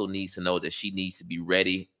also needs to know that she needs to be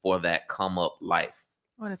ready for that come up life.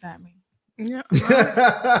 What does that mean? Yeah.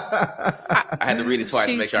 I had to read it twice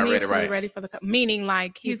to make sure I read it right. Ready for the meaning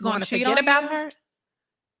like he's going to forget about her?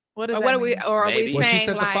 What is that? Are we saying she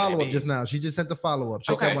sent like, the follow-up just now. She just sent the follow-up.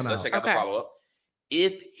 Check that one out. Let's check out the follow-up.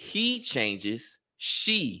 If he changes,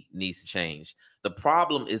 she needs to change. The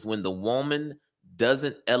problem is when the woman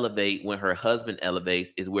doesn't elevate when her husband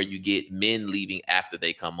elevates is where you get men leaving after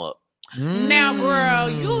they come up. Now, girl,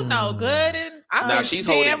 you know good and now she's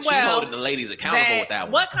holding the ladies accountable with that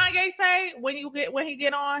one. What Kanye say when he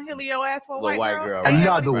get on, he'll your ass for a white girl? Right?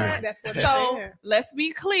 Another one. That's what so let's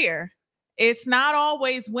be clear. It's not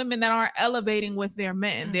always women that aren't elevating with their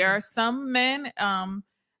men. There are some men,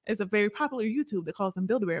 it's a very popular YouTube that calls them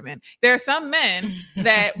Build-A-Bear men. There are some men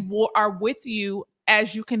that are with you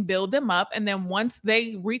as you can build them up. And then once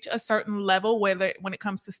they reach a certain level, when it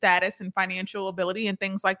comes to status and financial ability and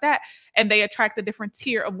things like that, and they attract a different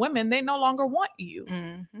tier of women, they no longer want you.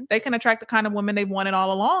 They can attract the kind of women they've wanted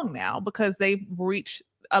all along now because they've reached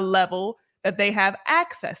a level that they have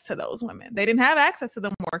access to those women. They didn't have access to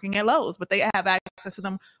them working at Lowe's, but they have access to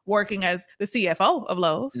them working as the CFO of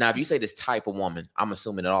Lowe's. Now, if you say this type of woman, I'm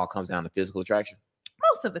assuming it all comes down to physical attraction.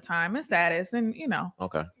 Most of the time, and status, and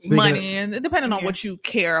okay, money, and depending on what you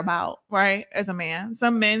care about, right? As a man,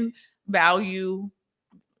 some men value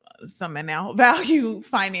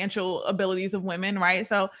financial abilities of women, right?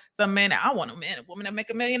 So some men, I want a woman that make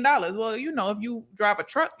 $1 million. Well, if you drive a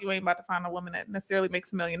truck, you ain't about to find a woman that necessarily makes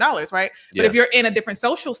 $1 million, right? But if you're in a different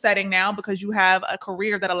social setting now, because you have a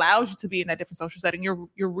career that allows you to be in that different social setting,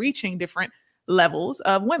 you're reaching different levels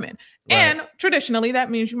of women. Right. And traditionally,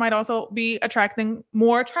 that means you might also be attracting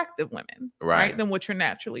more attractive women, right? Than what you're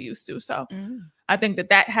naturally used to. So I think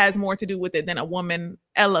that has more to do with it than a woman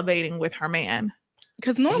elevating with her man.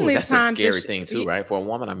 Because normally that's times a scary thing too, right? For a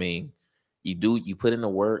woman, I mean, you put in the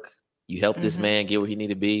work, you help this man get where he need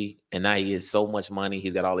to be, and now he has so much money.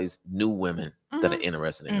 He's got all these new women that are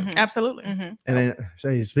interested in him. Absolutely. And then,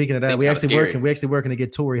 speaking of that, Seems we kinda actually scary. working. We actually working to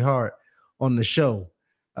get Tory Hart on the show.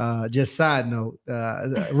 Just side note,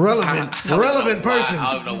 relevant person.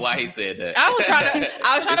 I don't know why he said that. I was trying to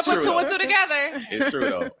It's put true, two and though. two together. It's true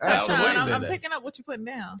though. I don't know why he Sean, said I'm that. picking up what you're putting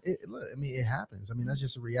down. Look, I mean, it happens. I mean, that's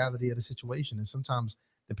just a reality of the situation. And sometimes,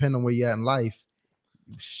 depending on where you're at in life,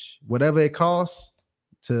 whatever it costs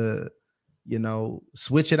to,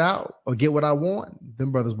 switch it out or get what I want,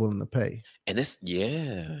 them brothers willing to pay. And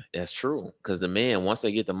that's true. Because the men, once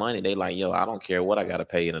they get the money, they like, yo, I don't care what I got to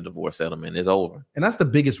pay in a divorce settlement. It's over. And that's the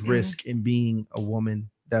biggest risk in being a woman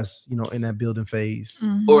that's, in that building phase.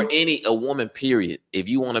 Or a woman, period. If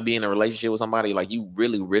you want to be in a relationship with somebody, like you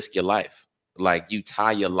really risk your life. Like you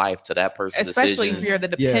tie your life to that person's Especially decisions. if you're the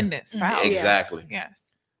dependent spouse. Exactly.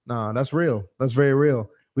 Yes. No, that's real. That's very real.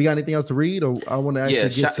 We got anything else to read, or I want to actually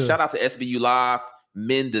shout out to SBU Live.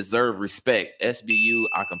 Men deserve respect. SBU,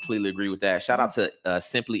 I completely agree with that. Shout out to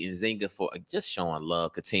Simply Nzinga for just showing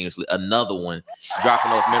love continuously. Another one,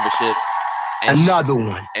 dropping those memberships. And Another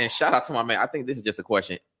one. And shout out to my man. I think this is just a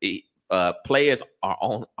question.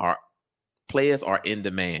 Players are in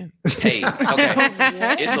demand. Hey,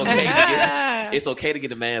 okay, it's okay to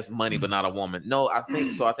get a man's money, but not a woman. No, I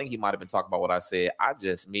think so. I think he might have been talking about what I said. I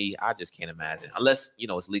just can't imagine unless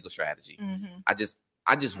it's legal strategy. I just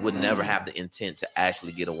would never have the intent to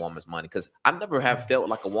actually get a woman's money because I never have felt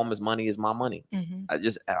like a woman's money is my money. I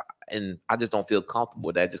just don't feel comfortable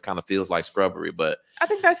with that. It just kind of feels like scrubbery. But I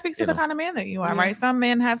think that speaks to the kind of man that you are, right? Some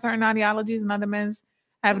men have certain ideologies and other men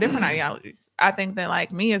have different ideologies. I think that,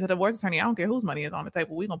 like me as a divorce attorney, I don't care whose money is on the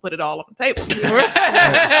table. We're gonna put it all on the table. Check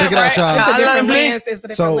it out, y'all. It's a different lens. It's a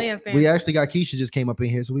different lens. We actually got Keisha just came up in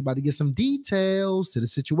here, so we about to get some details to the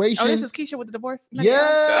situation. Oh, this is Keisha with the divorce.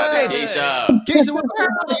 Yeah, Keisha, what the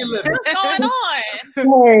world are you living? What's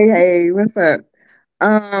going on? Hey, what's up?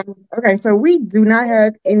 Okay, so we do not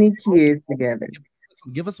have any kids together.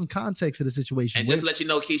 Give us some context to the situation. And just let you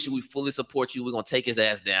know, Keisha, we fully support you. We're gonna take his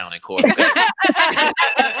ass down in court. Okay?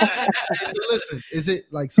 So listen, is it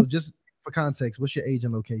like so? Just for context, what's your age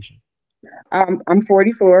and location? I'm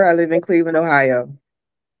 44. I live in Cleveland, Ohio.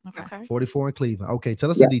 Okay. 44 in Cleveland. Okay, tell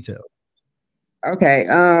us the detail. Okay,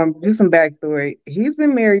 just some backstory. He's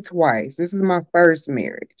been married twice. This is my first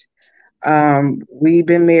marriage. We've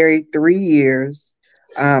been married 3 years,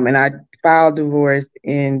 and I filed divorce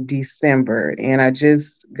in December, and I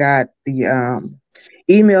just got the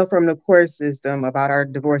email from the court system about our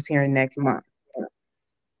divorce hearing next month.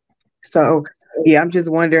 So, yeah, I'm just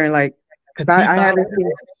wondering, like, because I haven't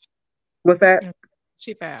seen. What's that?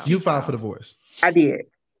 She filed. You filed for divorce. I did.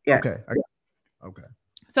 Yes. Okay. Okay.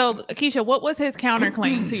 So, Keisha, what was his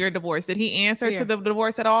counterclaim to your divorce? Did he answer to the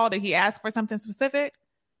divorce at all? Did he ask for something specific?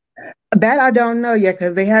 That I don't know yet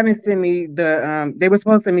because they haven't sent me the. They were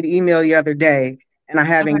supposed to send me the email the other day, and I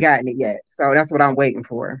haven't gotten it yet. So that's what I'm waiting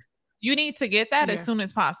for. You need to get that as soon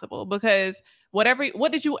as possible because what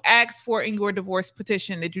did you ask for in your divorce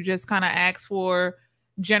petition? Did you just kind of ask for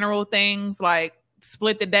general things like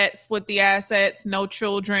split the debt, split the assets, no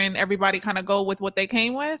children, everybody kind of go with what they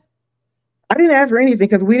came with? I didn't ask for anything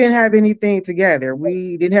because we didn't have anything together.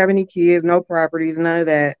 We didn't have any kids, no properties, none of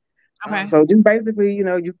that. Okay. So just basically,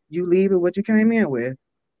 you leave with what you came in with.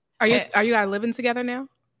 Are you guys living together now?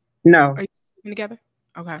 No. Are you living together?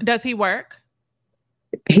 Okay. Does he work?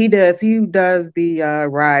 He does. He does the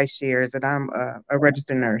ride shares, and I'm a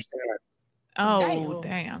registered nurse. Oh,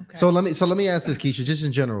 damn. Okay. So let me ask this, Keisha, just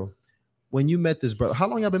in general. When you met this brother, how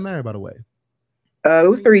long y'all been married, by the way? It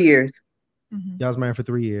was 3 years. Mm-hmm. Y'all was married for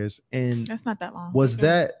 3 years, and that's not that long.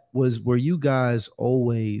 Were you guys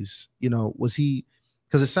always, was he?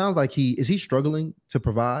 Because it sounds like is he struggling to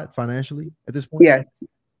provide financially at this point? Yes.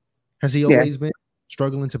 Has he always been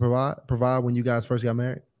struggling to provide when you guys first got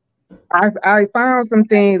married? I found some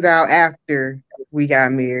things out after we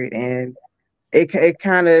got married, and it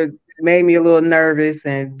kind of made me a little nervous.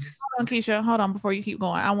 And just... Hold on, Keisha, hold on before you keep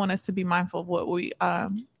going. I want us to be mindful of what we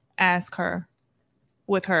ask her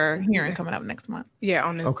with her hearing coming up next month. Yeah,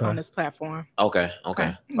 on this platform. Okay.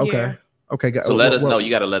 Yeah. Okay, so let us know. You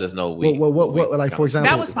got to let us know. What like for example?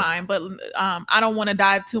 That was fine, but I don't want to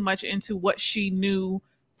dive too much into what she knew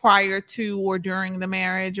prior to or during the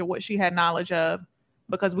marriage or what she had knowledge of,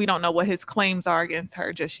 because we don't know what his claims are against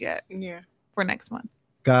her just yet. Yeah, for next month.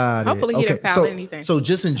 Got it. Hopefully he didn't file anything. So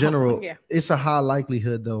just in general, it's a high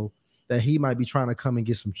likelihood though that he might be trying to come and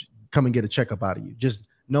get a checkup out of you, just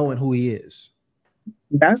knowing who he is.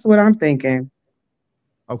 That's what I'm thinking.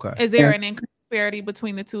 Okay. Is there an income disparity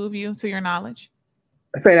between the two of you, to your knowledge?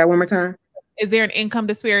 Say that one more time. Is there an income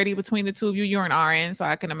disparity between the two of you? You're an RN, so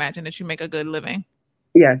I can imagine that you make a good living.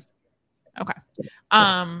 Yes. Okay.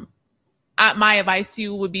 My advice to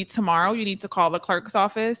you would be tomorrow you need to call the clerk's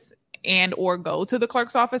office and or go to the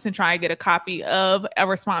clerk's office and try and get a copy of a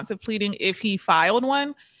responsive pleading if he filed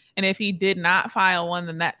one. And if he did not file one,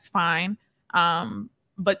 then that's fine.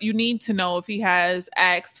 But you need to know if he has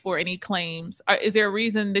asked for any claims. Is there a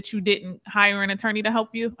reason that you didn't hire an attorney to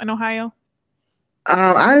help you in Ohio?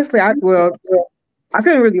 Honestly, I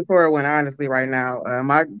couldn't really afford one, honestly, right now.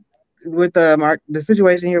 With the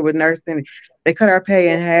situation here with nursing, they cut our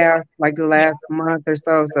pay in half like the last month or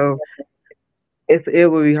so. So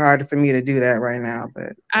it would be harder for me to do that right now.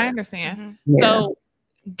 But I understand. yeah. So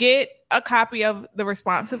get a copy of the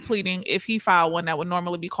responsive pleading if he filed one that would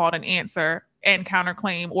normally be called an answer and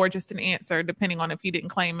counterclaim, or just an answer, depending on if he didn't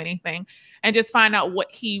claim anything, and just find out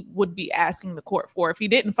what he would be asking the court for. If he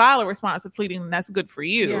didn't file a responsive pleading, then that's good for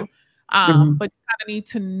you. Yeah. But you kind of need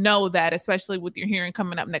to know that, especially with your hearing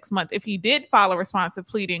coming up next month. If he did file a responsive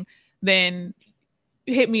pleading, then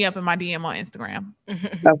hit me up in my DM on Instagram. Okay.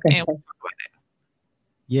 And we'll talk about it.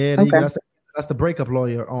 Yeah, there you go. That's the breakup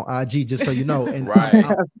lawyer on IG, just so you know. And Right.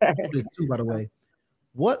 too, by the way,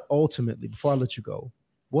 what ultimately, before I let you go,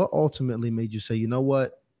 what ultimately made you say, you know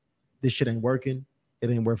what, this shit ain't working, it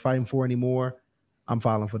ain't worth fighting for anymore, I'm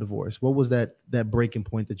filing for divorce? What was that breaking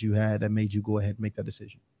point that you had that made you go ahead and make that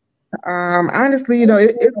decision? Honestly,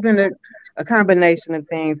 it's been a combination of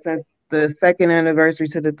things since the second anniversary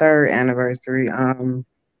to the third anniversary. I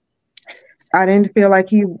didn't feel like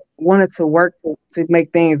he wanted to work to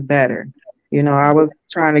make things better. I was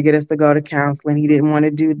trying to get us to go to counseling. He didn't want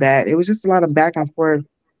to do that. It was just a lot of back and forth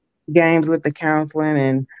games with the counseling.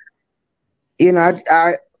 And,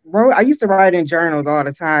 I used to write in journals all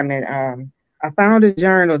the time. And I found a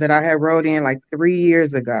journal that I had wrote in like 3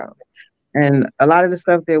 years ago. And a lot of the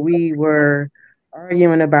stuff that we were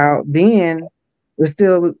arguing about then, we're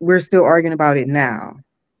still arguing about it now.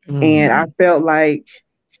 Mm. And I felt like,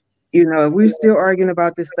 if we're still arguing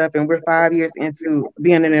about this stuff and we're 5 years into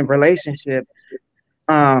being in a relationship,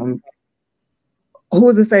 who's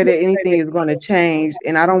to say that anything is going to change?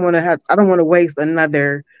 And I don't want to waste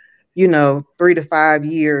another, 3 to 5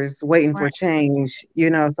 years waiting for change,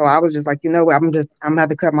 So I was just like, what, I'm gonna have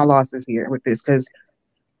to cut my losses here with this, because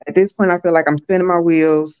at this point I feel like I'm spinning my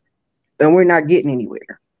wheels and we're not getting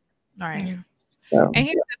anywhere. All right. Yeah. So, And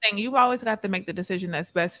here's the thing, you've always got to make the decision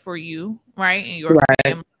that's best for you, right? And your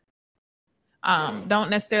family. Don't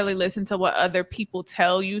necessarily listen to what other people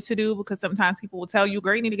tell you to do, because sometimes people will tell you,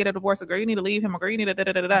 girl, you need to get a divorce, or girl, you need to leave him, or girl, you need to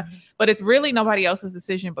da-da-da-da-da. But it's really nobody else's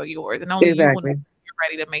decision but yours. And only you will know you're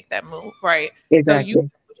ready to make that move, right? Exactly. So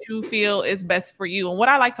what you feel is best for you. And what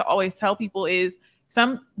I like to always tell people is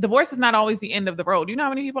some divorce is not always the end of the road. You know how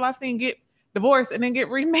many people I've seen get divorced and then get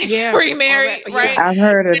remarried, right? I've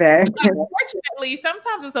heard of that. Unfortunately,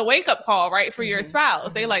 sometimes it's a wake-up call, right, for your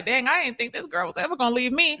spouse. They like, dang, I didn't think this girl was ever gonna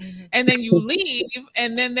leave me. And then you leave,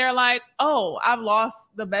 and then they're like, oh, I've lost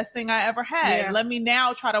the best thing I ever had. Let me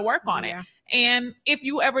now try to work on it. And if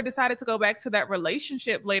you ever decided to go back to that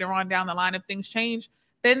relationship later on down the line, if things change,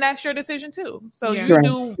 then that's your decision too. So you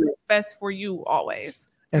do what's best for you always.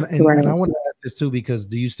 And I want to ask this too, because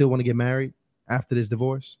do you still want to get married after this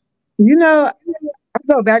divorce? I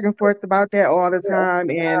go back and forth about that all the time.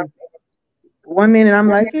 And 1 minute I'm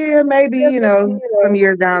like, yeah, maybe, some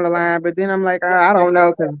years down the line. But then I'm like, I don't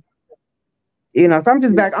know, because, so I'm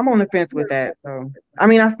just back. I'm on the fence with that. So, I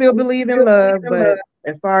mean, I still believe in love, but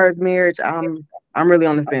as far as marriage, I'm really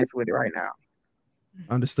on the fence with it right now.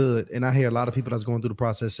 Understood. And I hear a lot of people that's going through the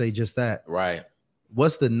process say just that. Right.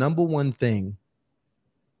 What's the number one thing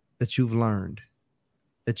that you've learned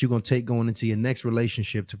that you're going to take going into your next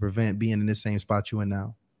relationship to prevent being in the same spot you're in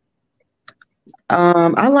now?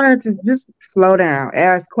 I learned to just slow down,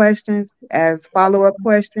 ask questions, ask follow-up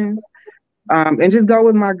questions, and just go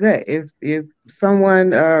with my gut. If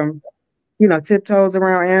someone, tiptoes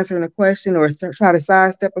around answering a question or try to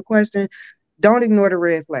sidestep a question, don't ignore the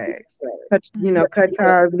red flags. Cut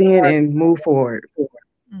ties then and move forward.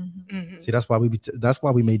 See, that's why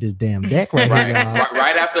we made this damn deck right here.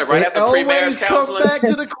 Right after pre-marriage counseling. Come back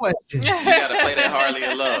to the questions. You gotta play that Harley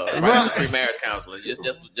in Love right after pre-marriage counseling,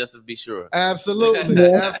 just to be sure.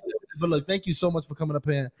 Absolutely, absolutely. But look, thank you so much for coming up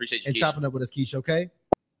here Appreciate you, and Keisha. chopping up with us, Keisha. Okay.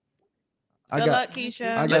 Good luck,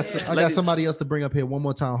 Keisha. I got somebody else to bring up here one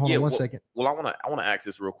more time. Hold on one second. Well, I want to ask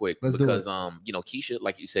this real quick. Let's because Keisha,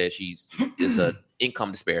 like you said, it's an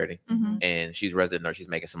income disparity, and she's a resident nurse. She's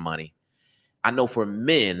making some money. I know for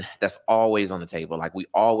men, that's always on the table. Like, we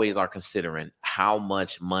always are considering, how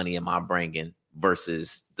much money am I bringing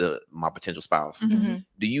versus my potential spouse. Mm-hmm.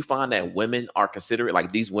 Do you find that women are considerate,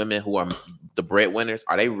 like these women who are the breadwinners,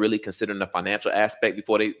 are they really considering the financial aspect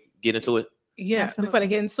before they get into it? Yeah, Absolutely. before they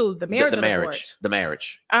get into the marriage. The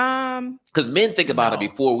marriage. Um, Because men think about it No.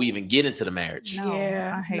 before we even get into the marriage. No,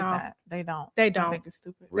 Yeah, I hate no. that. They don't. They I don't. think it's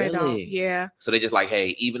stupid. They don't. Really? Yeah. So they just like, hey,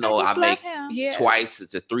 even I though I just make love him. Yeah. twice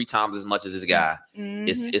to 3 times as much as this guy, Mhm.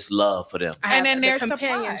 it's love for them. I And have then the they're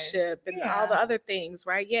companionship surprised. and all the Yeah. other things,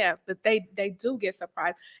 right? Yeah, but they do get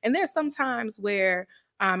surprised. And there's some times where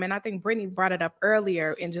and I think Brittany brought it up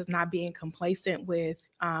earlier, in just not being complacent with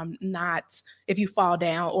not if you fall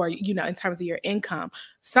down or in terms of your income.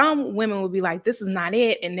 Some women will be like, this is not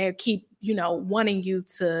it, and they keep wanting you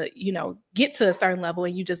to get to a certain level,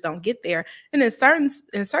 and you just don't get there. And in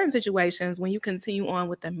certain situations, when you continue on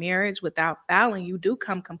with the marriage without fouling, you do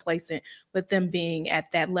come complacent with them being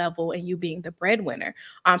at that level and you being the breadwinner.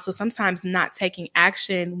 So sometimes not taking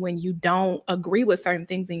action when you don't agree with certain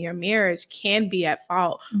things in your marriage can be at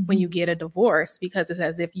fault when you get a divorce, because it's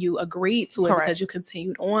as if you agreed to it. Correct. Because you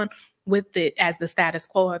continued on with it as the status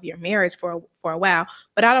quo of your marriage for a while.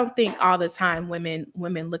 But I don't think all the time women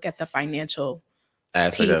look at the financial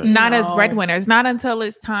Aspect of it. Not as No. breadwinners, not until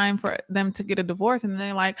it's time for them to get a divorce, and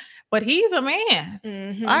they're like, "But he's a man.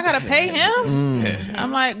 Mhm. I gotta pay him." Mm.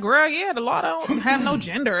 I'm like, "Girl, yeah, the law don't have no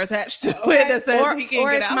gender attached to it Right. that says or, he can't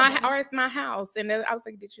or get it's out." my it's my house. And then I was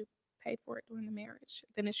like, did you pay for it during the marriage?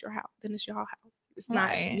 Then it's your house. Then it's your house. It's not.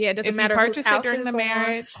 Right. Yeah, it doesn't If matter you whose purchased house it during it's the on.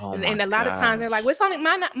 marriage, Oh And my a lot of times they're gosh. like, "What's on it?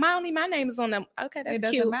 My name is on them." Okay, that's it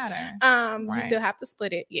doesn't cute. matter. You Right. still have to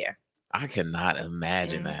split it. Yeah. I cannot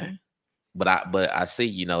imagine that. Mhm. But I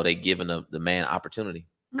see, they giving the man opportunity.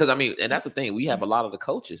 Because I mean, and that's the thing. We have a lot of the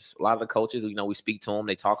coaches. We speak to them.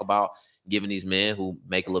 They talk about giving these men who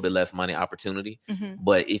make a little bit less money opportunity. Mhm.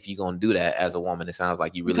 But if you're gonna do that as a woman, it sounds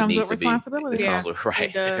like you really Comes need with to responsibility. be. It comes Yeah, with right,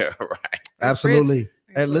 it does. right. Absolutely. It's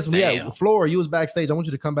And listen, risk. Damn. Flora, you was backstage. I want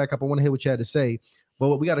you to come back up. I want to hear what you had to say.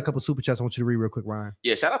 But we got a couple super chats I want you to read real quick, Ryan.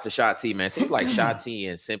 Yeah, shout out to Sha T, man. Seems like Sha T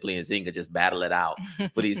and Simply and Zinga just battle it out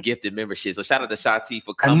for these gifted memberships. So shout out to Sha T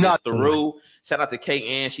for coming Another through. Shout out to Kate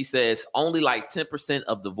Ann. She says only like 10%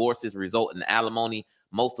 of divorces result in alimony.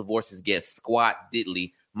 Most divorces get squat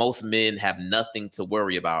diddly. Most men have nothing to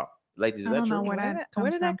worry about. Ladies, is I that don't know true? where Where that did-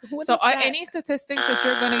 where comes did that- from. what So is that? any statistics that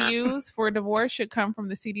you're going to use for divorce should come from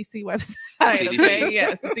the CDC website. CDC? Okay,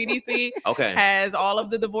 yes, the CDC Okay. has all of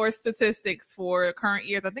the divorce statistics for current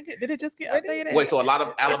years. I think did it just get Where did- updated? Wait, so a lot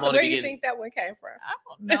of alimony Where do you begin. think that one came from? I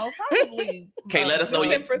don't know. Probably. Okay, let us know.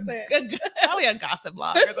 10%. Probably a gossip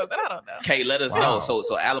blog or something. I don't know. Okay, let us Wow. know.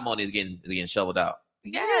 So alimony is getting shoveled out.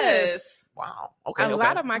 Yes. Wow. Okay. A okay.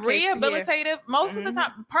 lot of my cases, yeah. Rehabilitative, most of the Mhm.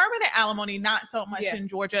 time, permanent alimony, not so much Yeah. in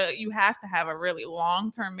Georgia. You have to have a really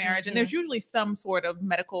long-term marriage, and there's usually some sort of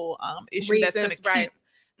medical issue that's going to Reasons, right. keep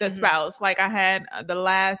the Mhm. spouse. Like I had the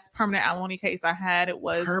last permanent alimony case I had, it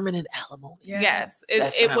was permanent alimony. yes,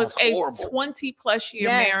 That it was sounds a horrible. 20+ year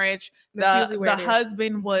Yes. marriage. That's The usually where it is.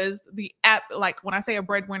 husband was like when I say a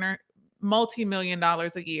breadwinner, multi-million-dollar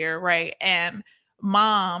a year, right? And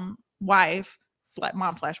mom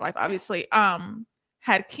slash wife, obviously,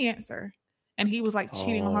 had cancer, and he was like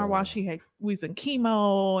cheating on her while she was in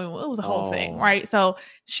chemo, and it was a whole thing, right? So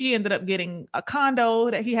she ended up getting a condo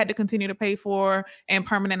that he had to continue to pay for, and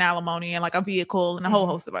permanent alimony, and like a vehicle, and a whole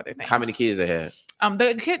host of other things. How many kids they had?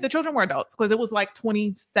 The children were adults because it was like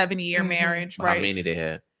 27-year Mhm. marriage, right? How many they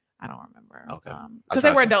had? I don't remember. Okay. Because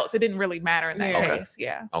they were adults, it didn't really matter in that Yeah. case.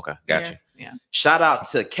 Yeah. Okay, gotcha. Yeah. Shout out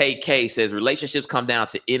to KK says relationships come down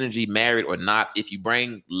to energy, married or not. If you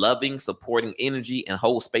bring loving, supporting energy and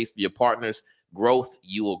hold space for your partner's growth,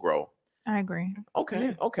 you will grow. I agree. Okay,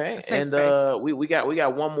 Yeah. okay. A safe And space. we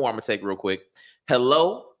got one more I'm gonna take real quick.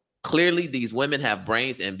 Hello. Clearly, these women have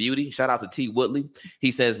brains and beauty. Shout out to T. Woodley.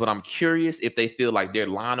 He says, but I'm curious if they feel like their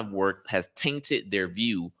line of work has tainted their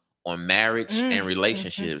view on marriage and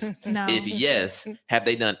relationships. No. If yes, have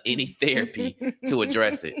they done any therapy to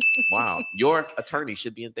address it? Wow, your attorney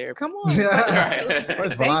should be in therapy, Come on.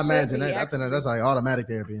 First of all, I They imagine should that. be, I think actually. that's like automatic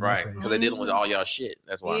therapy. In right? This Because case. they're dealing with all y'all shit.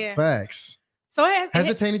 That's why. Yeah. Facts. So Has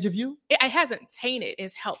it tainted your view? it hasn't tainted.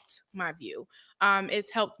 It's helped my view. It's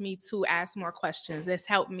helped me to ask more questions. It's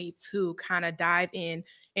helped me to kind of dive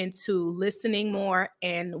into listening more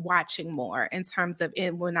and watching more in terms of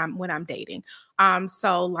when I'm dating.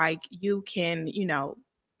 So like you can,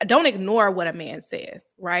 don't ignore what a man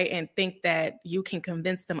says, right? And think that you can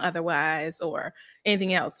convince them otherwise or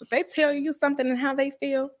anything else. If they tell you something and how they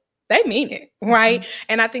feel, they mean it, right?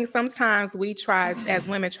 And I think sometimes we as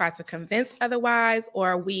women try to convince otherwise,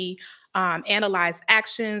 or we analyze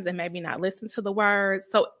actions and maybe not listen to the words.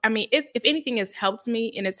 So, I mean, if anything, it's helped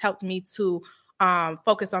me, and it's helped me to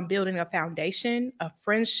focus on building a foundation of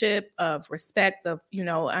friendship, of respect, of,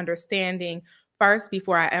 understanding first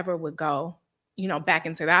before I ever would go, back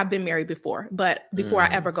into that. I've been married before, but before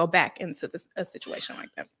I ever go back into a situation like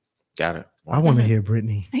that. Got it. I want to hear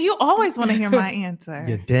Brittany. You always want to hear my answer.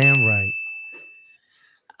 You're damn right.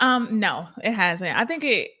 No, it hasn't. I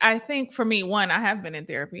think for me, one, I have been in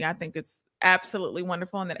therapy. I think it's absolutely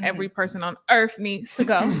wonderful, and that every person on earth needs to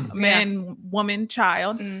go, man, woman,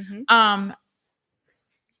 child.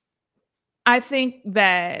 I think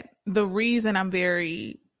that the reason I'm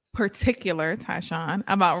very particular, Tyshawn,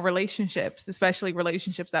 about relationships, especially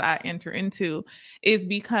relationships that I enter into, is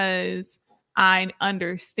because I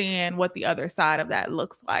understand what the other side of that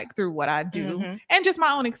looks like through what I do and just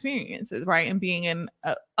my own experiences, right? And being in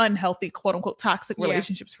unhealthy, quote unquote, toxic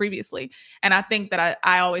relationships previously. And I think that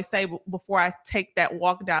I always say before I take that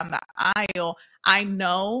walk down the aisle, I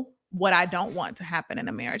know what I don't want to happen in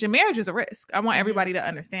a marriage. And marriage is a risk. I want everybody to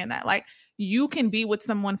understand that. Like, you can be with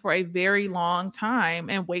someone for a very long time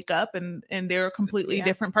and wake up and they're a completely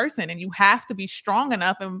different person. And you have to be strong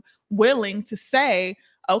enough and willing to say,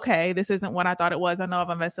 okay, this isn't what I thought it was. I know I've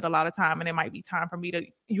invested a lot of time and it might be time for me to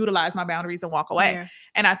utilize my boundaries and walk away. Yeah.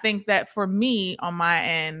 And I think that for me on my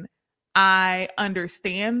end, I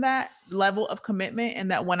understand that level of commitment,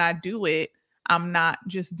 and that when I do it, I'm not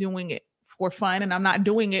just doing it for fun, and I'm not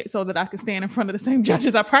doing it so that I can stand in front of the same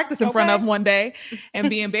judges I practice in front of one day and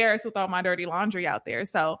be embarrassed with all my dirty laundry out there.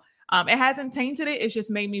 So it hasn't tainted it. It's just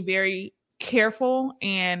made me very careful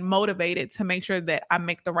and motivated to make sure that I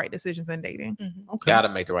make the right decisions in dating. Gotta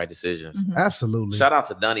make the right decisions. Absolutely. Shout out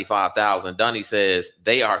to Dunny 5000. Dunny says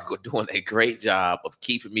they are doing a great job of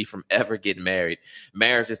keeping me from ever getting married.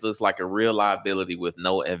 Marriage just looks like a real liability with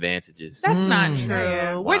no advantages. That's not true.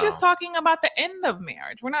 Wow. We're just talking about the end of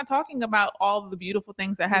marriage. We're not talking about all the beautiful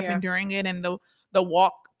things that happen during it and the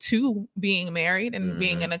walk to being married and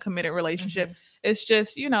being in a committed relationship. It's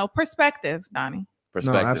just, perspective, Donnie.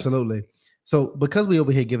 Perspective. No, absolutely. So because we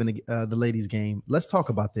over here giving the ladies game, let's talk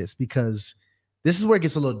about this, because this is where it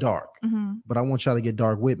gets a little dark, but I want y'all to get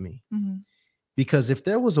dark with me. Because if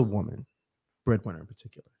there was a woman, breadwinner in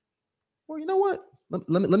particular, well, you know what?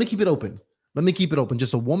 Let me keep it open. Let me keep it open.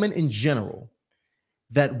 Just a woman in general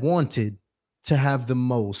that wanted to have the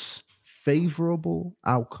most favorable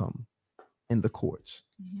outcome in the courts.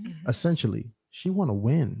 Essentially, she want to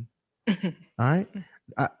win. All right.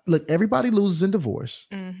 Look, everybody loses in divorce.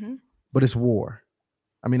 But it's war.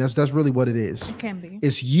 I mean, that's really what it is. It can be.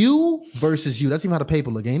 It's you versus you. That's even how the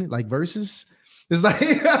paper look, ain't it? Like versus. It's like,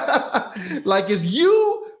 like it's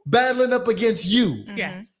you battling up against you.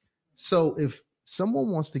 Yes. So if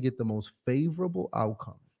someone wants to get the most favorable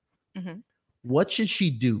outcome, what should she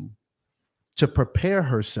do to prepare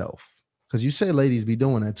herself? Because you say ladies be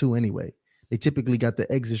doing that too anyway. They typically got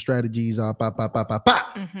the exit strategies. What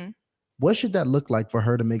should that look like for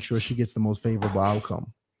her to make sure she gets the most favorable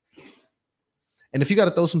outcome? And if you got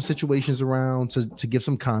to throw some situations around to give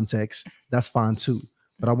some context, that's fine too.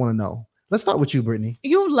 But I want to know. Let's start with you, Brittany.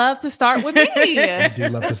 You love to start with me. I do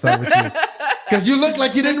love to start with you. Because you look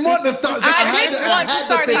like you didn't want to start. I didn't want to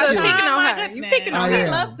start. You picking on her. You picking on her.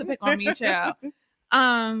 He loves to pick on me, child.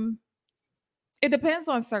 It depends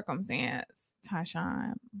on circumstance,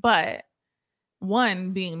 Tyshawn. But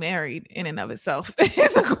one, being married in and of itself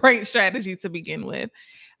is a great strategy to begin with.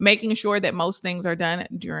 Making sure that most things are done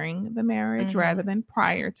during the marriage rather than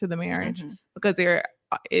prior to the marriage, because there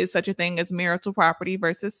is such a thing as marital property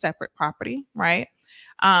versus separate property, right?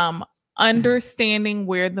 Understanding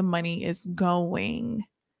where the money is going.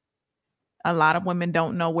 A lot of women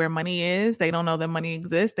don't know where money is. They don't know that money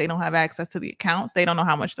exists. They don't have access to the accounts. They don't know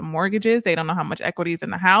how much the mortgage is. They don't know how much equity is in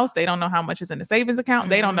the house. They don't know how much is in the savings account.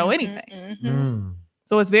 They don't know anything.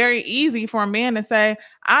 So it's very easy for a man to say,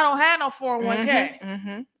 I don't have no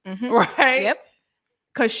 401k. Right? Yep.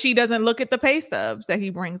 Because she doesn't look at the pay stubs that he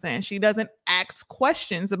brings in. She doesn't ask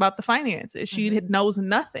questions about the finances. She knows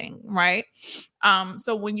nothing, right?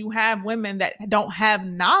 So when you have women that don't have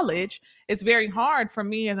knowledge, it's very hard for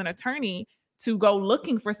me as an attorney to go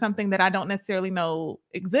looking for something that I don't necessarily know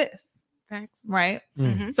exists. Facts. Right?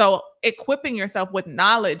 So equipping yourself with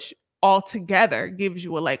knowledge altogether gives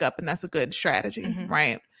you a leg up, and that's a good strategy,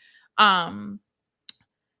 right?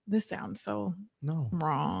 This sounds so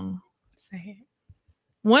wrong. Say it.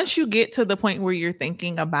 Once you get to the point where you're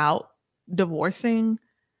thinking about divorcing,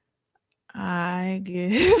 I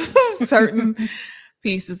give certain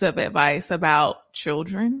pieces of advice about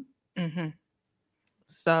children.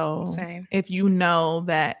 So if you know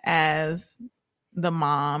that as the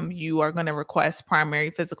mom, you are going to request primary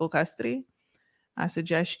physical custody, I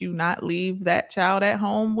suggest you not leave that child at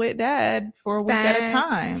home with dad for a week at a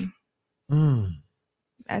time.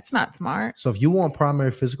 That's not smart. So if you want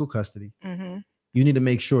primary physical custody, you need to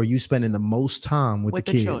make sure you spending the most time with the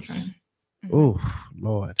kids. Children. Oh,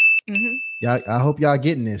 Lord. Yeah, I hope y'all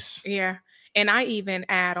getting this. Yeah. And I even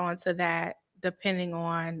add on to that, depending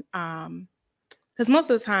on, because most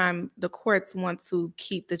of the time the courts want to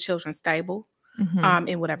keep the children stable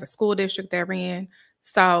in whatever school district they're in.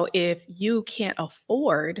 So if you can't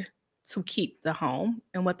afford to keep the home,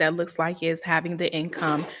 and what that looks like is having the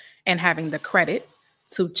income and having the credit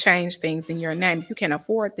to change things in your name. If you can't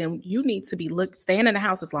afford them, you need to be staying in the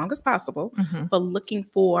house as long as possible, but looking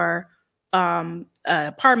for an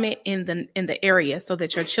apartment in the area so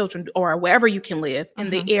that your children, or wherever you can live in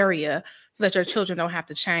the area, so that your children don't have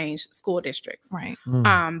to change school districts. Right.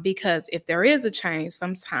 Because if there is a change,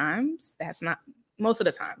 sometimes most of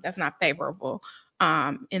the time, that's not favorable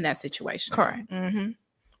in that situation. Correct.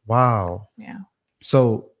 Wow. Yeah.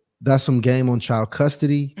 So that's some game on child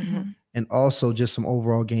custody. And also just some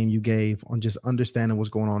overall game you gave on just understanding what's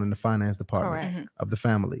going on in the finance department of the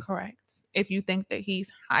family. Correct. If you think that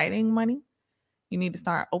he's hiding money, you need to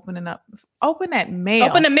start open that mail.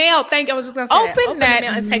 Open the mail. Thank you. I was just going to say open that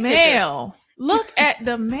mail and take mail. Look at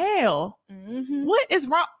the mail. What is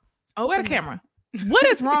wrong? Where the camera? What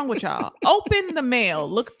is wrong with y'all? Open the mail.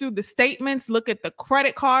 Look through the statements. Look at the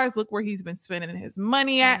credit cards. Look where he's been spending his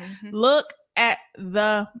money at. Look at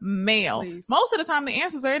the mail. Please. Most of the time, the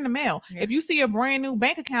answers are in the mail. Yeah. If you see a brand new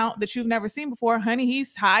bank account that you've never seen before, honey,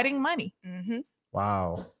 he's hiding money.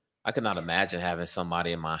 Wow. I could not imagine having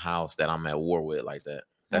somebody in my house that I'm at war with like that.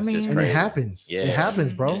 That's just crazy. And it happens. Yeah, it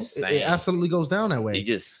happens, bro. It absolutely goes down that way.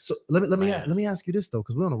 So let me ask you this though,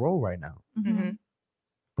 because we're on a roll right now.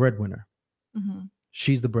 Breadwinner.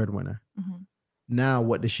 She's the breadwinner. Now,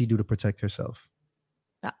 what does she do to protect herself?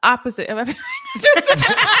 The opposite of everything.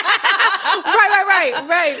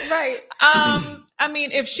 Right. I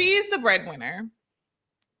mean, if she's the breadwinner,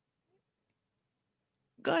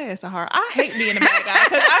 go ahead, Sahara. I hate being a bad guy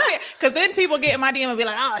because then people get in my DM and be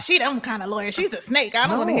like, "Oh, she them kind of lawyer. She's a snake." I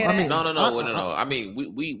don't want to hear that. No. I mean,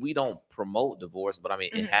 we don't promote divorce, but I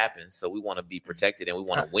mean, it happens, so we want to be protected and we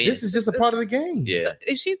want to win. This is just a part of the game. Yeah. So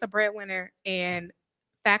if she's the breadwinner and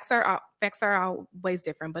facts are always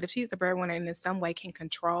different, but if she's the breadwinner and in some way can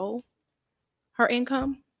control her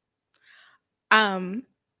income, I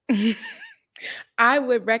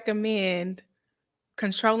would recommend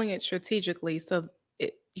controlling it strategically so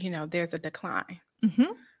there's a decline.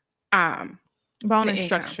 Bonus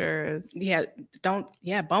structures.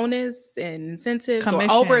 Bonus and incentives or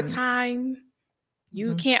Commissions. overtime.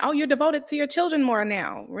 You can't, you're devoted to your children more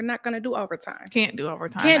now. We're not going to do overtime. Can't do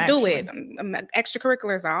overtime. Can't do it.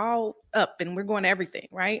 Extracurriculars are all up and we're going to everything,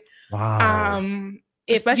 right? Wow.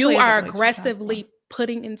 If Especially you as it are relates to aggressively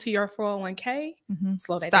putting into your 401k,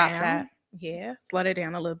 slow that Stop down. that. Yeah, slow that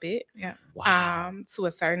down a little bit. Yeah. Wow. To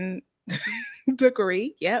a certain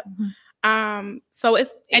degree. Yep. So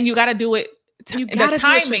it's and you got to do it. You the gotta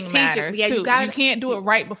timing matters yeah, too. you can't do it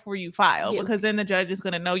right before you file Yeah. because then the judge is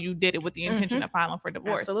going to know you did it with the intention of filing for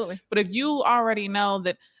divorce. Absolutely. But if you already know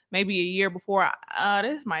that maybe a year before,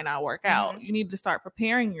 this might not work out, you need to start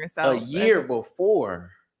preparing yourself. A year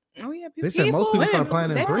before. Oh yeah. They said most people start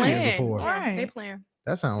planning 3 years before. Yeah, they plan.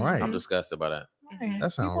 That sounds right. I'm disgusted by that.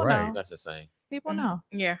 That sounds People right. know. That's insane. People know.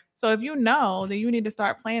 Yeah. So if you know, then you need to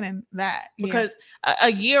start planning that because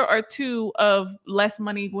a year or two of less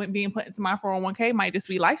money being put into my 401k might just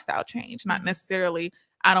be lifestyle change, not necessarily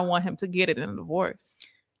I don't want him to get it in a divorce.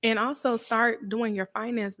 And also start doing your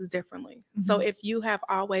finances differently. So if you have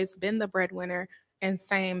always been the breadwinner and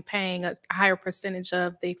paying a higher percentage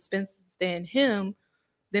of the expenses than him,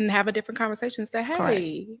 then have a different conversation and say, hey,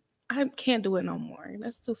 Correct. I can't do it no more.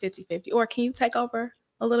 Let's do 50-50. Or can you take over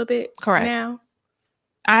a little bit Correct. now?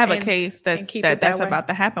 I have a case that's keep it that way. about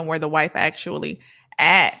to happen where the wife actually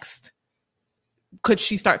asked, could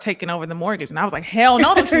she start taking over the mortgage? And I was like, hell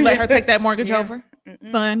no, don't you let her take that mortgage over.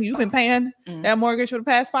 Son, you've been paying that mortgage for the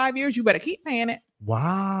past 5 years. You better keep paying it.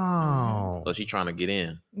 Wow. So she's trying to get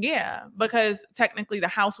in. Yeah, because technically the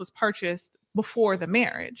house was purchased before the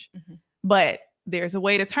marriage, but there's a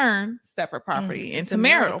way to turn separate property into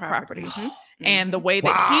marital property. And the way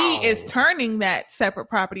that he is turning that separate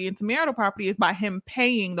property into marital property is by him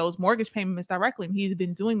paying those mortgage payments directly. And he's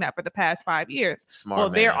been doing that for the past 5 years.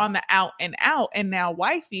 Smart They're man. on the out and out. And now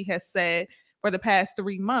wifey has said for the past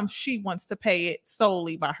 3 months, she wants to pay it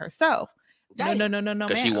solely by herself. No.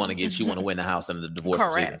 Because she want to win the house in the divorce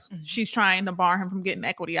Correct. proceedings. She's trying to bar him from getting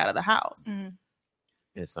equity out of the house.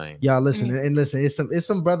 Insane. Y'all listen and listen. It's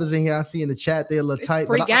some brothers in here I see in the chat. They're a little tight.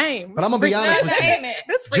 Free game. But I'm gonna be honest with you.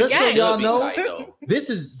 It's free Just so game. y'all Should be know, tight, though. this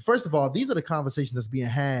is first of all, these are the conversations that's being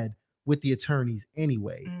had with the attorneys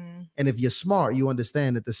anyway. Mm. And if you're smart, you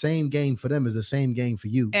understand that the same game for them is the same game for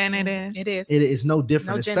you. And it is. It is. It is no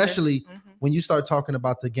different, No gender. especially Mhm. when you start talking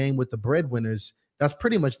about the game with the breadwinners. That's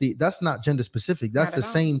pretty much that's not gender specific. That's Not the at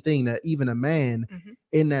all. same thing that even a man Mhm.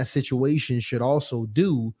 in that situation should also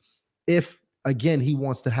do if, again, he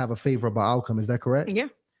wants to have a favorable outcome. Is that correct? Yeah.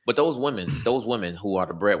 But those women who are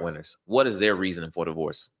the breadwinners, what is their reasoning for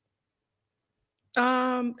divorce?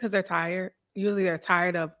 Because they're tired. Usually they're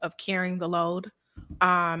tired of carrying the load.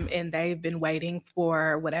 And they've been waiting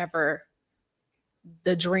for whatever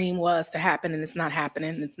the dream was to happen, and it's not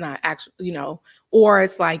happening. It's not actually, you know, or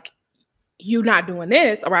it's like you not doing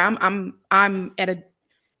this, or I'm at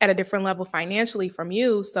a different level financially from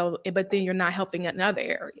you. So, but then you're not helping in other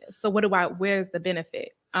areas. So where's the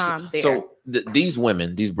benefit? There. So these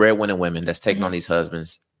women, these breadwinner women that's taking on these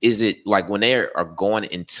husbands, is it like when they are going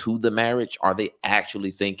into the marriage, are they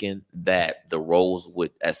actually thinking that the roles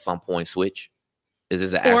would at some point switch? Is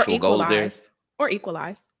this an actual goal there? Or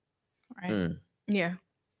equalize. Right. Mm. Yeah.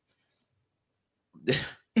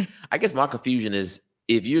 I guess my confusion is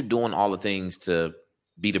if you're doing all the things to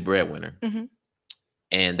be the breadwinner Mhm.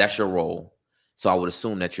 and that's your role. So I would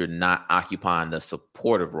assume that you're not occupying the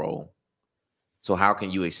supportive role. So how can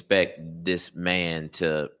you expect this man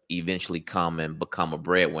to eventually come and become a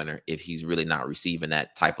breadwinner if he's really not receiving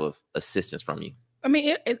that type of assistance from you? I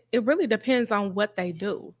mean, it really depends on what they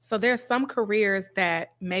do. So there's some careers that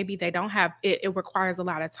maybe they don't have, it requires a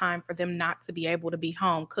lot of time for them not to be able to be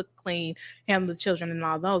home, cook, clean, handle the children and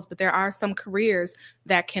all those. But there are some careers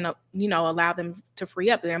that can, you know, allow them to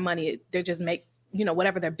free up their money. They just make, you know,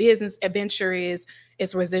 whatever their business adventure is,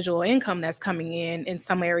 it's residual income that's coming in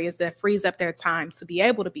some areas that frees up their time to be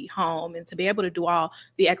able to be home and to be able to do all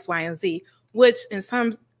the X, Y, and Z, which in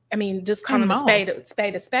some, I mean, just calling a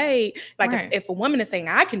spade a spade. Like Right. if a woman is saying,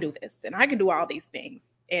 I can do this and I can do all these things,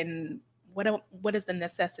 and what is the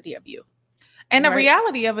necessity of you? And the Right.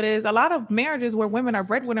 reality of it is a lot of marriages where women are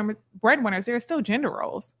breadwinners, there are still gender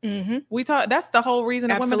roles. Mm-hmm. We talk, that's the whole reason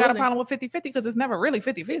that women got a Absolutely. problem with 50-50, because it's never really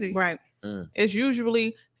 50-50. Right. It's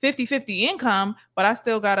usually 50-50 income, but I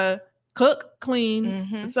still gotta cook, clean,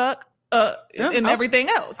 Mhm. suck, Yeah, and okay. everything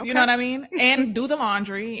else. You Okay. know what I mean? And do the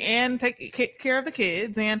laundry and take care of the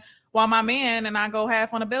kids. And while my man and I go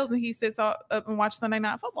half on the bills, and he sits up and watch Sunday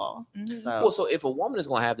Night Football. Mhm. So, Well, so if a woman is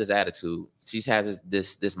going to have this attitude, she has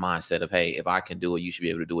this mindset of, hey, if I can do it, you should be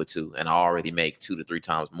able to do it too. And I already make 2 to 3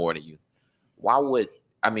 times more than you.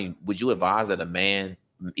 Would you advise that a man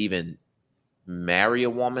even marry a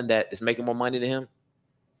woman that is making more money than him?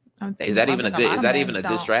 Is that even a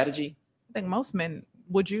good strategy? I think most men,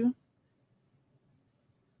 would you?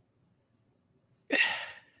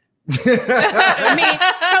 I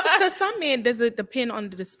mean, so some men, does it depend on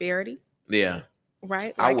the disparity? Yeah,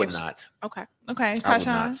 Right. I Like would if- not. Okay. Okay, I would Tashawn.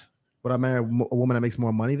 not. Would I marry a woman that makes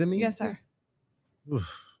more money than me? Yes, sir. Oof,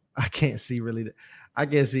 I can't see really. I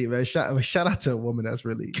can't see it, man. Shout out to a woman that's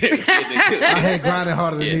really I I had grinding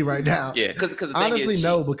harder than Yeah. me right now. Yeah, because the thing Honestly, is,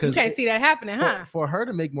 no, You because can't see that happening, huh? for her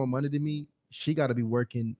to make more money than me, she got to be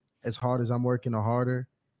working as hard as I'm working or harder,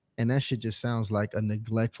 and that shit just sounds like a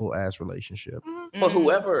neglectful ass relationship. But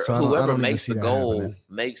whoever So I don't even makes see the that goal happening.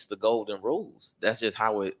 makes the golden rules. That's just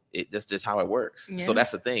how that's just how it works. Yeah. So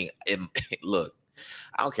that's the thing. Look,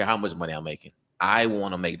 I don't care how much money I'm making. I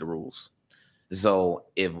want to make the rules. So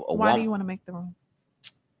if a Why do woman, you want to make the rules?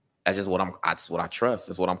 that's just what that's what I trust.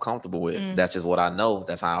 That's what I'm comfortable with. Mm. That's just what I know.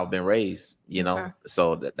 That's how I've been raised. You know. Okay.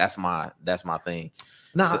 So that's my thing.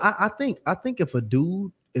 Now, So- I think if a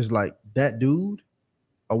dude is like that dude,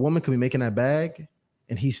 a woman could be making that bag,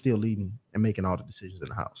 and he's still leading and making all the decisions in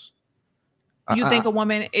the house. You think a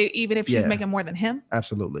woman, even if she's Yeah. making more than him?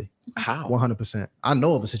 Absolutely, How 100%. I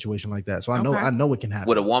know of a situation like that, so Okay. I know it can happen.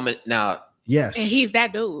 with a woman now? Yes, And he's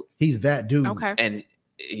that dude. he's that dude. Okay. And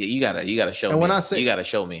you gotta show And me. when I say- you gotta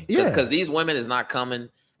show me, Yeah. because these women is not coming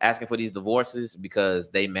asking for these divorces because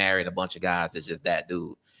they married a bunch of guys that's just that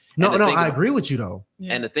dude. No, And the no, thing I about- agree with you though.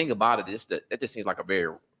 Yeah. And the thing about it is that it just seems like a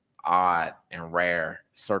very odd and rare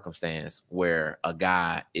circumstance where a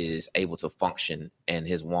guy is able to function and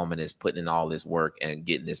his woman is putting in all this work and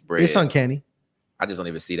getting this bread. It's uncanny. I just don't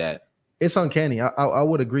even see that. It's uncanny. I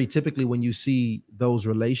would agree. Typically, when you see those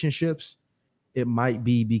relationships, it might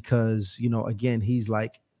be because, you know, again, he's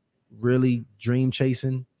like really dream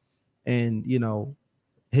chasing, and you know,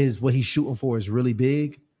 what he's shooting for is really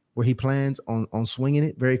big, where he plans on swinging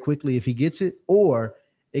it very quickly if he gets it, or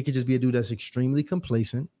it could just be a dude that's extremely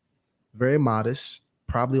complacent, very modest,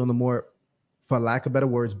 probably on the more, for lack of better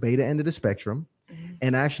words, beta end of the spectrum,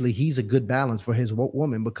 And actually, he's a good balance for his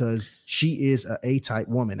woman because she is a A-type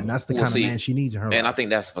woman, and that's the kind of man she needs in her and life. I think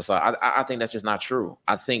that's facade. I think that's just not true.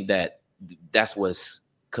 I think that's what's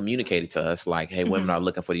communicated to us. Like, hey, women are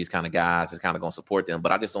looking for these kind of guys. It's kind of going to support them.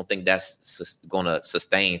 But I just don't think that's going to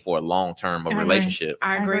sustain for a long term of relationship.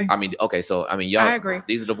 I agree. I mean, okay, so I mean, y'all. I agree.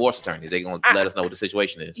 These are divorce attorneys. They're going to let us know what the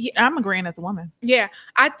situation is. Yeah, I'm agreeing as a woman. Yeah,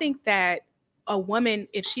 I think that a woman,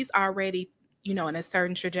 if she's already, in a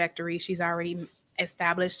certain trajectory, she's already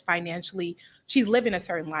established financially, she's living a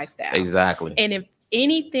certain lifestyle. Exactly. And if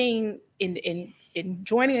anything in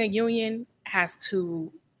joining a union has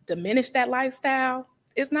to diminish that lifestyle,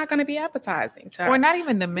 it's not going to be appetizing to her. Or not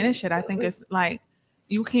even diminish it. I think it's like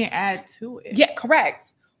you can't add to it. Yeah,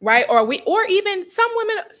 correct. Right. Or even some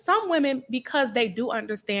women, because they do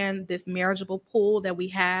understand this marriageable pool that we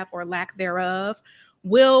have or lack thereof,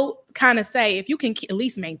 will kind of say, if you can at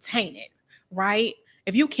least maintain it, right?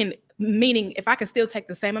 If you can, meaning if I can still take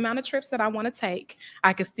the same amount of trips that I want to take,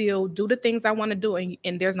 I can still do the things I want to do.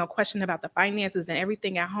 And there's no question about the finances and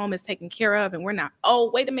everything at home is taken care of. And we're not, oh,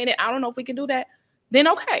 wait a minute, I don't know if we can do that. Then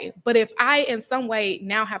okay. But if I in some way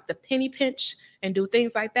now have to penny pinch and do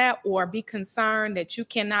things like that, or be concerned that you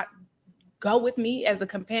cannot go with me as a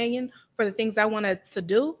companion for the things I wanted to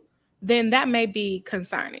do, then that may be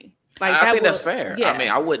concerning. Like, I think that's fair. Yeah. I mean,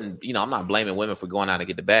 I wouldn't, I'm not blaming women for going out and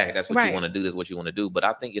get the bag. That's what you want to do. This is what you want to do. But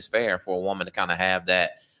I think it's fair for a woman to kind of have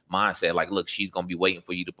that mindset. Like, look, she's going to be waiting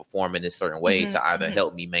for you to perform in this certain way to either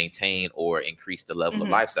help me maintain or increase the level of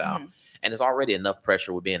lifestyle. And there's already enough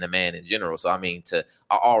pressure with being a man in general. So, I mean,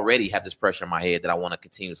 I already have this pressure in my head that I want to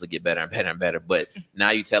continuously get better and better and better. But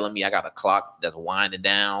now you're telling me I got a clock that's winding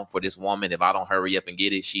down for this woman. If I don't hurry up and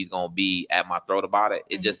get it, she's going to be at my throat about it.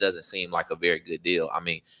 It just doesn't seem like a very good deal. I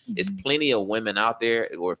mean, it's plenty of women out there,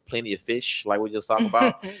 or plenty of fish, like we just talked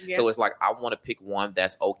about. So it's like, I want to pick one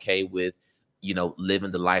that's okay with,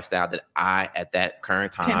 living the lifestyle that I, at that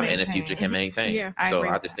current time in the future, can maintain. Yeah, so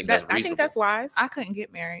I just think that's reasonable. I think that's wise. I couldn't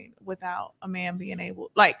get married without a man being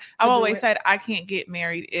able, like I've always said, I can't get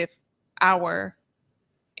married if our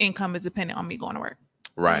income is dependent on me going to work.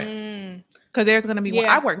 Right. Because there's going to be one.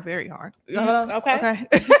 I work very hard. Okay.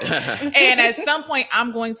 And at some point,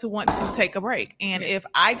 I'm going to want to take a break. And if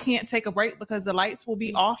I can't take a break because the lights will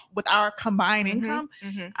be off with our combined income,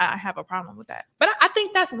 I have a problem with that. But I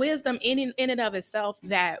think that's wisdom in and of itself,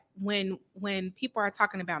 that when people are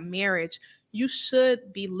talking about marriage, you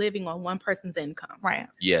should be living on one person's income. Right.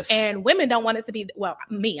 Yes. And women don't want it to be, well,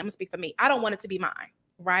 me, I'm going to speak for me. I don't want it to be mine.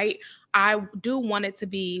 Right. I do want it to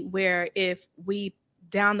be where if we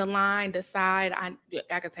down the line decide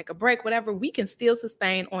I could take a break, whatever, we can still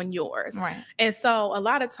sustain on yours. Right. And so a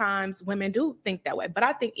lot of times women do think that way. But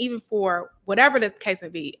I think even for whatever the case may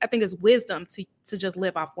be, I think it's wisdom to just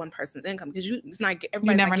live off one person's income, because it's not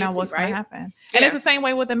everybody. You never know what's going to happen. Yeah. And it's the same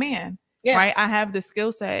way with a man. Yeah. Right. I have the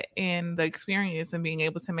skill set and the experience and being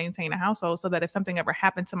able to maintain a household, so that if something ever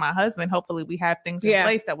happened to my husband, hopefully we have things in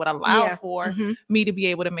place that would allow for me to be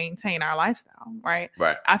able to maintain our lifestyle. Right.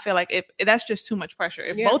 Right. I feel like if that's just too much pressure.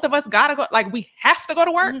 If both of us gotta go, like we have to go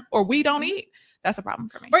to work or we don't eat, that's a problem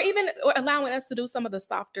for me. Or even allowing us to do some of the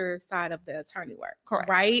softer side of the attorney work.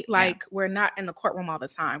 Correct. Right. Like we're not in the courtroom all the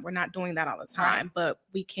time. We're not doing that all the time, but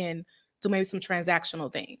we can do maybe some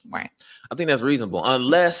transactional things. Right. I think that's reasonable,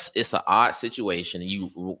 unless it's an odd situation.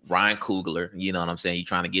 You Ryan Coogler, you know what I'm saying? You're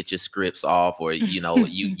trying to get your scripts off, or you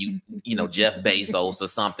Jeff Bezos or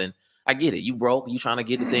something. I get it. You broke. You trying to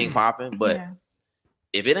get the thing popping, but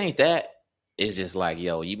if it ain't that, it's just like,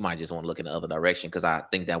 yo, you might just want to look in the other direction, because I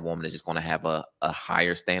think that woman is just going to have a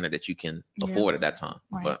higher standard that you can afford at that time.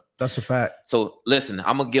 Right. But that's a fact. So listen,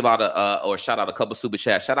 I'm gonna give out or shout out a couple super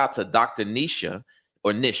chats. Shout out to Dr. Nisha.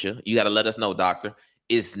 Or Nisha, you got to let us know, doctor.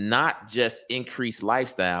 It's not just increased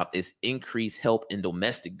lifestyle, it's increased help in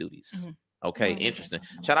domestic duties. Okay, interesting.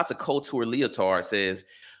 Shout out to Couture Leotard, says,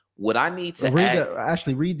 would I need to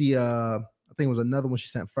read the I think it was another one she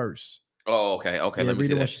sent first. Oh, okay. Yeah, let me see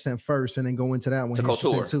the one that. she sent first and then go into that one. To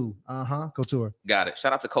Couture. Too. Couture. Got it.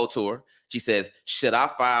 Shout out to Couture. She says, should I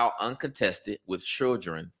file uncontested with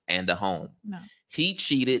children and a home? No. He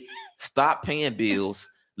cheated, stopped paying bills,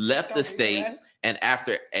 left the state, and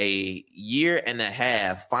after a year and a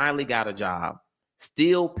half, finally got a job,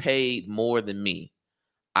 still paid more than me.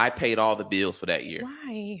 I paid all the bills for that year.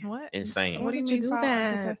 Why? What? Insane. What do you mean do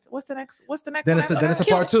that? What's the next? Then it's a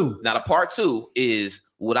part two. Now the part two is,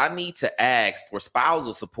 would I need to ask for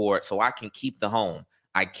spousal support so I can keep the home?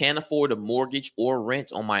 I can't afford a mortgage or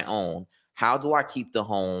rent on my own. How do I keep the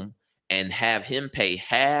home and have him pay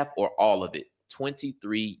half or all of it?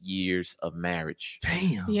 23 years of marriage.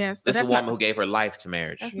 Damn. Yes. This is a woman who gave her life to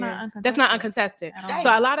marriage. That's Yeah. not That's not uncontested. at all.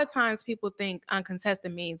 So a lot of times people think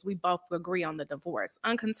uncontested means we both agree on the divorce.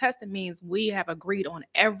 Uncontested means we have agreed on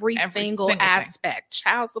every single thing. aspect,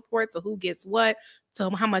 child support to who gets what, to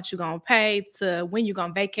how much you're going to pay, to when you're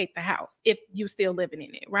going to vacate the house, if you're still living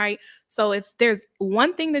in it, right? So if there's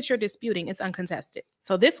one thing that you're disputing, it's uncontested.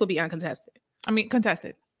 So this would be uncontested.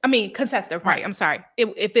 Contested. Contested, right? I'm sorry.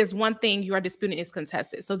 If there's one thing you are disputing, it's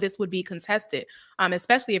contested. So this would be contested,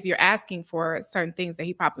 especially if you're asking for certain things that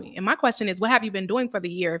he probably. And my question is, what have you been doing for the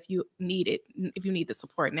year if you need it, if you need the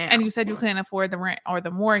support now? And you said you couldn't afford the rent or the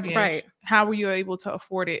mortgage. Right. How were you able to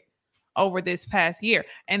afford it over this past year?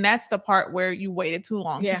 And that's the part where you waited too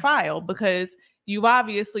long to file, because you've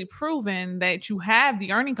obviously proven that you have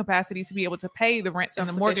the earning capacity to be able to pay the rent and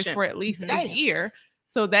the mortgage for at least a year.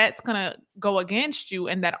 So that's going to go against you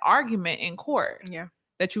in that argument in court. Yeah.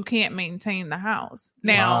 That you can't maintain the house.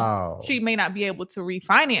 Now, she may not be able to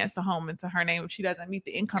refinance the home into her name if she doesn't meet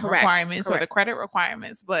the income requirements or the credit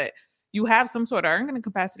requirements, but you have some sort of earning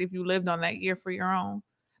capacity if you lived on that year for your own.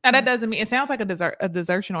 Now, that doesn't mean, it sounds like a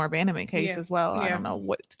desertion or abandonment case as well. I don't know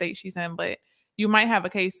what state she's in, but you might have a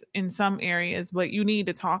case in some areas, but you need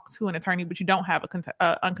to talk to an attorney, but you don't have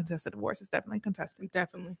a uncontested divorce. It's definitely contested.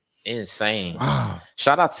 Definitely. Insane. Wow.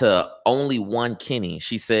 Shout out to Only One Kenny.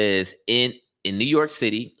 She says in New York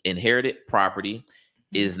City, inherited property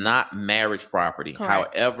is not marriage property.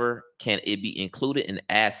 Correct. However, can it be included in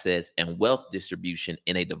assets and wealth distribution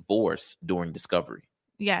in a divorce during discovery?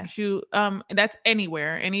 Yes, you that's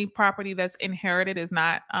anywhere. Any property that's inherited is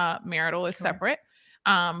not marital, is separate.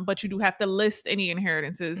 But you do have to list any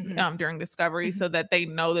inheritances during discovery so that they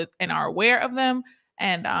know that and are aware of them.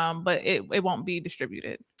 And but it won't be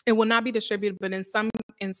distributed. It will not be distributed, but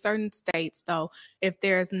in certain states, though, if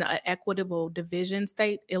there's an equitable division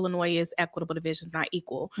state, Illinois is equitable division, not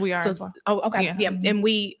equal. We are so, as well. Oh, okay. Yeah. And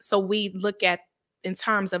we look at in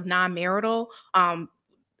terms of non-marital,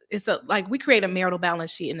 it's we create a marital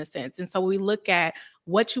balance sheet in a sense. And so we look at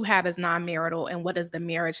what you have as non-marital and what does the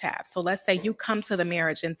marriage have. So let's say you come to the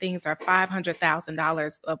marriage and things are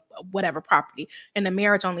 $500,000 of whatever property, and the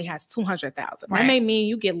marriage only has $200,000. That may mean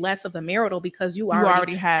you get less of the marital because you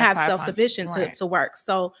already have self-sufficient to work.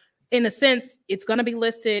 So in a sense, it's going to be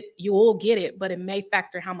listed. You will get it, but it may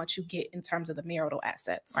factor how much you get in terms of the marital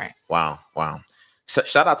assets. Right. Wow. So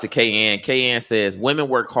shout out to KN. KN says women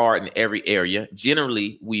work hard in every area.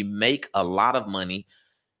 Generally, we make a lot of money.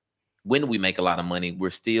 When we make a lot of money, we're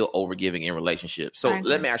still overgiving in relationships. So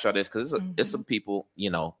let me ask y'all this, because there's some people,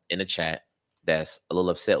 in the chat that's a little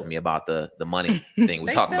upset with me about the money thing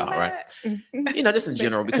we're talking about, right? Just in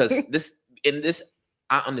general, because this,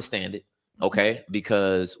 I understand it, okay?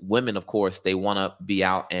 Because women, of course, they want to be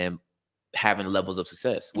out and having levels of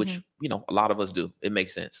success, which, a lot of us do. It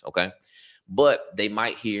makes sense, okay? But they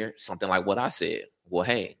might hear something like what I said. Well,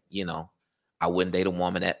 hey, I wouldn't date a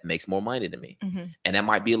woman that makes more money than me. And that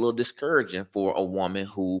might be a little discouraging for a woman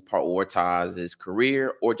who prioritizes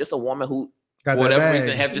career, or just a woman who, for whatever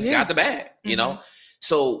reason, have just got the bag,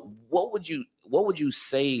 So what would you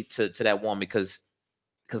say to that woman? Because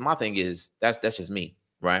my thing is, that's just me,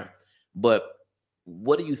 right? But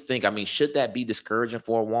what do you think? I mean, should that be discouraging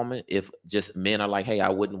for a woman if just men are like, hey, I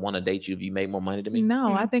wouldn't want to date you if you make more money than me?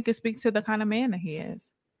 No, I think it speaks to the kind of man that he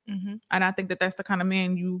is. And I think that that's the kind of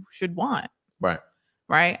man you should want.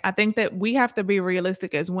 Right. I think that we have to be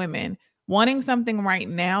realistic as women. Wanting something right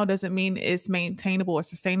now doesn't mean it's maintainable or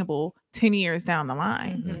sustainable 10 years down the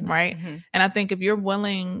line. Right. And I think if you're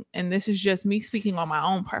willing, and this is just me speaking on my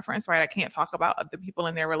own preference, right? I can't talk about other people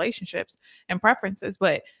in their relationships and preferences,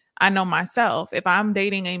 but I know myself, if I'm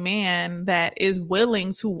dating a man that is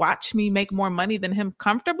willing to watch me make more money than him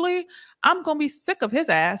comfortably, I'm going to be sick of his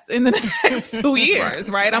ass in the next 2 years,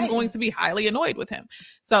 right? I'm going to be highly annoyed with him.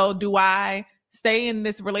 So do I stay in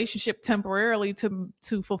this relationship temporarily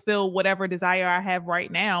to fulfill whatever desire I have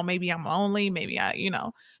right now? Maybe I'm lonely. Maybe I,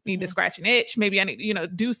 need to scratch an itch. Maybe I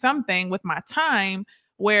need, do something with my time.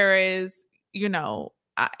 Whereas,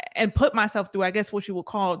 and put myself through, I guess, what you would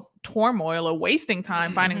call turmoil or wasting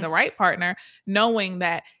time finding the right partner, knowing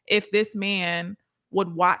that if this man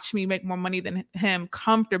would watch me make more money than him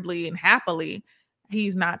comfortably and happily,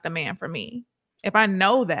 he's not the man for me. If I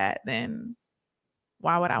know that, then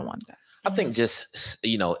why would I want that? I think just,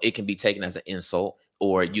 it can be taken as an insult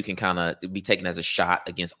or you can kind of be taken as a shot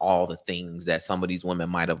against all the things that some of these women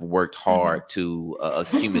might have worked hard to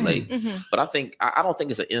accumulate. But I don't think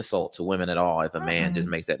it's an insult to women at all if a man just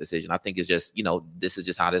makes that decision. I think it's just, this is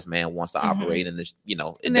just how this man wants to operate, and this,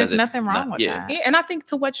 and there's nothing wrong with that. Yeah, and I think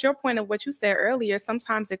to what your point of what you said earlier,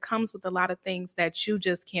 sometimes it comes with a lot of things that you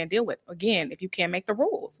just can't deal with. Again, if you can't make the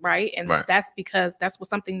rules, right? And that's because that's what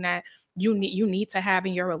something that you need to have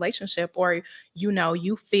in your relationship, or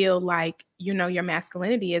you feel like your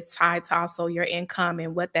masculinity is tied to also your income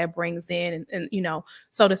and what that brings in, and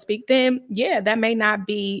so to speak, then that may not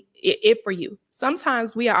be it for you.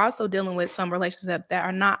 Sometimes we are also dealing with some relationships that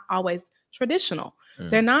are not always traditional.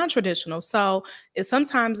 They're non-traditional. So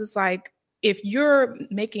sometimes it's like, if you're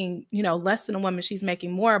making less than a woman, she's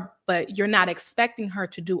making more, but you're not expecting her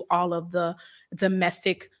to do all of the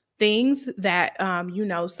domestic things that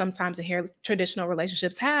sometimes in traditional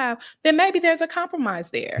relationships have, then maybe there's a compromise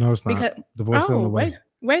there. No, it's not. Because, divorce is on the way.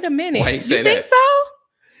 Wait a minute. Why you say You think that? so?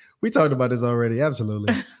 We talked about this already.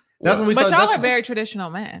 Absolutely. That's when we But started. y'all are very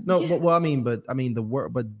traditional men. No,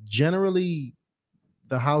 but generally,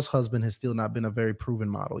 the house husband has still not been a very proven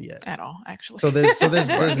model yet At all, actually. So there's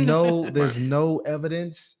no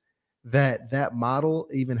evidence that model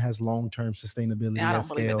even has long-term sustainability I don't at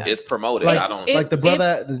believe scale. it. It's promoted. Like, I don't.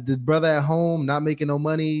 the brother at home not making no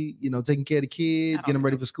money, taking care of the kids, getting them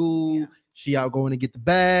ready for school. Yeah. She out going to get the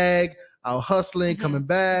bag, out hustling, coming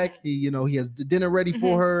back. He has the dinner ready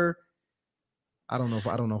for her. I don't know if a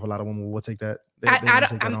lot of women will take that.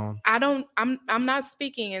 I'm not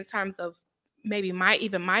speaking in terms of maybe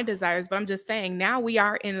my desires, but I'm just saying now we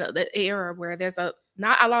are in the era where there's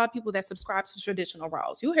not a lot of people that subscribe to traditional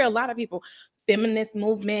roles. You hear a lot of people, feminist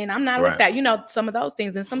movement, I'm not with that, some of those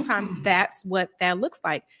things. And sometimes that's what that looks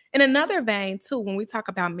like. In another vein too, when we talk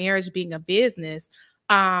about marriage being a business,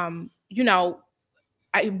 we're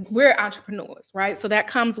entrepreneurs, right? So that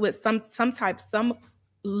comes with some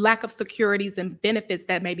lack of securities and benefits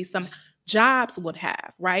that maybe some jobs would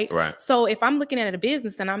have, right? So if I'm looking at a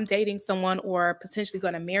business and I'm dating someone or potentially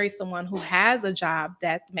going to marry someone who has a job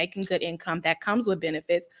that's making good income that comes with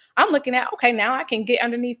benefits, I'm looking at, okay, now I can get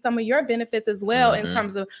underneath some of your benefits as well in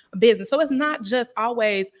terms of business. So it's not just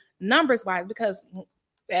always numbers wise, because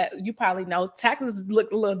you probably know taxes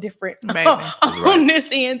look a little different on this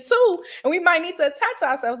end too, and we might need to attach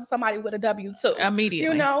ourselves to somebody with a W-2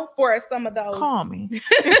 immediately. For some of those. Call me.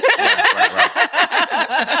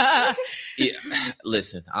 Yeah,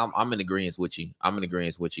 listen, I'm in agreement with you. I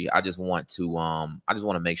just want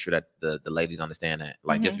to make sure that the ladies understand that,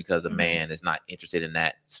 like, just because a man is not interested in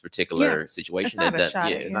that particular situation,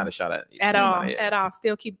 it's not a shot at all.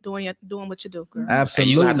 Still keep doing what you do, girl.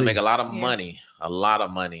 Absolutely. And you have to make a lot of money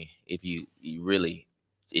if you really.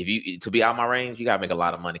 To be out my range, you gotta make a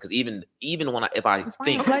lot of money. Because even if I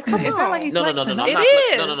think like, come on. no, I'm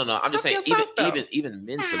not. I'm just saying, even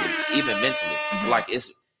mentally, like it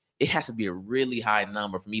has to be a really high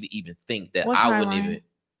number for me to even think that I wouldn't even.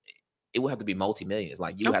 It would have to be multi-millions.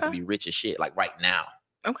 Like you have to be rich as shit. Like right now.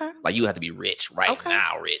 Okay. Like you have to be rich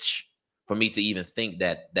now, for me to even think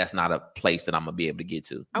that that's not a place that I'm gonna be able to get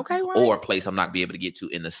to. Okay. Right. Or a place I'm not gonna be able to get to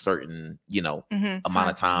in a certain, amount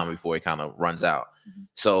of time before it kind of runs out.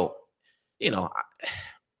 So, the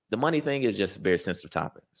money thing is just a very sensitive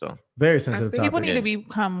topic. So very sensitive topic. People need to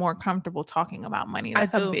become more comfortable talking about money.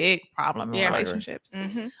 That's a big problem in relationships.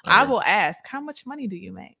 I will ask, how much money do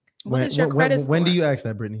you make? What is your credit score? When do you ask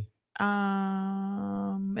that, Brittany?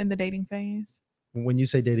 In the dating phase. When you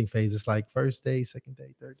say dating phase, it's like first day, second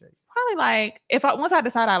day, third day. Probably like once I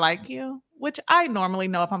decide I like you, which I normally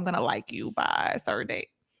know if I'm gonna like you by third date.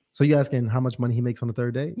 So you asking how much money he makes on the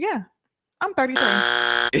third date? Yeah, I'm 33.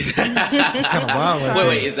 It's kind of wild.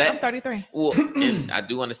 Wait, is that? I'm 33. Well, and I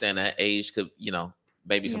do understand that age could,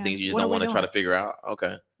 maybe some things you just don't want to try to figure out.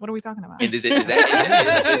 Okay. What are we talking about? And is that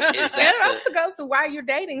that also goes to why you're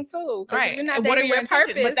dating too, right? You're not and dating what are your with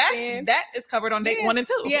purpose, but that is covered on date 1 and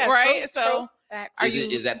 2, right? So.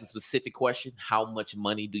 Is that the specific question? How much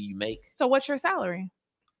money do you make? So what's your salary?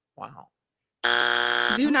 Wow.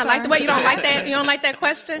 Do you not like the way you don't like that? You don't like that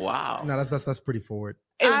question? Wow. No, that's pretty forward.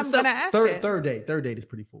 I'm gonna ask third date is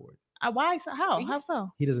pretty forward. Why? So how so?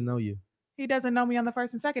 He doesn't know you. He doesn't know me on the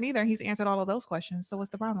first and second either. He's answered all of those questions. So what's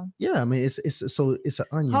the problem? Yeah, I mean it's an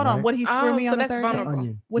onion. Hold on, right? would he screw me on the third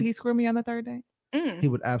date? Would he screw me on the third date? He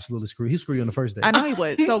would absolutely screw you. He'd screw you on the first date. I know he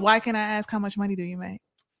would. So why can I ask how much money do you make?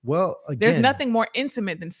 Well, again, there's nothing more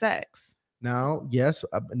intimate than sex. Now, yes,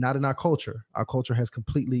 not in our culture. Our culture has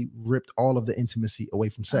completely ripped all of the intimacy away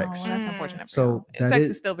from sex. Oh, well, that's unfortunate. So sex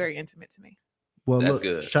is still very intimate to me. Well, that's look,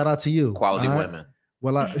 good. Shout out to you. Quality women.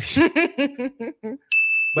 Well,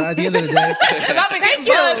 But at the end of the day, Thank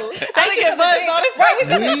you. Thank you, Buzz.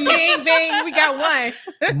 Bing, bing, we got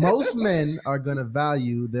one. most men are gonna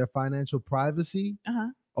value their financial privacy Uh-huh.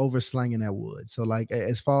 over slanging that wood. So, like,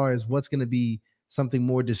 as far as what's gonna be something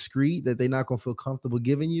more discreet that they're not gonna feel comfortable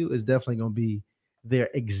giving you, is definitely gonna be their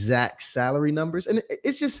exact salary numbers. And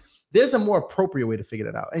it's just there's a more appropriate way to figure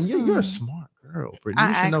that out. And you're a smart girl, Brittany.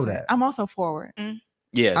 You should know that. I'm also forward,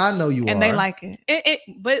 Yes. I know you are. and they like it.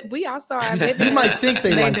 But we also are You living. might think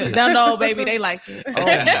they like do. it. No, baby, they like it. Oh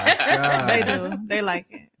my God. They do. They like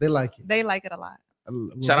it. They like it. They like it a lot.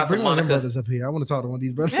 Shout out to Bring one of them Monica. brothers up here. I want to talk to one of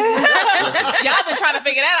these brothers. Y'all been trying to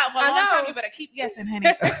figure that out for a I long time. know. You better keep guessing, honey.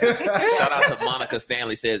 Shout out to Monica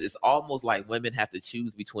Stanley says it's almost like women have to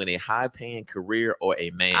choose between a high-paying career or a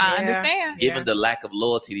man. I Yeah. understand. Given the lack of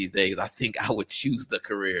loyalty these days, I think I would choose the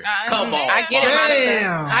career. Come on, I get it, Monica.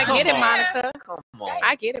 Damn. I get it, Come on. Monica. Come on.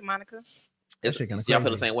 I get it, Monica. It's, shit kinda y'all feel the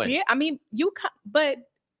crazy. same way. Yeah, I mean, but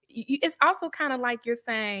it's also kind of like you're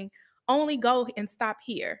saying, only go and stop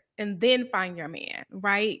here and then find your man,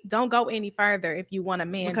 right? Don't go any further if you want a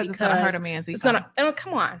man Because it's gonna hurt a man's ego. it's gonna. Oh,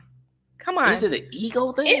 come on. Is it an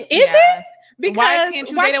ego thing? Is Yes. it? Because why can't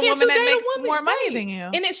you date a woman that date a makes woman? more money Right. than you?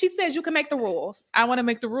 And then she says you can make the rules. I want to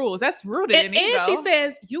make the rules. That's rooted in And ego. she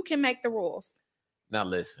says you can make the rules. Now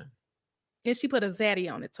listen. And she put a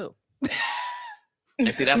zaddy on it too.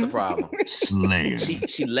 And see, that's the problem. Slayer.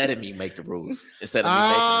 She letting me make the rules instead of me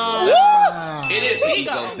Ah. making the rules. It is an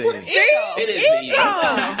ego thing. Ego. It is an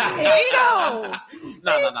ego. Ego.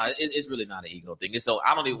 No. It's really not an ego thing. And so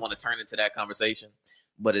I don't even want to turn into that conversation,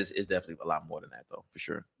 but it's definitely a lot more than that, though, for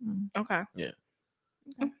sure. Okay.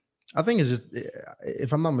 I think it's just,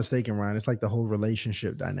 if I'm not mistaken, Ryan, it's like the whole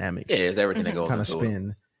relationship dynamics. Yeah, it's everything that goes kind of into it.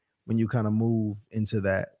 spin when you kind of move into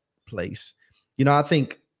that place. You know, I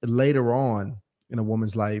think later on in a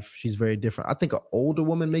woman's life, she's very different. I think an older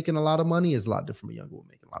woman making a lot of money is a lot different from a younger woman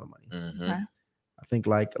making a lot of money. Mhm. Okay. I think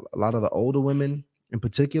like a lot of the older women in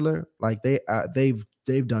particular, like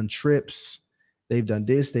they've done trips, they've done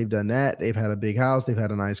this, they've done that, they've had a big house, they've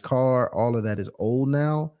had a nice car. All of that is old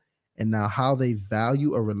now. And now how they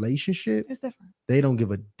value a relationship, It's different. they don't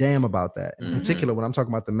give a damn about that. In Mhm. particular, when I'm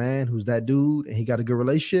talking about the man who's that dude and he got a good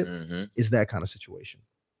relationship, Mhm. is that kind of situation.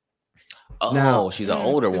 Oh, Now- she's an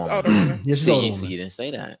older It's woman. older woman. Yes, she's See, older you, woman. you didn't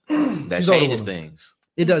say that. That She's older changes woman. things.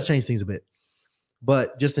 It does change things a bit.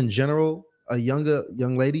 But just in general, a young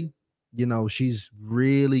lady, you know, she's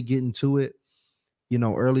really getting to it, you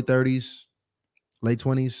know, early 30s, late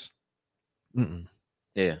 20s. Mm-mm.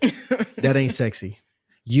 Yeah. That ain't sexy.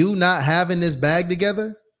 You not having this bag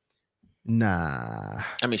together? Nah.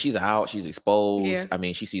 I mean, she's out, she's exposed. Yeah. I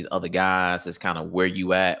mean, she sees other guys. It's kind of where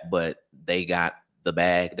you at, but they got the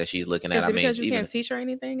bag that she's looking at. Is I it mean, because you even can't teach her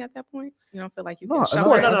anything at that point? You don't feel like you No, can show no,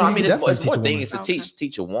 no, her? no, no. I I think mean, you it's more definitely teach a things to woman.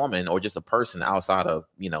 teach a woman or just a person outside of,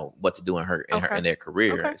 you know, what to do in her Okay. in their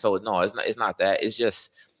career. Okay. So no, it's not that. It's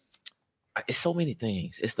just it's so many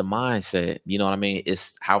things. It's the mindset. You know what I mean?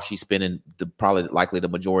 It's how she's spending probably likely the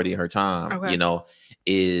majority of her time. Okay. You know,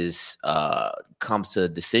 is comes to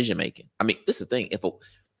decision making. I mean, this is the thing.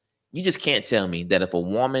 You just can't tell me that if a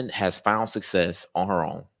woman has found success on her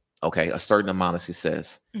own, okay, a certain amount of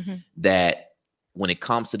success, Mhm. that when it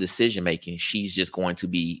comes to decision making, she's just going to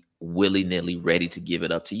be willy-nilly ready to give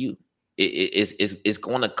it up to you. It's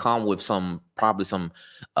going to come with probably some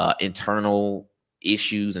internal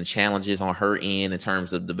issues and challenges on her end in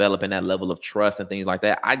terms of developing that level of trust and things like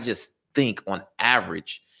that. I just think on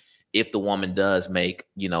average, if the woman does make,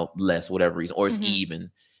 you know, less, whatever reason, or it's Mhm.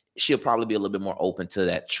 even, she'll probably be a little bit more open to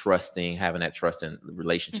that trusting, having that trust in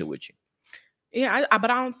relationship with you. Yeah,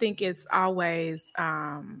 but I don't think it's always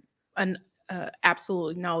an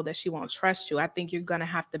absolute no that she won't trust you. I think you're gonna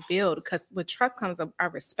have to build, because with trust comes I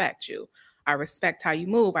respect you. I respect how you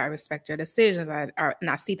move. I respect your decisions. And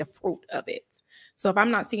I see the fruit of it. So if I'm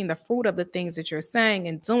not seeing the fruit of the things that you're saying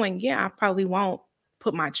and doing, yeah, I probably won't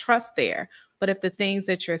put my trust there. But if the things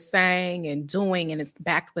that you're saying and doing and it's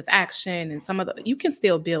backed with action and you can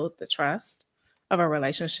still build the trust of a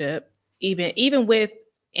relationship, even with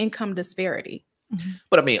income disparity.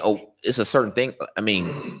 But I mean, it's a certain thing. I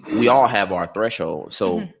mean, we all have our threshold.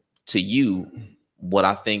 So to you, what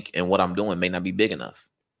I think and what I'm doing may not be big enough.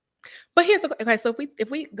 But here's okay. So if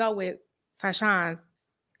we go with Tyshawn's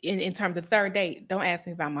in terms of third date, don't ask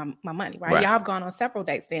me about my money, right? Right. Y'all have gone on several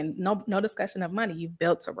dates, then no discussion of money. You've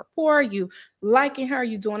built a rapport, you liking her,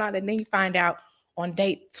 you doing all that, and then you find out on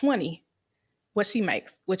date 20 what she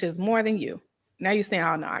makes, which is more than you. Now you're saying,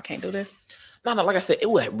 oh no, I can't do this. No, like I said, it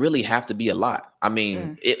would really have to be a lot. I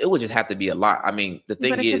mean, it would just have to be a lot. I mean, the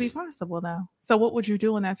thing But it could be is, possible though. So what would you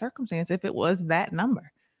do in that circumstance if it was that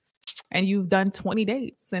number? and you've done 20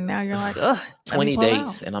 dates, and now you're like, ugh, 20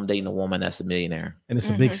 dates, and I'm dating a woman that's a millionaire. And it's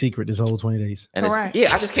a big secret, this whole 20 days. And I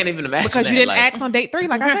just can't even imagine because you didn't ask on date 3,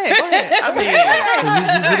 like I said. Go ahead. I mean,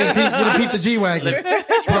 so you didn't peep the G-Wagon.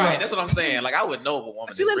 Right, that's what I'm saying. Like, I would know if a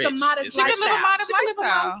woman she lives a modest lifestyle.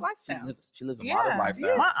 She lives a modest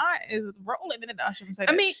lifestyle. My aunt is rolling in it. I shouldn't say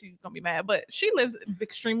that. She's gonna be mad, but she lives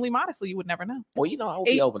extremely modestly. You would never know. Well, I would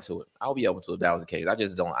be open to it. I would be open to it if that was the case. I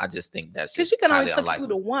just think that's because she can only took you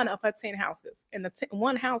to one of her 10 houses, and the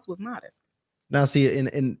one house was modest. Now, see,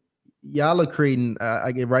 and y'all are creating.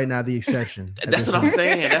 I get right now the exception. That's what I'm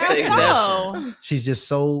saying. That's the exception.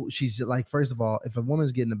 She's like, first of all, if a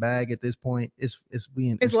woman's getting the bag at this point, it's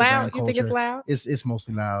being it's loud. You think it's loud? It's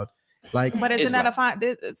mostly loud. Like, but isn't that a fine?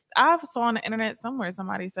 I saw on the internet somewhere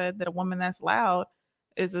somebody said that a woman that's loud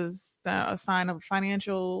is a sign of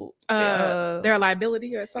financial their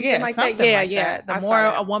liability or something like that. Yeah. The more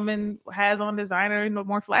a woman has on designer, the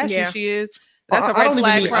more flashy she is. That's a red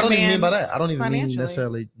flag for a man. I don't even mean by that. I don't even mean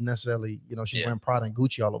necessarily. She's wearing Prada and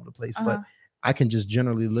Gucci all over the place, but I can just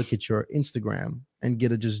generally look at your Instagram and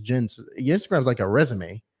get your Instagram's like a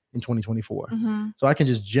resume in 2024. So I can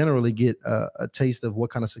just generally get a taste of what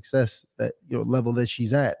kind of success that level that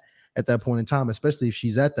she's at that point in time, especially if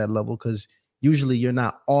she's at that level, because usually you're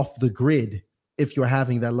not off the grid if you're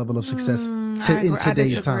having that level of success in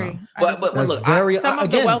today's time. But look, some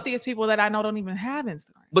of the wealthiest people that I know don't even have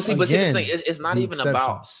Instagram. But see, this thing, it's not even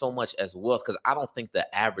about so much as wealth, because I don't think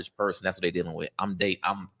the average person, that's what they're dealing with. I make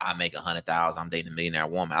 100,000, I'm dating a millionaire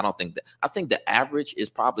woman. I don't think that. I think the average is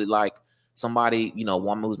probably like somebody, a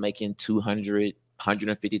woman who's making 200,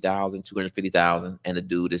 150,000, 250,000, and the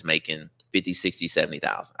dude is making 50, 60,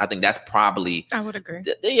 70,000. I think that's probably. I would agree.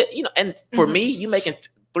 And for me, you making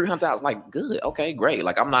 300,000, like, good, okay, great.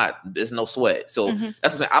 Like, there's no sweat. So that's what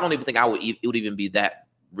I'm saying. I don't even think it would even be that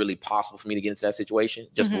really possible for me to get into that situation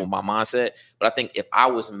just from my mindset. But I think if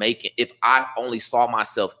I only saw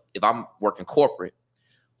myself, if I'm working corporate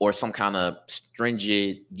or some kind of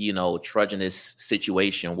stringent, trudginous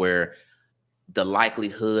situation where the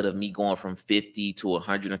likelihood of me going from 50 to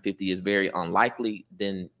 150 is very unlikely,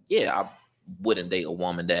 then I wouldn't date a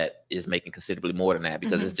woman that is making considerably more than that,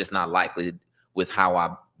 because it's just not likely with how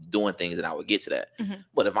I'm doing things that I would get to that.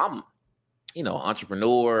 But if I'm,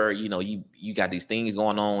 entrepreneur, you got these things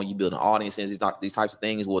going on, you building audiences, these types of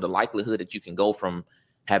things, well, the likelihood that you can go from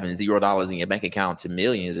having $0 in your bank account to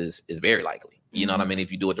millions is very likely. You know what I mean?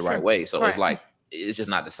 If you do it the right way. So it's like, it's just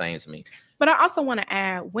not the same to me. But I also want to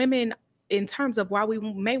add, women, in terms of why we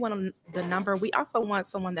may want the number, we also want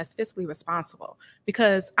someone that's fiscally responsible,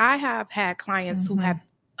 because I have had clients who have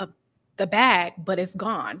the bag, but it's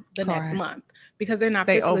gone the next month because they're not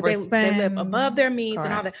fiscally, they live above their means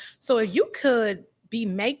and all that. So if you could be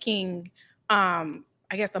making, I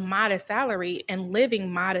guess, a modest salary and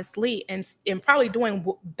living modestly and probably doing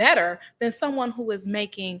better than someone who is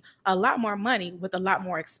making a lot more money with a lot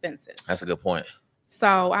more expenses. That's a good point.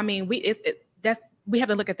 So, I mean, we have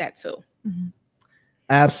to look at that too.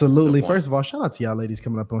 Absolutely. First of all, shout out to y'all ladies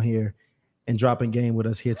coming up on here and dropping game with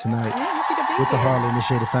us here tonight with the Harley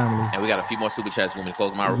Initiated family. And we got a few more super chats. Want me to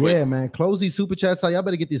close them out real quick? Yeah, man. Close these super chats. So y'all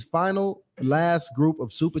better get this last group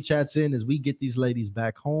of super chats in as we get these ladies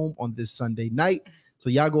back home on this Sunday night. So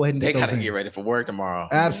y'all go ahead and they gotta get ready for work tomorrow.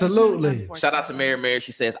 Absolutely. Shout out to Mary.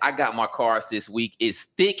 She says, I got my cards this week. It's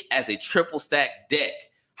thick as a triple stack deck.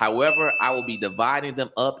 However, I will be dividing them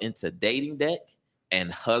up into dating deck and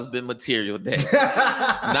husband material deck.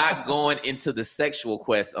 Not going into the sexual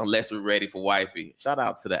quest unless we're ready for wifey. Shout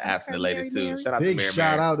out to the absent ladies too. Shout out to Mary.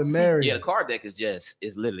 Shout out to Mary. Yeah, the card deck is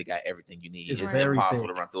it's literally got everything you need. It's impossible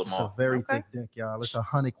to run through them all. It's a very thick deck, y'all. It's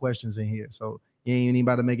 100 questions in here. So you ain't even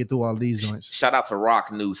about to make it through all these joints. Shout out to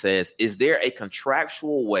Rock New says, is there a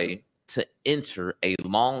contractual way to enter a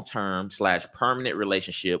long-term / permanent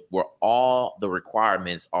relationship where all the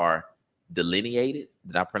requirements are delineated?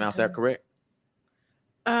 Did I pronounce that correct?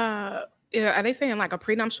 Yeah, are they saying like a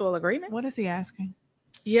prenuptial agreement? What is he asking?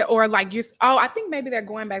 Yeah, or like I think maybe they're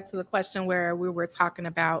going back to the question where we were talking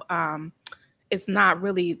about it's not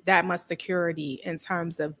really that much security in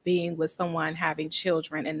terms of being with someone, having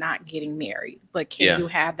children, and not getting married. But can you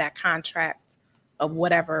have that contract of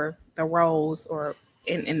whatever the roles or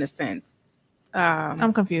in the sense?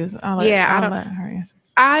 I'm confused. I'll let her answer.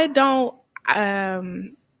 I don't.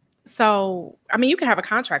 So I mean, you can have a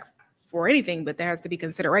contract for anything, but there has to be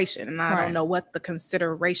consideration, and I don't know what the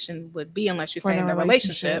consideration would be unless you're saying the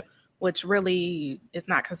relationship, which really is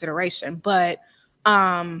not consideration. But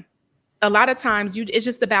a lot of times it's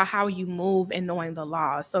just about how you move and knowing the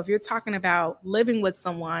laws. So if you're talking about living with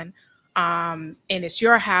someone, and it's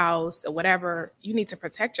your house or whatever, you need to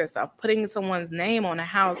protect yourself. Putting someone's name on a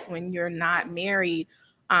house when you're not married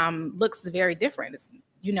looks very different. It's,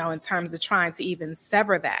 you know, in terms of trying to even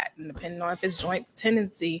sever that, and depending on if it's joint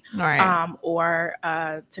tenancy, or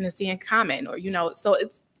tenancy in common, or, you know, so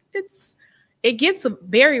it gets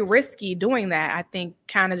very risky doing that. I think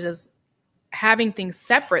kind of just having things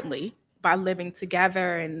separately by living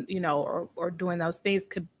together and, you know, or doing those things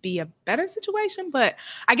could be a better situation. But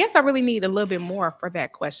I guess I really need a little bit more for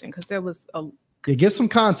that question, because there was a give some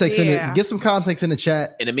context in it. Give some context in the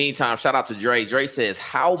chat. In the meantime, shout out to Dre. Dre says,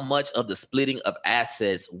 how much of the splitting of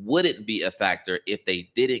assets wouldn't be a factor if they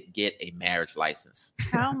didn't get a marriage license?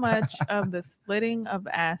 How much of the splitting of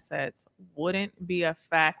assets wouldn't be a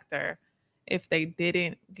factor if they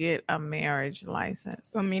didn't get a marriage license?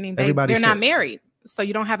 So meaning they're not married. So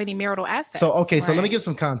you don't have any marital assets. So, okay. So let me give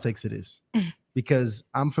some context to this, because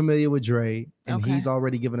I'm familiar with Dre, and he's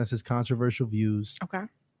already given us his controversial views. Okay.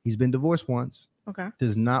 He's been divorced once. Okay.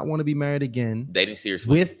 Does not want to be married again. Dating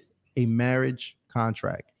seriously. With a marriage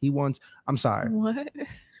contract. He wants, I'm sorry. What?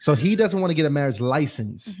 So he doesn't want to get a marriage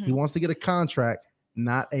license. He wants to get a contract,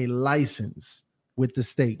 not a license with the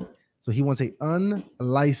state. So he wants a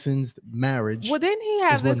unlicensed marriage. Well, didn't he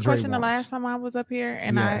have this question the last time I was up here,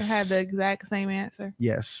 and I had the exact same answer?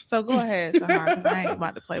 Yes. So go ahead, Sahar, because I ain't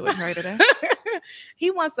about to play with Dre today. He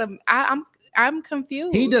wants I'm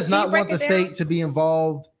confused. He does not want the state to be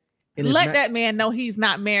involved. Let that man know he's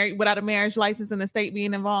not married without a marriage license and the state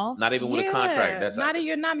being involved. Not even with a contract. That's not.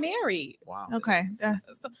 You're not married. Wow. Okay. So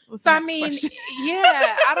I mean,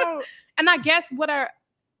 I don't. And I guess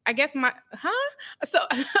So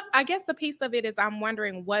I guess the piece of it is I'm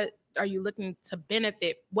wondering, what are you looking to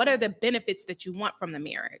benefit? What are the benefits that you want from the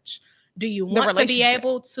marriage? Do you want to be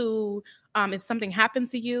able to, if something happened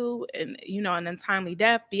to you and, you know, an untimely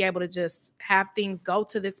death, be able to just have things go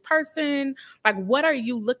to this person? Like, what are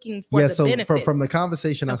you looking for? So benefits? From the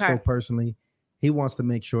conversation I spoke personally, he wants to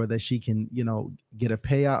make sure that she can, you know, get a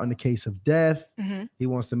payout in the case of death. He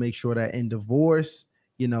wants to make sure that in divorce,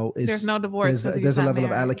 you know, there's no divorce. There's a level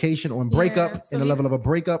of allocation or breakup, and a level of a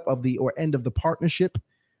breakup of the or end of the partnership,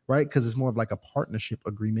 right? Because it's more of like a partnership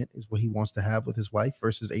agreement is what he wants to have with his wife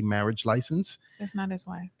versus a marriage license. That's not his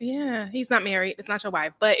wife. Yeah, he's not married. It's not your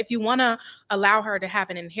wife. But if you want to allow her to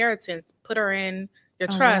have an inheritance, put her in your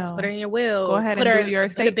trust, put her in your will. Go ahead and do your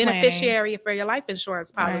estate planning. Beneficiary for your life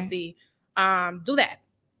insurance policy. Right. Do that.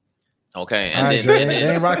 Okay, and then Dre,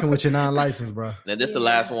 they ain't rocking with your non-license, bro. And this is the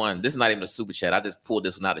last one. This is not even a super chat. I just pulled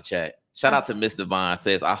this one out of the chat. Shout out to Miss Devine.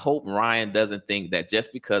 Says, I hope Ryan doesn't think that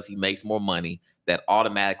just because he makes more money, that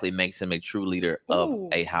automatically makes him a true leader of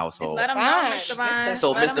a household. Let him know, Miss Devine.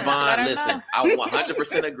 So, Miss Devine, listen, I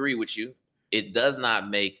 100% agree with you. It does not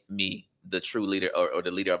make me the true leader or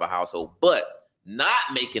the leader of a household, but not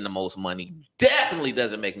making the most money definitely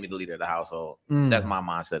doesn't make me the leader of the household. That's my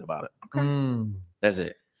mindset about it. Okay. That's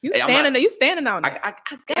it. You standing on it. I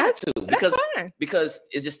got to because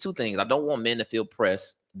it's just two things. I don't want men to feel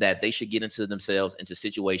pressed that they should get into themselves into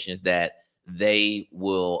situations that they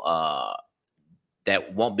will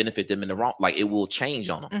that won't benefit them in the wrong. Like, it will change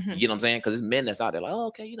on them. You know what I'm saying? Because it's men that's out there like, oh,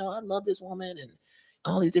 okay, you know, I love this woman and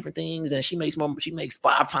all these different things, and she makes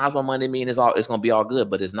 5 times more money than me, and it's gonna be all good,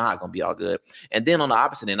 but it's not gonna be all good. And then on the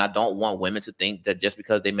opposite end, I don't want women to think that just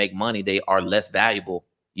because they make money, they are less valuable.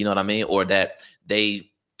 You know what I mean? Or that they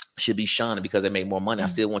should be shunned because they make more money. I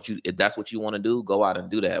still want you, if that's what you want to do, go out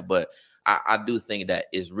and do that. But I do think that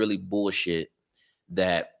it's really bullshit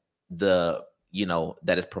that that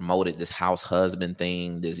is promoted, this house husband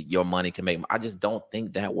thing, this your money can make. I just don't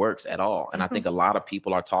think that works at all. And I think a lot of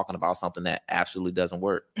people are talking about something that absolutely doesn't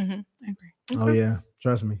work. I agree. Oh yeah,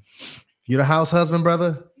 trust me. If you're the house husband,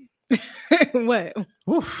 brother. What?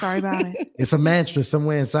 Sorry about it. It's a mattress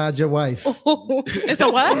somewhere inside your wife. It's a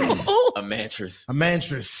what? A mattress. A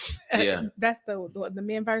mattress. Yeah. That's the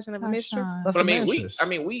men version of a mistress. But I mean,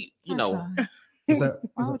 we, you know. Why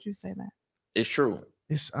would you say that? It's true.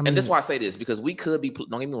 And that's why I say this, because we could be,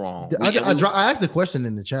 don't get me wrong. I asked the question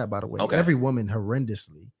in the chat, by the way. Okay. Every woman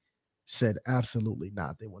horrendously said absolutely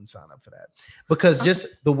not. They wouldn't sign up for that. Because just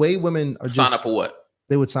the way women are sign up for what?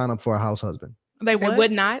 They would sign up for a house husband. They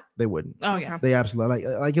would not. They wouldn't. Oh yeah. They absolutely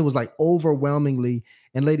like it was like overwhelmingly.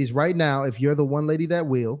 And ladies, right now, if you're the one lady that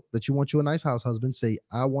you want you a nice house husband, say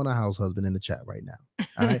I want a house husband in the chat right now.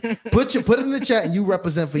 All right. Put it in the chat and you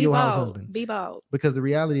represent for your house husband. Be bold. Because the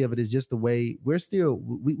reality of it is just the way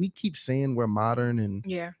we keep saying we're modern and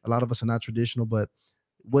a lot of us are not traditional, but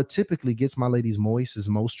what typically gets my ladies moist is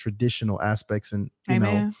most traditional aspects and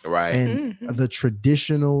right. And the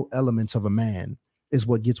traditional elements of a man is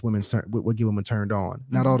what gets women turned on,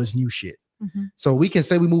 not all this new shit. Mhm. So we can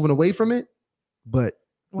say we're moving away from it, but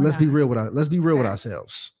We're let's be not. real with Right.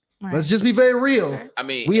 ourselves. Right. Let's just be very real. Okay. I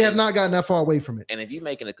mean, We have and- not gotten that far away from it. And if you're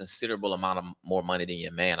making a considerable amount of more money than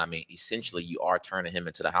your man, I mean, essentially you are turning him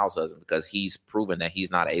into the house husband because he's proven that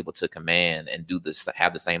he's not able to command and do this,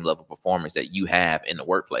 have the same level of performance that you have in the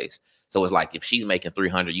workplace. So it's like if she's making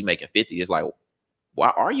 300, you making 50. It's like,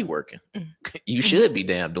 why are you working? You should be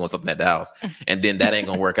damn doing something at the house, and then that ain't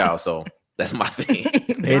gonna work out. So that's my thing.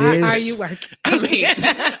 It Why is. are you working? I mean,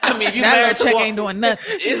 if you That married little to check a- ain't doing nothing.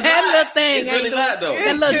 It's That not. little thing It's ain't really doing- not though.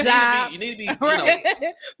 that little job. You need to be. You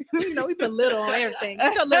know, You know, we put little on everything.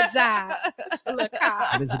 Get your little job. Get your little car.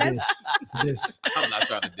 It is a this. It's a this. I'm not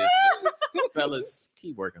trying to diss you. Fellas,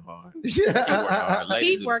 keep working hard. Keep working hard. Ladies,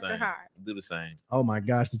 Keep do the working same. hard. Do the same. Oh my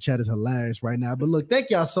gosh, the chat is hilarious right now. But look, thank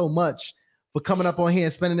y'all so much for coming up on here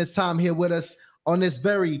and spending this time here with us on this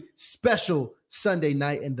very special Sunday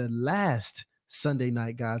night and the last Sunday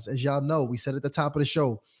night, guys. As y'all know, we said at the top of the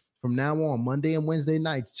show, from now on, Monday and Wednesday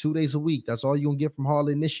nights, 2 days a week. That's all you're gonna get from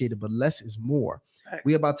Hardly Initiated, but less is more. Right.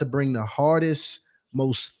 We're about to bring the hardest,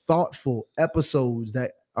 most thoughtful episodes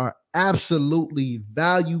that are absolutely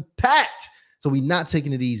value packed. So we're not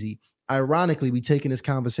taking it easy. Ironically, we taking this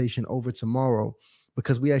conversation over tomorrow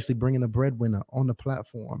because we actually bringing a breadwinner on the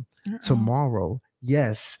platform tomorrow.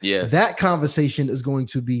 Yes. Yes. That conversation is going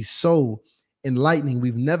to be so enlightening.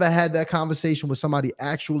 We've never had that conversation with somebody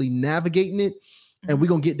actually navigating it. And we're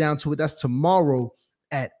going to get down to it. That's tomorrow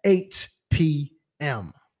at 8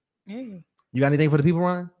 p.m. Hey. You got anything for the people,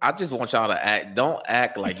 Ryan? I just want y'all to don't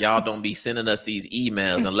act like y'all don't be sending us these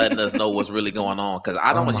emails and letting us know what's really going on. Because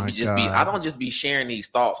I don't Oh my I don't just be sharing these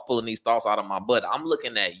thoughts, pulling these thoughts out of my butt. I'm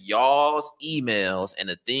looking at y'all's emails and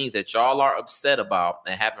the things that y'all are upset about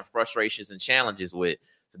and having frustrations and challenges with.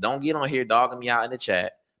 So don't get on here dogging me out in the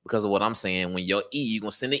chat because of what I'm saying. When you're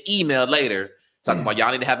gonna send an email later talking about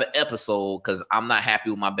y'all need to have an episode because I'm not happy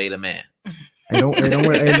with my beta man. Hey, don't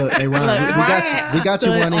worry. Hey, look, hey, Ryan, we got you. We got you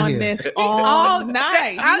Stood running on here. this all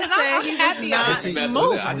night. I'm He said he happy was about not it. See, messing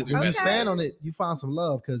look, with it. I just be when you messing stand on it, you find some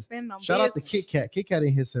love. Because Stand on shout out to business. Kit Kat. Kit Kat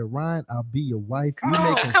in here said, Ryan, I'll be your wife. You Come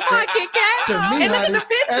on, making come on, sense Kit Kat. to me, And look at honey. the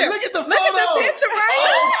picture. And look at the Look photo. at the picture,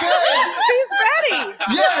 Ryan. Okay. She's ready.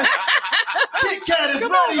 Yes. Kit Kat is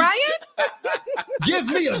Come on, ready. Ryan. Give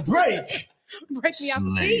me a break. Break me out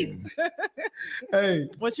the piece. Hey.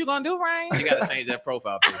 What you gonna do, Ryan? You gotta change that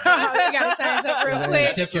profile picture. You gotta change up real Hey,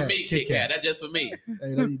 quick. That's for me, Kit Kit Kat. Kat. That's just for me.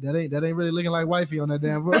 Hey, that ain't really looking like wifey on that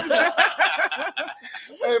damn book.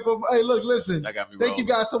 Hey, but hey, look, listen. That got me Thank you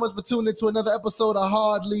rolling. guys so much for tuning into another episode of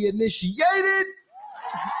Hardly Initiated.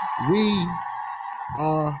 We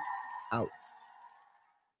are